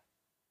 Yeah.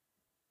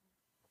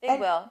 They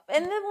will.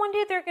 And then one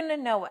day they're going to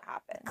know what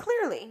happened.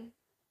 Clearly.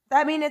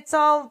 I mean, it's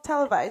all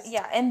televised.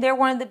 Yeah, and they're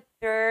one of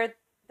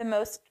the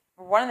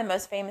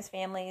most famous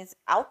families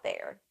out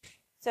there.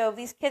 So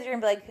these kids are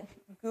going to be like,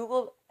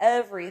 Google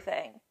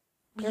everything.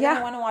 They're going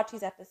to want to watch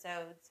these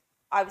episodes,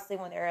 obviously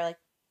when they're like,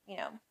 you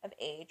know, of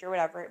age or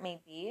whatever it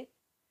may be.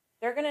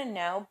 They're going to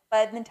know,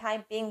 but in the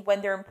time being,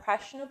 when they're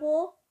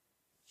impressionable,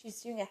 she's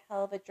doing a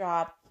hell of a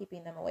job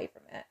keeping them away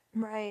from it.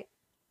 Right.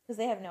 Because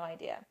they have no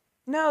idea.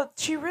 No,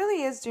 she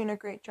really is doing a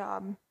great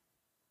job.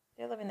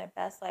 They're living their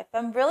best life.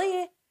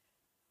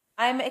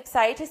 I'm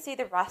excited to see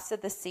the rest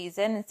of the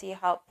season and see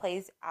how it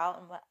plays out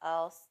and what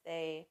else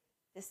they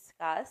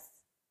discuss.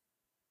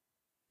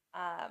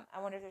 I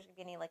wonder if there's going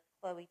to be any like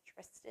Chloe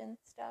Tristan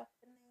stuff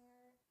in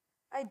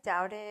there. I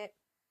doubt it.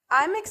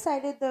 I'm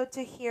excited though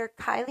to hear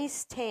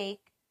Kylie's take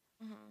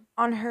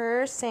on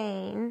her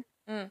saying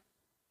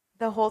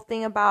the whole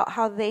thing about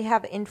how they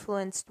have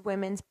influenced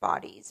women's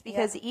bodies.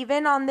 Because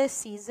even on this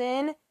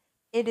season,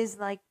 it is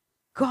like,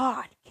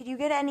 God, could you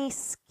get any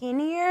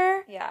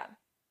skinnier? Yeah.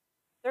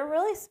 They're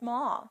really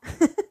small.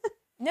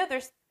 No,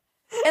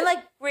 and like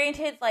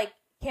granted, like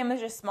Kim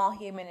is just a small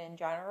human in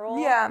general.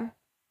 Yeah.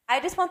 I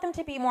just want them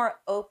to be more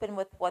open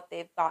with what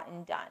they've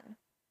gotten done.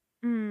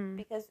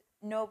 Because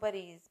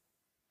nobody's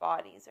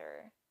bodies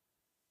are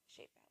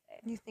shaped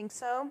that way. You think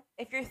so?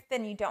 If you're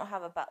thin, you don't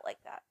have a butt like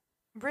that.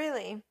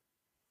 Really?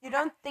 You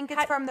don't think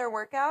it's from their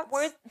workouts?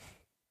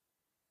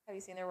 Have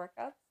you seen their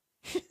workouts?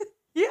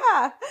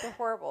 Yeah. They're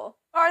horrible.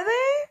 Are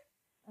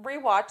they?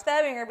 Rewatch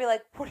them and you're going to be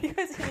like, what are you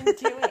guys even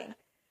doing?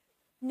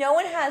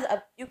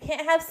 You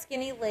can't have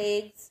skinny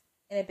legs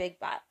and a big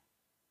butt.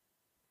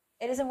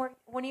 It doesn't work.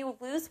 When you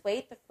lose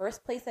weight, the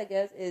first place that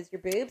goes is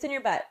your boobs and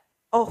your butt.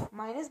 Oh,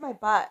 mine is my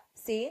butt.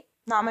 See?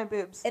 Not my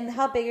boobs. And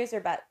how big is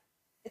your butt?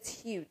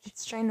 It's huge.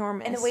 It's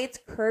ginormous. And the way it's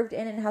curved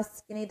in and how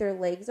skinny their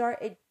legs are,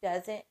 it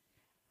doesn't.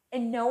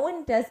 And no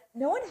one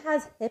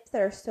has hips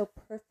that are so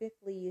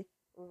perfectly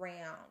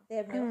round. They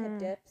have no hip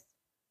dips.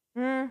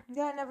 Yeah,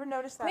 I never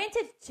noticed that.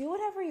 Granted, do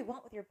whatever you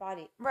want with your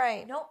body.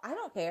 Right. No, I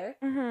don't care.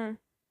 Mm-hmm.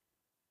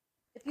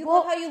 If you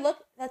love how you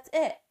look, that's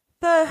it.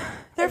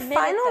 Their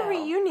final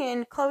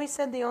reunion, Chloe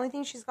said the only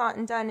thing she's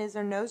gotten done is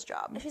her nose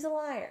job. She's a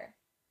liar.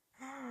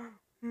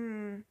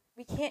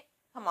 We can't.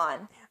 Come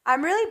on.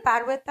 I'm really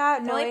bad with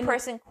that. The only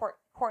person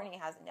Courtney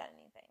hasn't done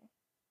anything.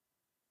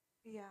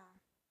 Yeah.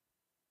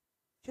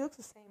 She looks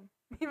the same.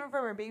 Even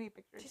from her baby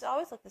pictures. She's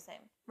always looked the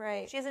same.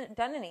 Right. She hasn't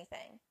done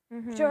anything.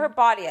 Mm-hmm. To her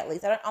body, at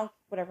least. I don't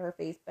whatever her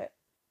face, but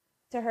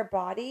to her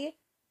body,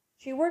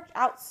 she worked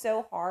out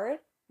so hard.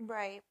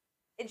 Right.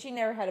 And she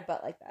never had a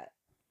butt like that.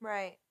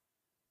 Right.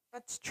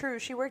 That's true.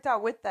 She worked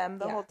out with them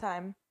the whole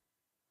time.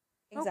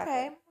 Exactly.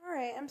 Okay. All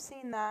right. I'm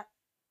seeing that.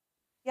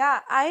 Yeah.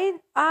 I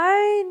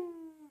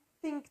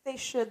think they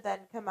should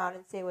then come out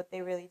and say what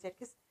they really did,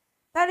 because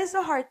that is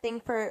a hard thing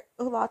for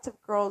lots of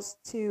girls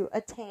to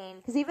attain,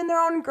 because even their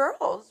own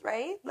girls,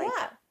 right? Like,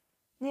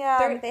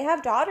 yeah. They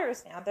have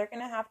daughters now. They're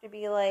going to have to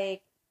be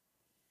like,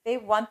 they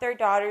want their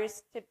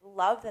daughters to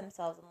love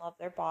themselves and love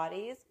their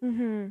bodies.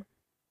 Mm-hmm.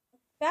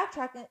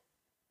 Backtracking,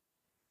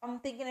 I'm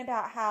thinking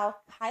about how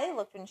Kylie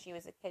looked when she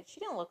was a kid. She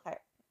didn't look like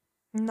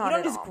you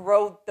don't just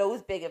grow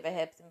those big of a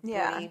hips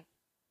and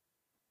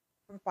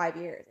from 5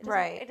 years.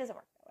 Right. It doesn't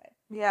work that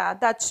way. Yeah,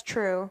 that's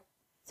true.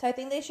 So I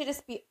think they should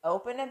just be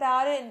open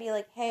about it and be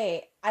like,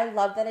 hey, I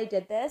love that I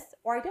did this,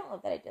 or I don't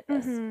love that I did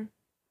this. Mm-hmm.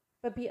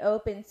 But be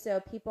open so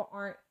people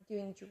aren't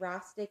doing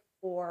drastic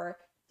or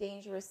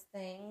dangerous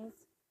things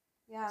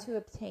to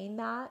obtain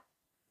that.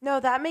 No,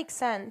 that makes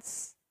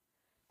sense.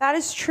 That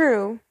is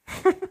true.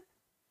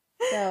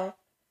 So,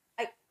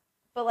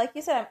 but like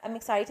you said, I'm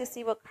excited to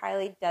see what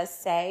Kylie does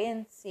say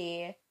and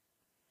see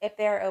if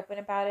they're open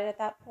about it at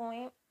that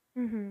point.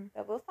 Mm-hmm.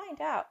 But we'll find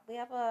out.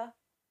 We're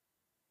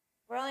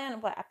only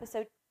on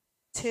episode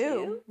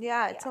 2?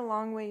 Yeah, it's a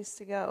long ways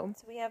to go.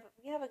 So we have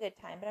a good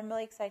time, but I'm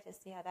really excited to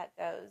see how that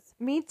goes.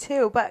 Me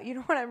too, but you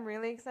know what I'm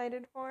really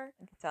excited for?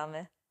 You can tell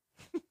me.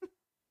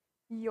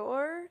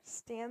 Your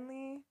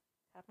Stanley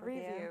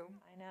review.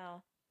 I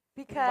know.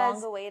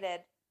 Because long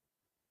awaited.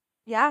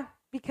 Yeah,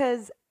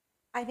 because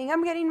I think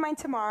I'm getting mine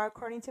tomorrow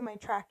according to my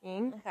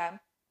tracking. Okay.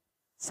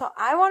 So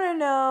I want to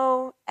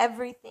know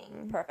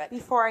everything. Perfect.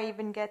 Before I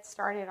even get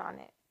started on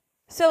it.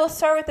 So we'll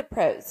start with the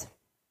pros.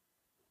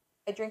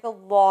 I drink a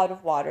lot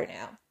of water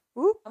now.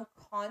 Ooh. I'm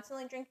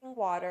constantly drinking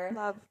water.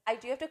 Love. I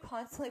do have to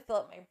constantly fill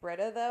up my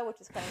Brita though, which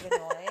is kind of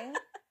annoying.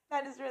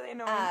 That is really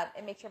annoying.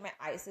 And make sure my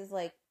ice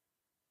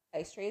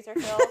trays are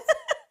filled.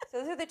 So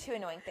those are the two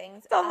annoying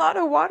things. It's a lot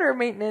of water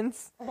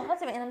maintenance.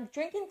 Lots of it, and I'm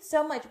drinking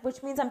so much,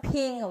 which means I'm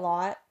peeing a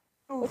lot,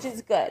 which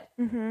is good.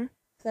 Mm-hmm.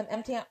 So I'm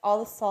emptying out all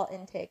the salt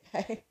intake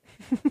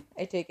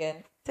I take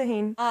in.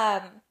 Tahine.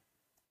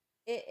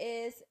 It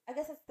is. I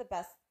guess that's the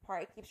best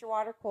part. It keeps your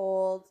water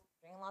cold.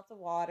 Drinking lots of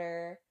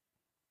water.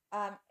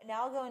 Now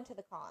I'll go into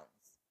the cons.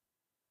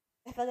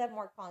 I feel like I have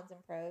more cons than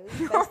pros.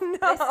 But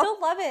but I still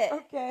love it.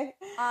 Okay.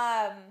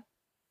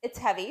 It's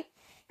heavy.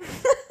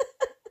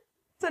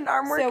 It's an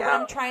arm workout. So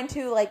when I'm trying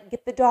to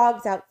get the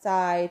dogs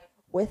outside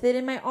with it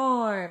in my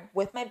arm,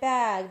 with my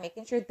bag,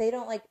 making sure they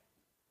don't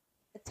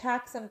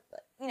attack some.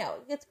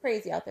 It gets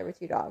crazy out there with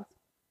 2 dogs.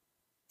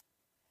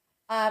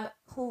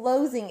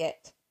 Closing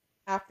it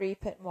after you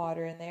put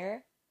water in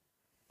there,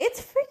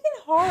 it's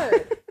freaking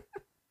hard.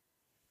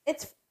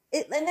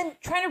 And then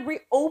trying to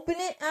reopen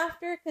it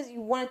after because you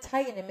want to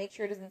tighten and make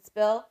sure it doesn't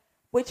spill.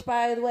 Which,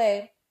 by the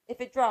way, if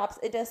it drops,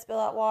 it does spill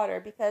out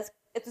water because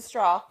it's a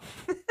straw.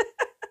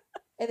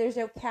 And there's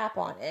no cap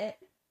on it.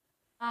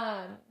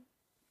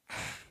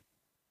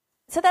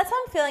 So that's how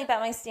I'm feeling about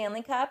my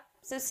Stanley Cup.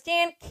 So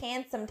Stan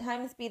can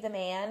sometimes be the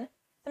man.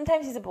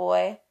 Sometimes he's a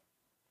boy.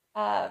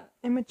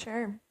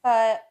 Immature.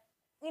 But,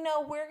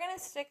 we're going to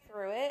stick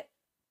through it.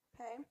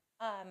 Okay.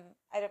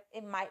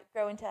 It might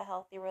grow into a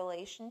healthy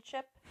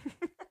relationship.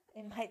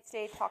 It might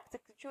stay a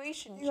toxic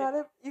situation. You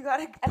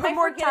gotta put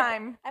more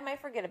time. I might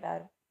forget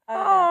about him.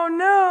 Oh,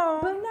 no.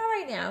 But not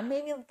right now.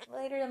 Maybe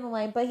later down the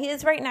line. But he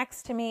is right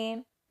next to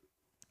me.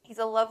 He's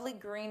a lovely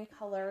green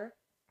color.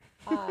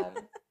 That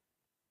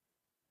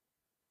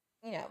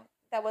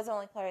was the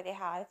only color they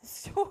had at the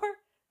store.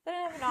 They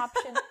didn't have an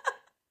option.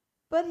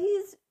 But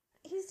he's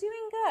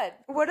doing good.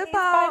 What He's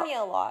about... by me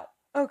a lot.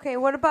 Okay,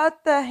 what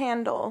about the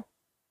handle?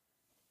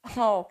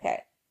 Oh,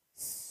 okay.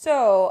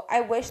 So,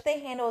 I wish the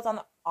handle was on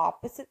the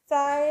opposite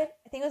side.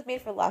 I think it was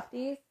made for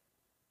lefties.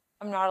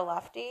 I'm not a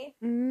lefty.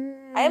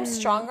 I am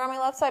stronger on my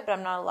left side, but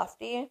I'm not a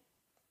lefty.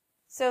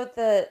 So,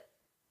 the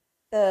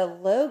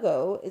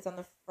logo is on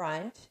the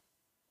front.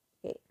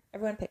 Okay,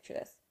 everyone picture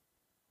this.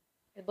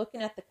 You're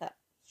looking at the cup,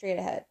 straight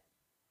ahead.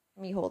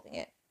 Me holding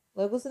it.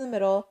 Logo's in the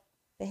middle.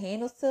 The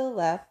handle's to the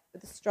left, but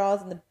the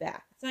straw's in the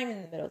back. It's not even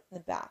in the middle, it's in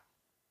the back.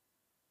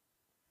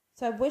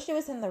 So I wish it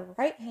was in the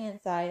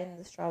right-hand side and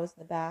the straw was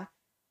in the back.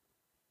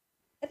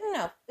 I don't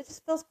know. It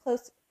just feels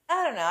close.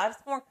 I don't know. I'm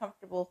just more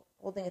comfortable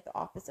holding it the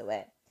opposite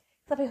way.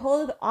 So if I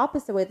hold it the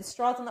opposite way, the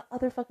straw's on the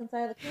other fucking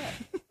side of the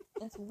cup.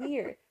 It's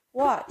weird.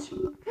 Watch.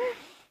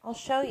 I'll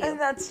show you. And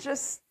that's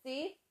just...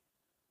 See?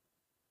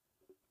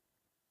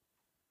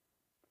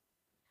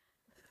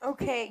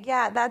 Okay,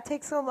 yeah, that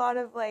takes a lot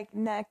of,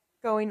 neck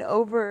going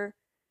over.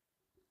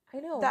 I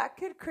know. That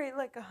could create,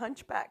 a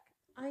hunchback.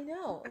 I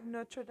know. Of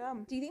Notre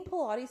Dame. Do you think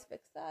Pilates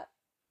fixed that?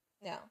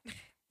 No.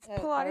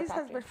 Pilates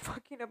has been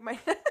fucking up my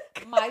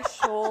neck. My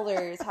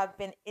shoulders have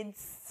been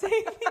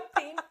insanely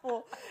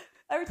painful.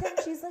 Every time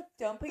she's like,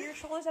 don't put your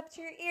shoulders up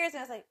to your ears. And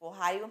I was like, well,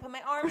 how are you going to put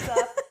my arms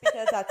up?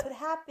 Because that's what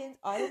happens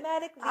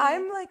automatically.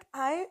 I'm like,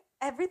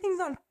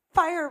 everything's on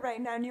fire right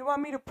now. And you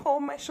want me to pull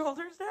my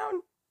shoulders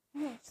down?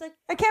 She's like,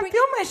 I can't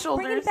feel my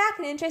shoulders. Bring it back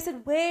an inch. I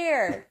said,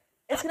 where?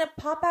 It's going to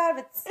pop out of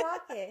its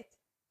socket.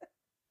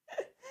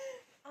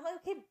 I'm like,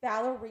 okay,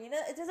 ballerina.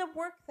 It doesn't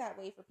work that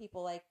way for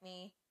people like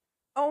me.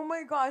 Oh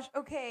my gosh.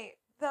 Okay.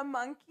 The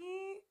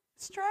monkey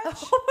stretch.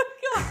 Oh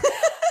my god.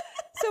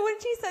 So when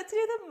she said to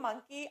do the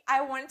monkey,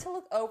 I wanted to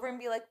look over and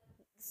be like,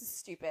 this is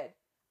stupid.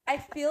 I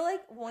feel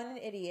like an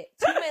idiot.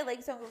 Two of my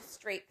legs don't go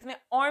straight because my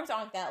arms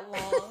aren't that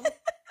long.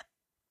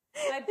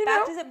 My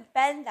back doesn't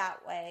bend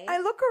that way. I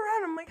look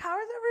around. I'm like, how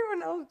is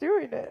everyone else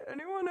doing it?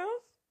 Anyone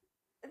else?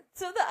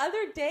 So the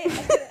other day,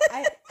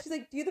 she's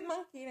like, do the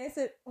monkey. And I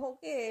said,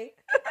 okay.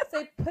 So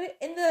I put it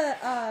in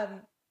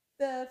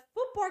the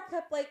foot bar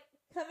kept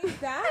coming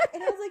back.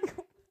 And I was like,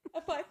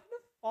 am I going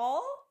to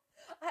fall?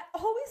 I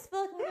always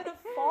feel like I'm going to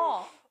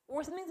fall.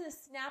 Or something's going to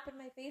snap in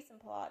my face in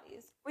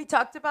Pilates. We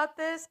talked about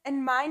this.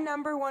 And my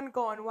number one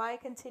goal and why I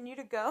continue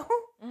to go.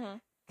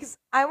 Because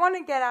I want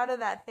to get out of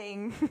that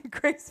thing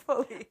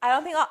gracefully. I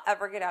don't think I'll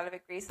ever get out of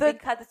it gracefully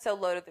because it's so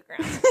low to the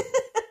ground.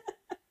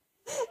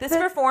 This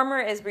reformer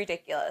is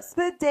ridiculous.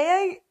 The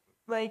day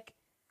I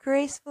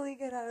gracefully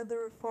get out of the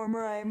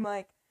reformer, I'm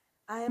like,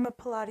 I am a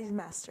Pilates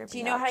master. Do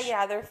you know how to get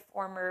out of the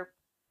reformer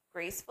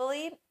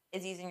gracefully?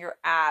 Is using your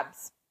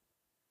abs.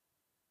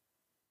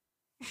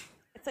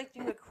 It's like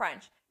doing a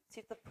crunch. So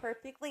you have to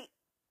perfectly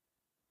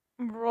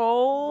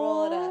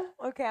roll it up.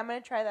 Okay, I'm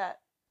gonna try that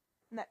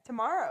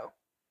tomorrow.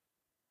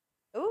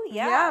 Oh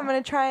yeah. Yeah, I'm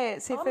gonna try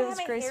it. See if it was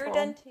my graceful. Hair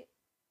done too.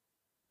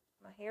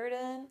 My hair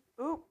done.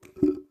 Ooh.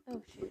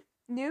 Oh shoot.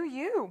 New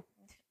you.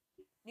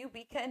 New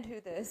weekend.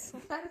 Who this?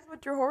 That is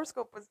what your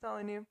horoscope was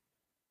telling you.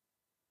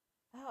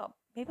 Oh,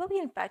 maybe I'll be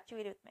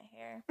infatuated with my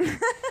hair.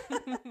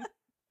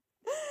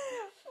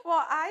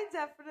 Well, I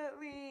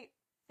definitely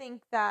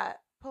think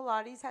that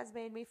Pilates has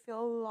made me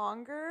feel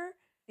longer.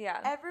 Yeah.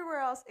 Everywhere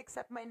else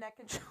except my neck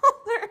and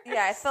shoulders.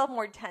 Yeah, I felt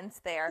more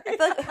tense there. I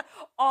feel like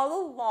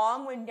all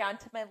along went down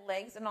to my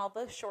legs and all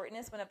the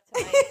shortness went up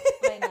to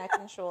my neck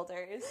and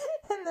shoulders.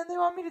 And then they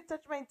want me to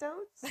touch my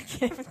toes. I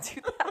can't even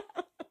do that.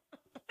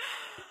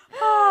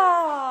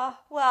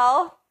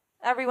 Well,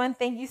 everyone,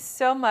 thank you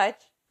so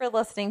much for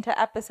listening to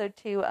episode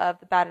 2 of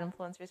the Bad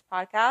Influencers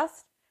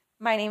podcast.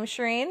 My name is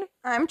Shireen.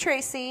 I'm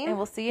Tracy. And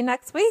we'll see you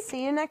next week.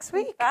 See you next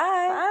week. Bye.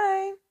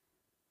 Bye.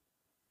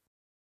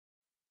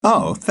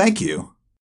 Oh, thank you.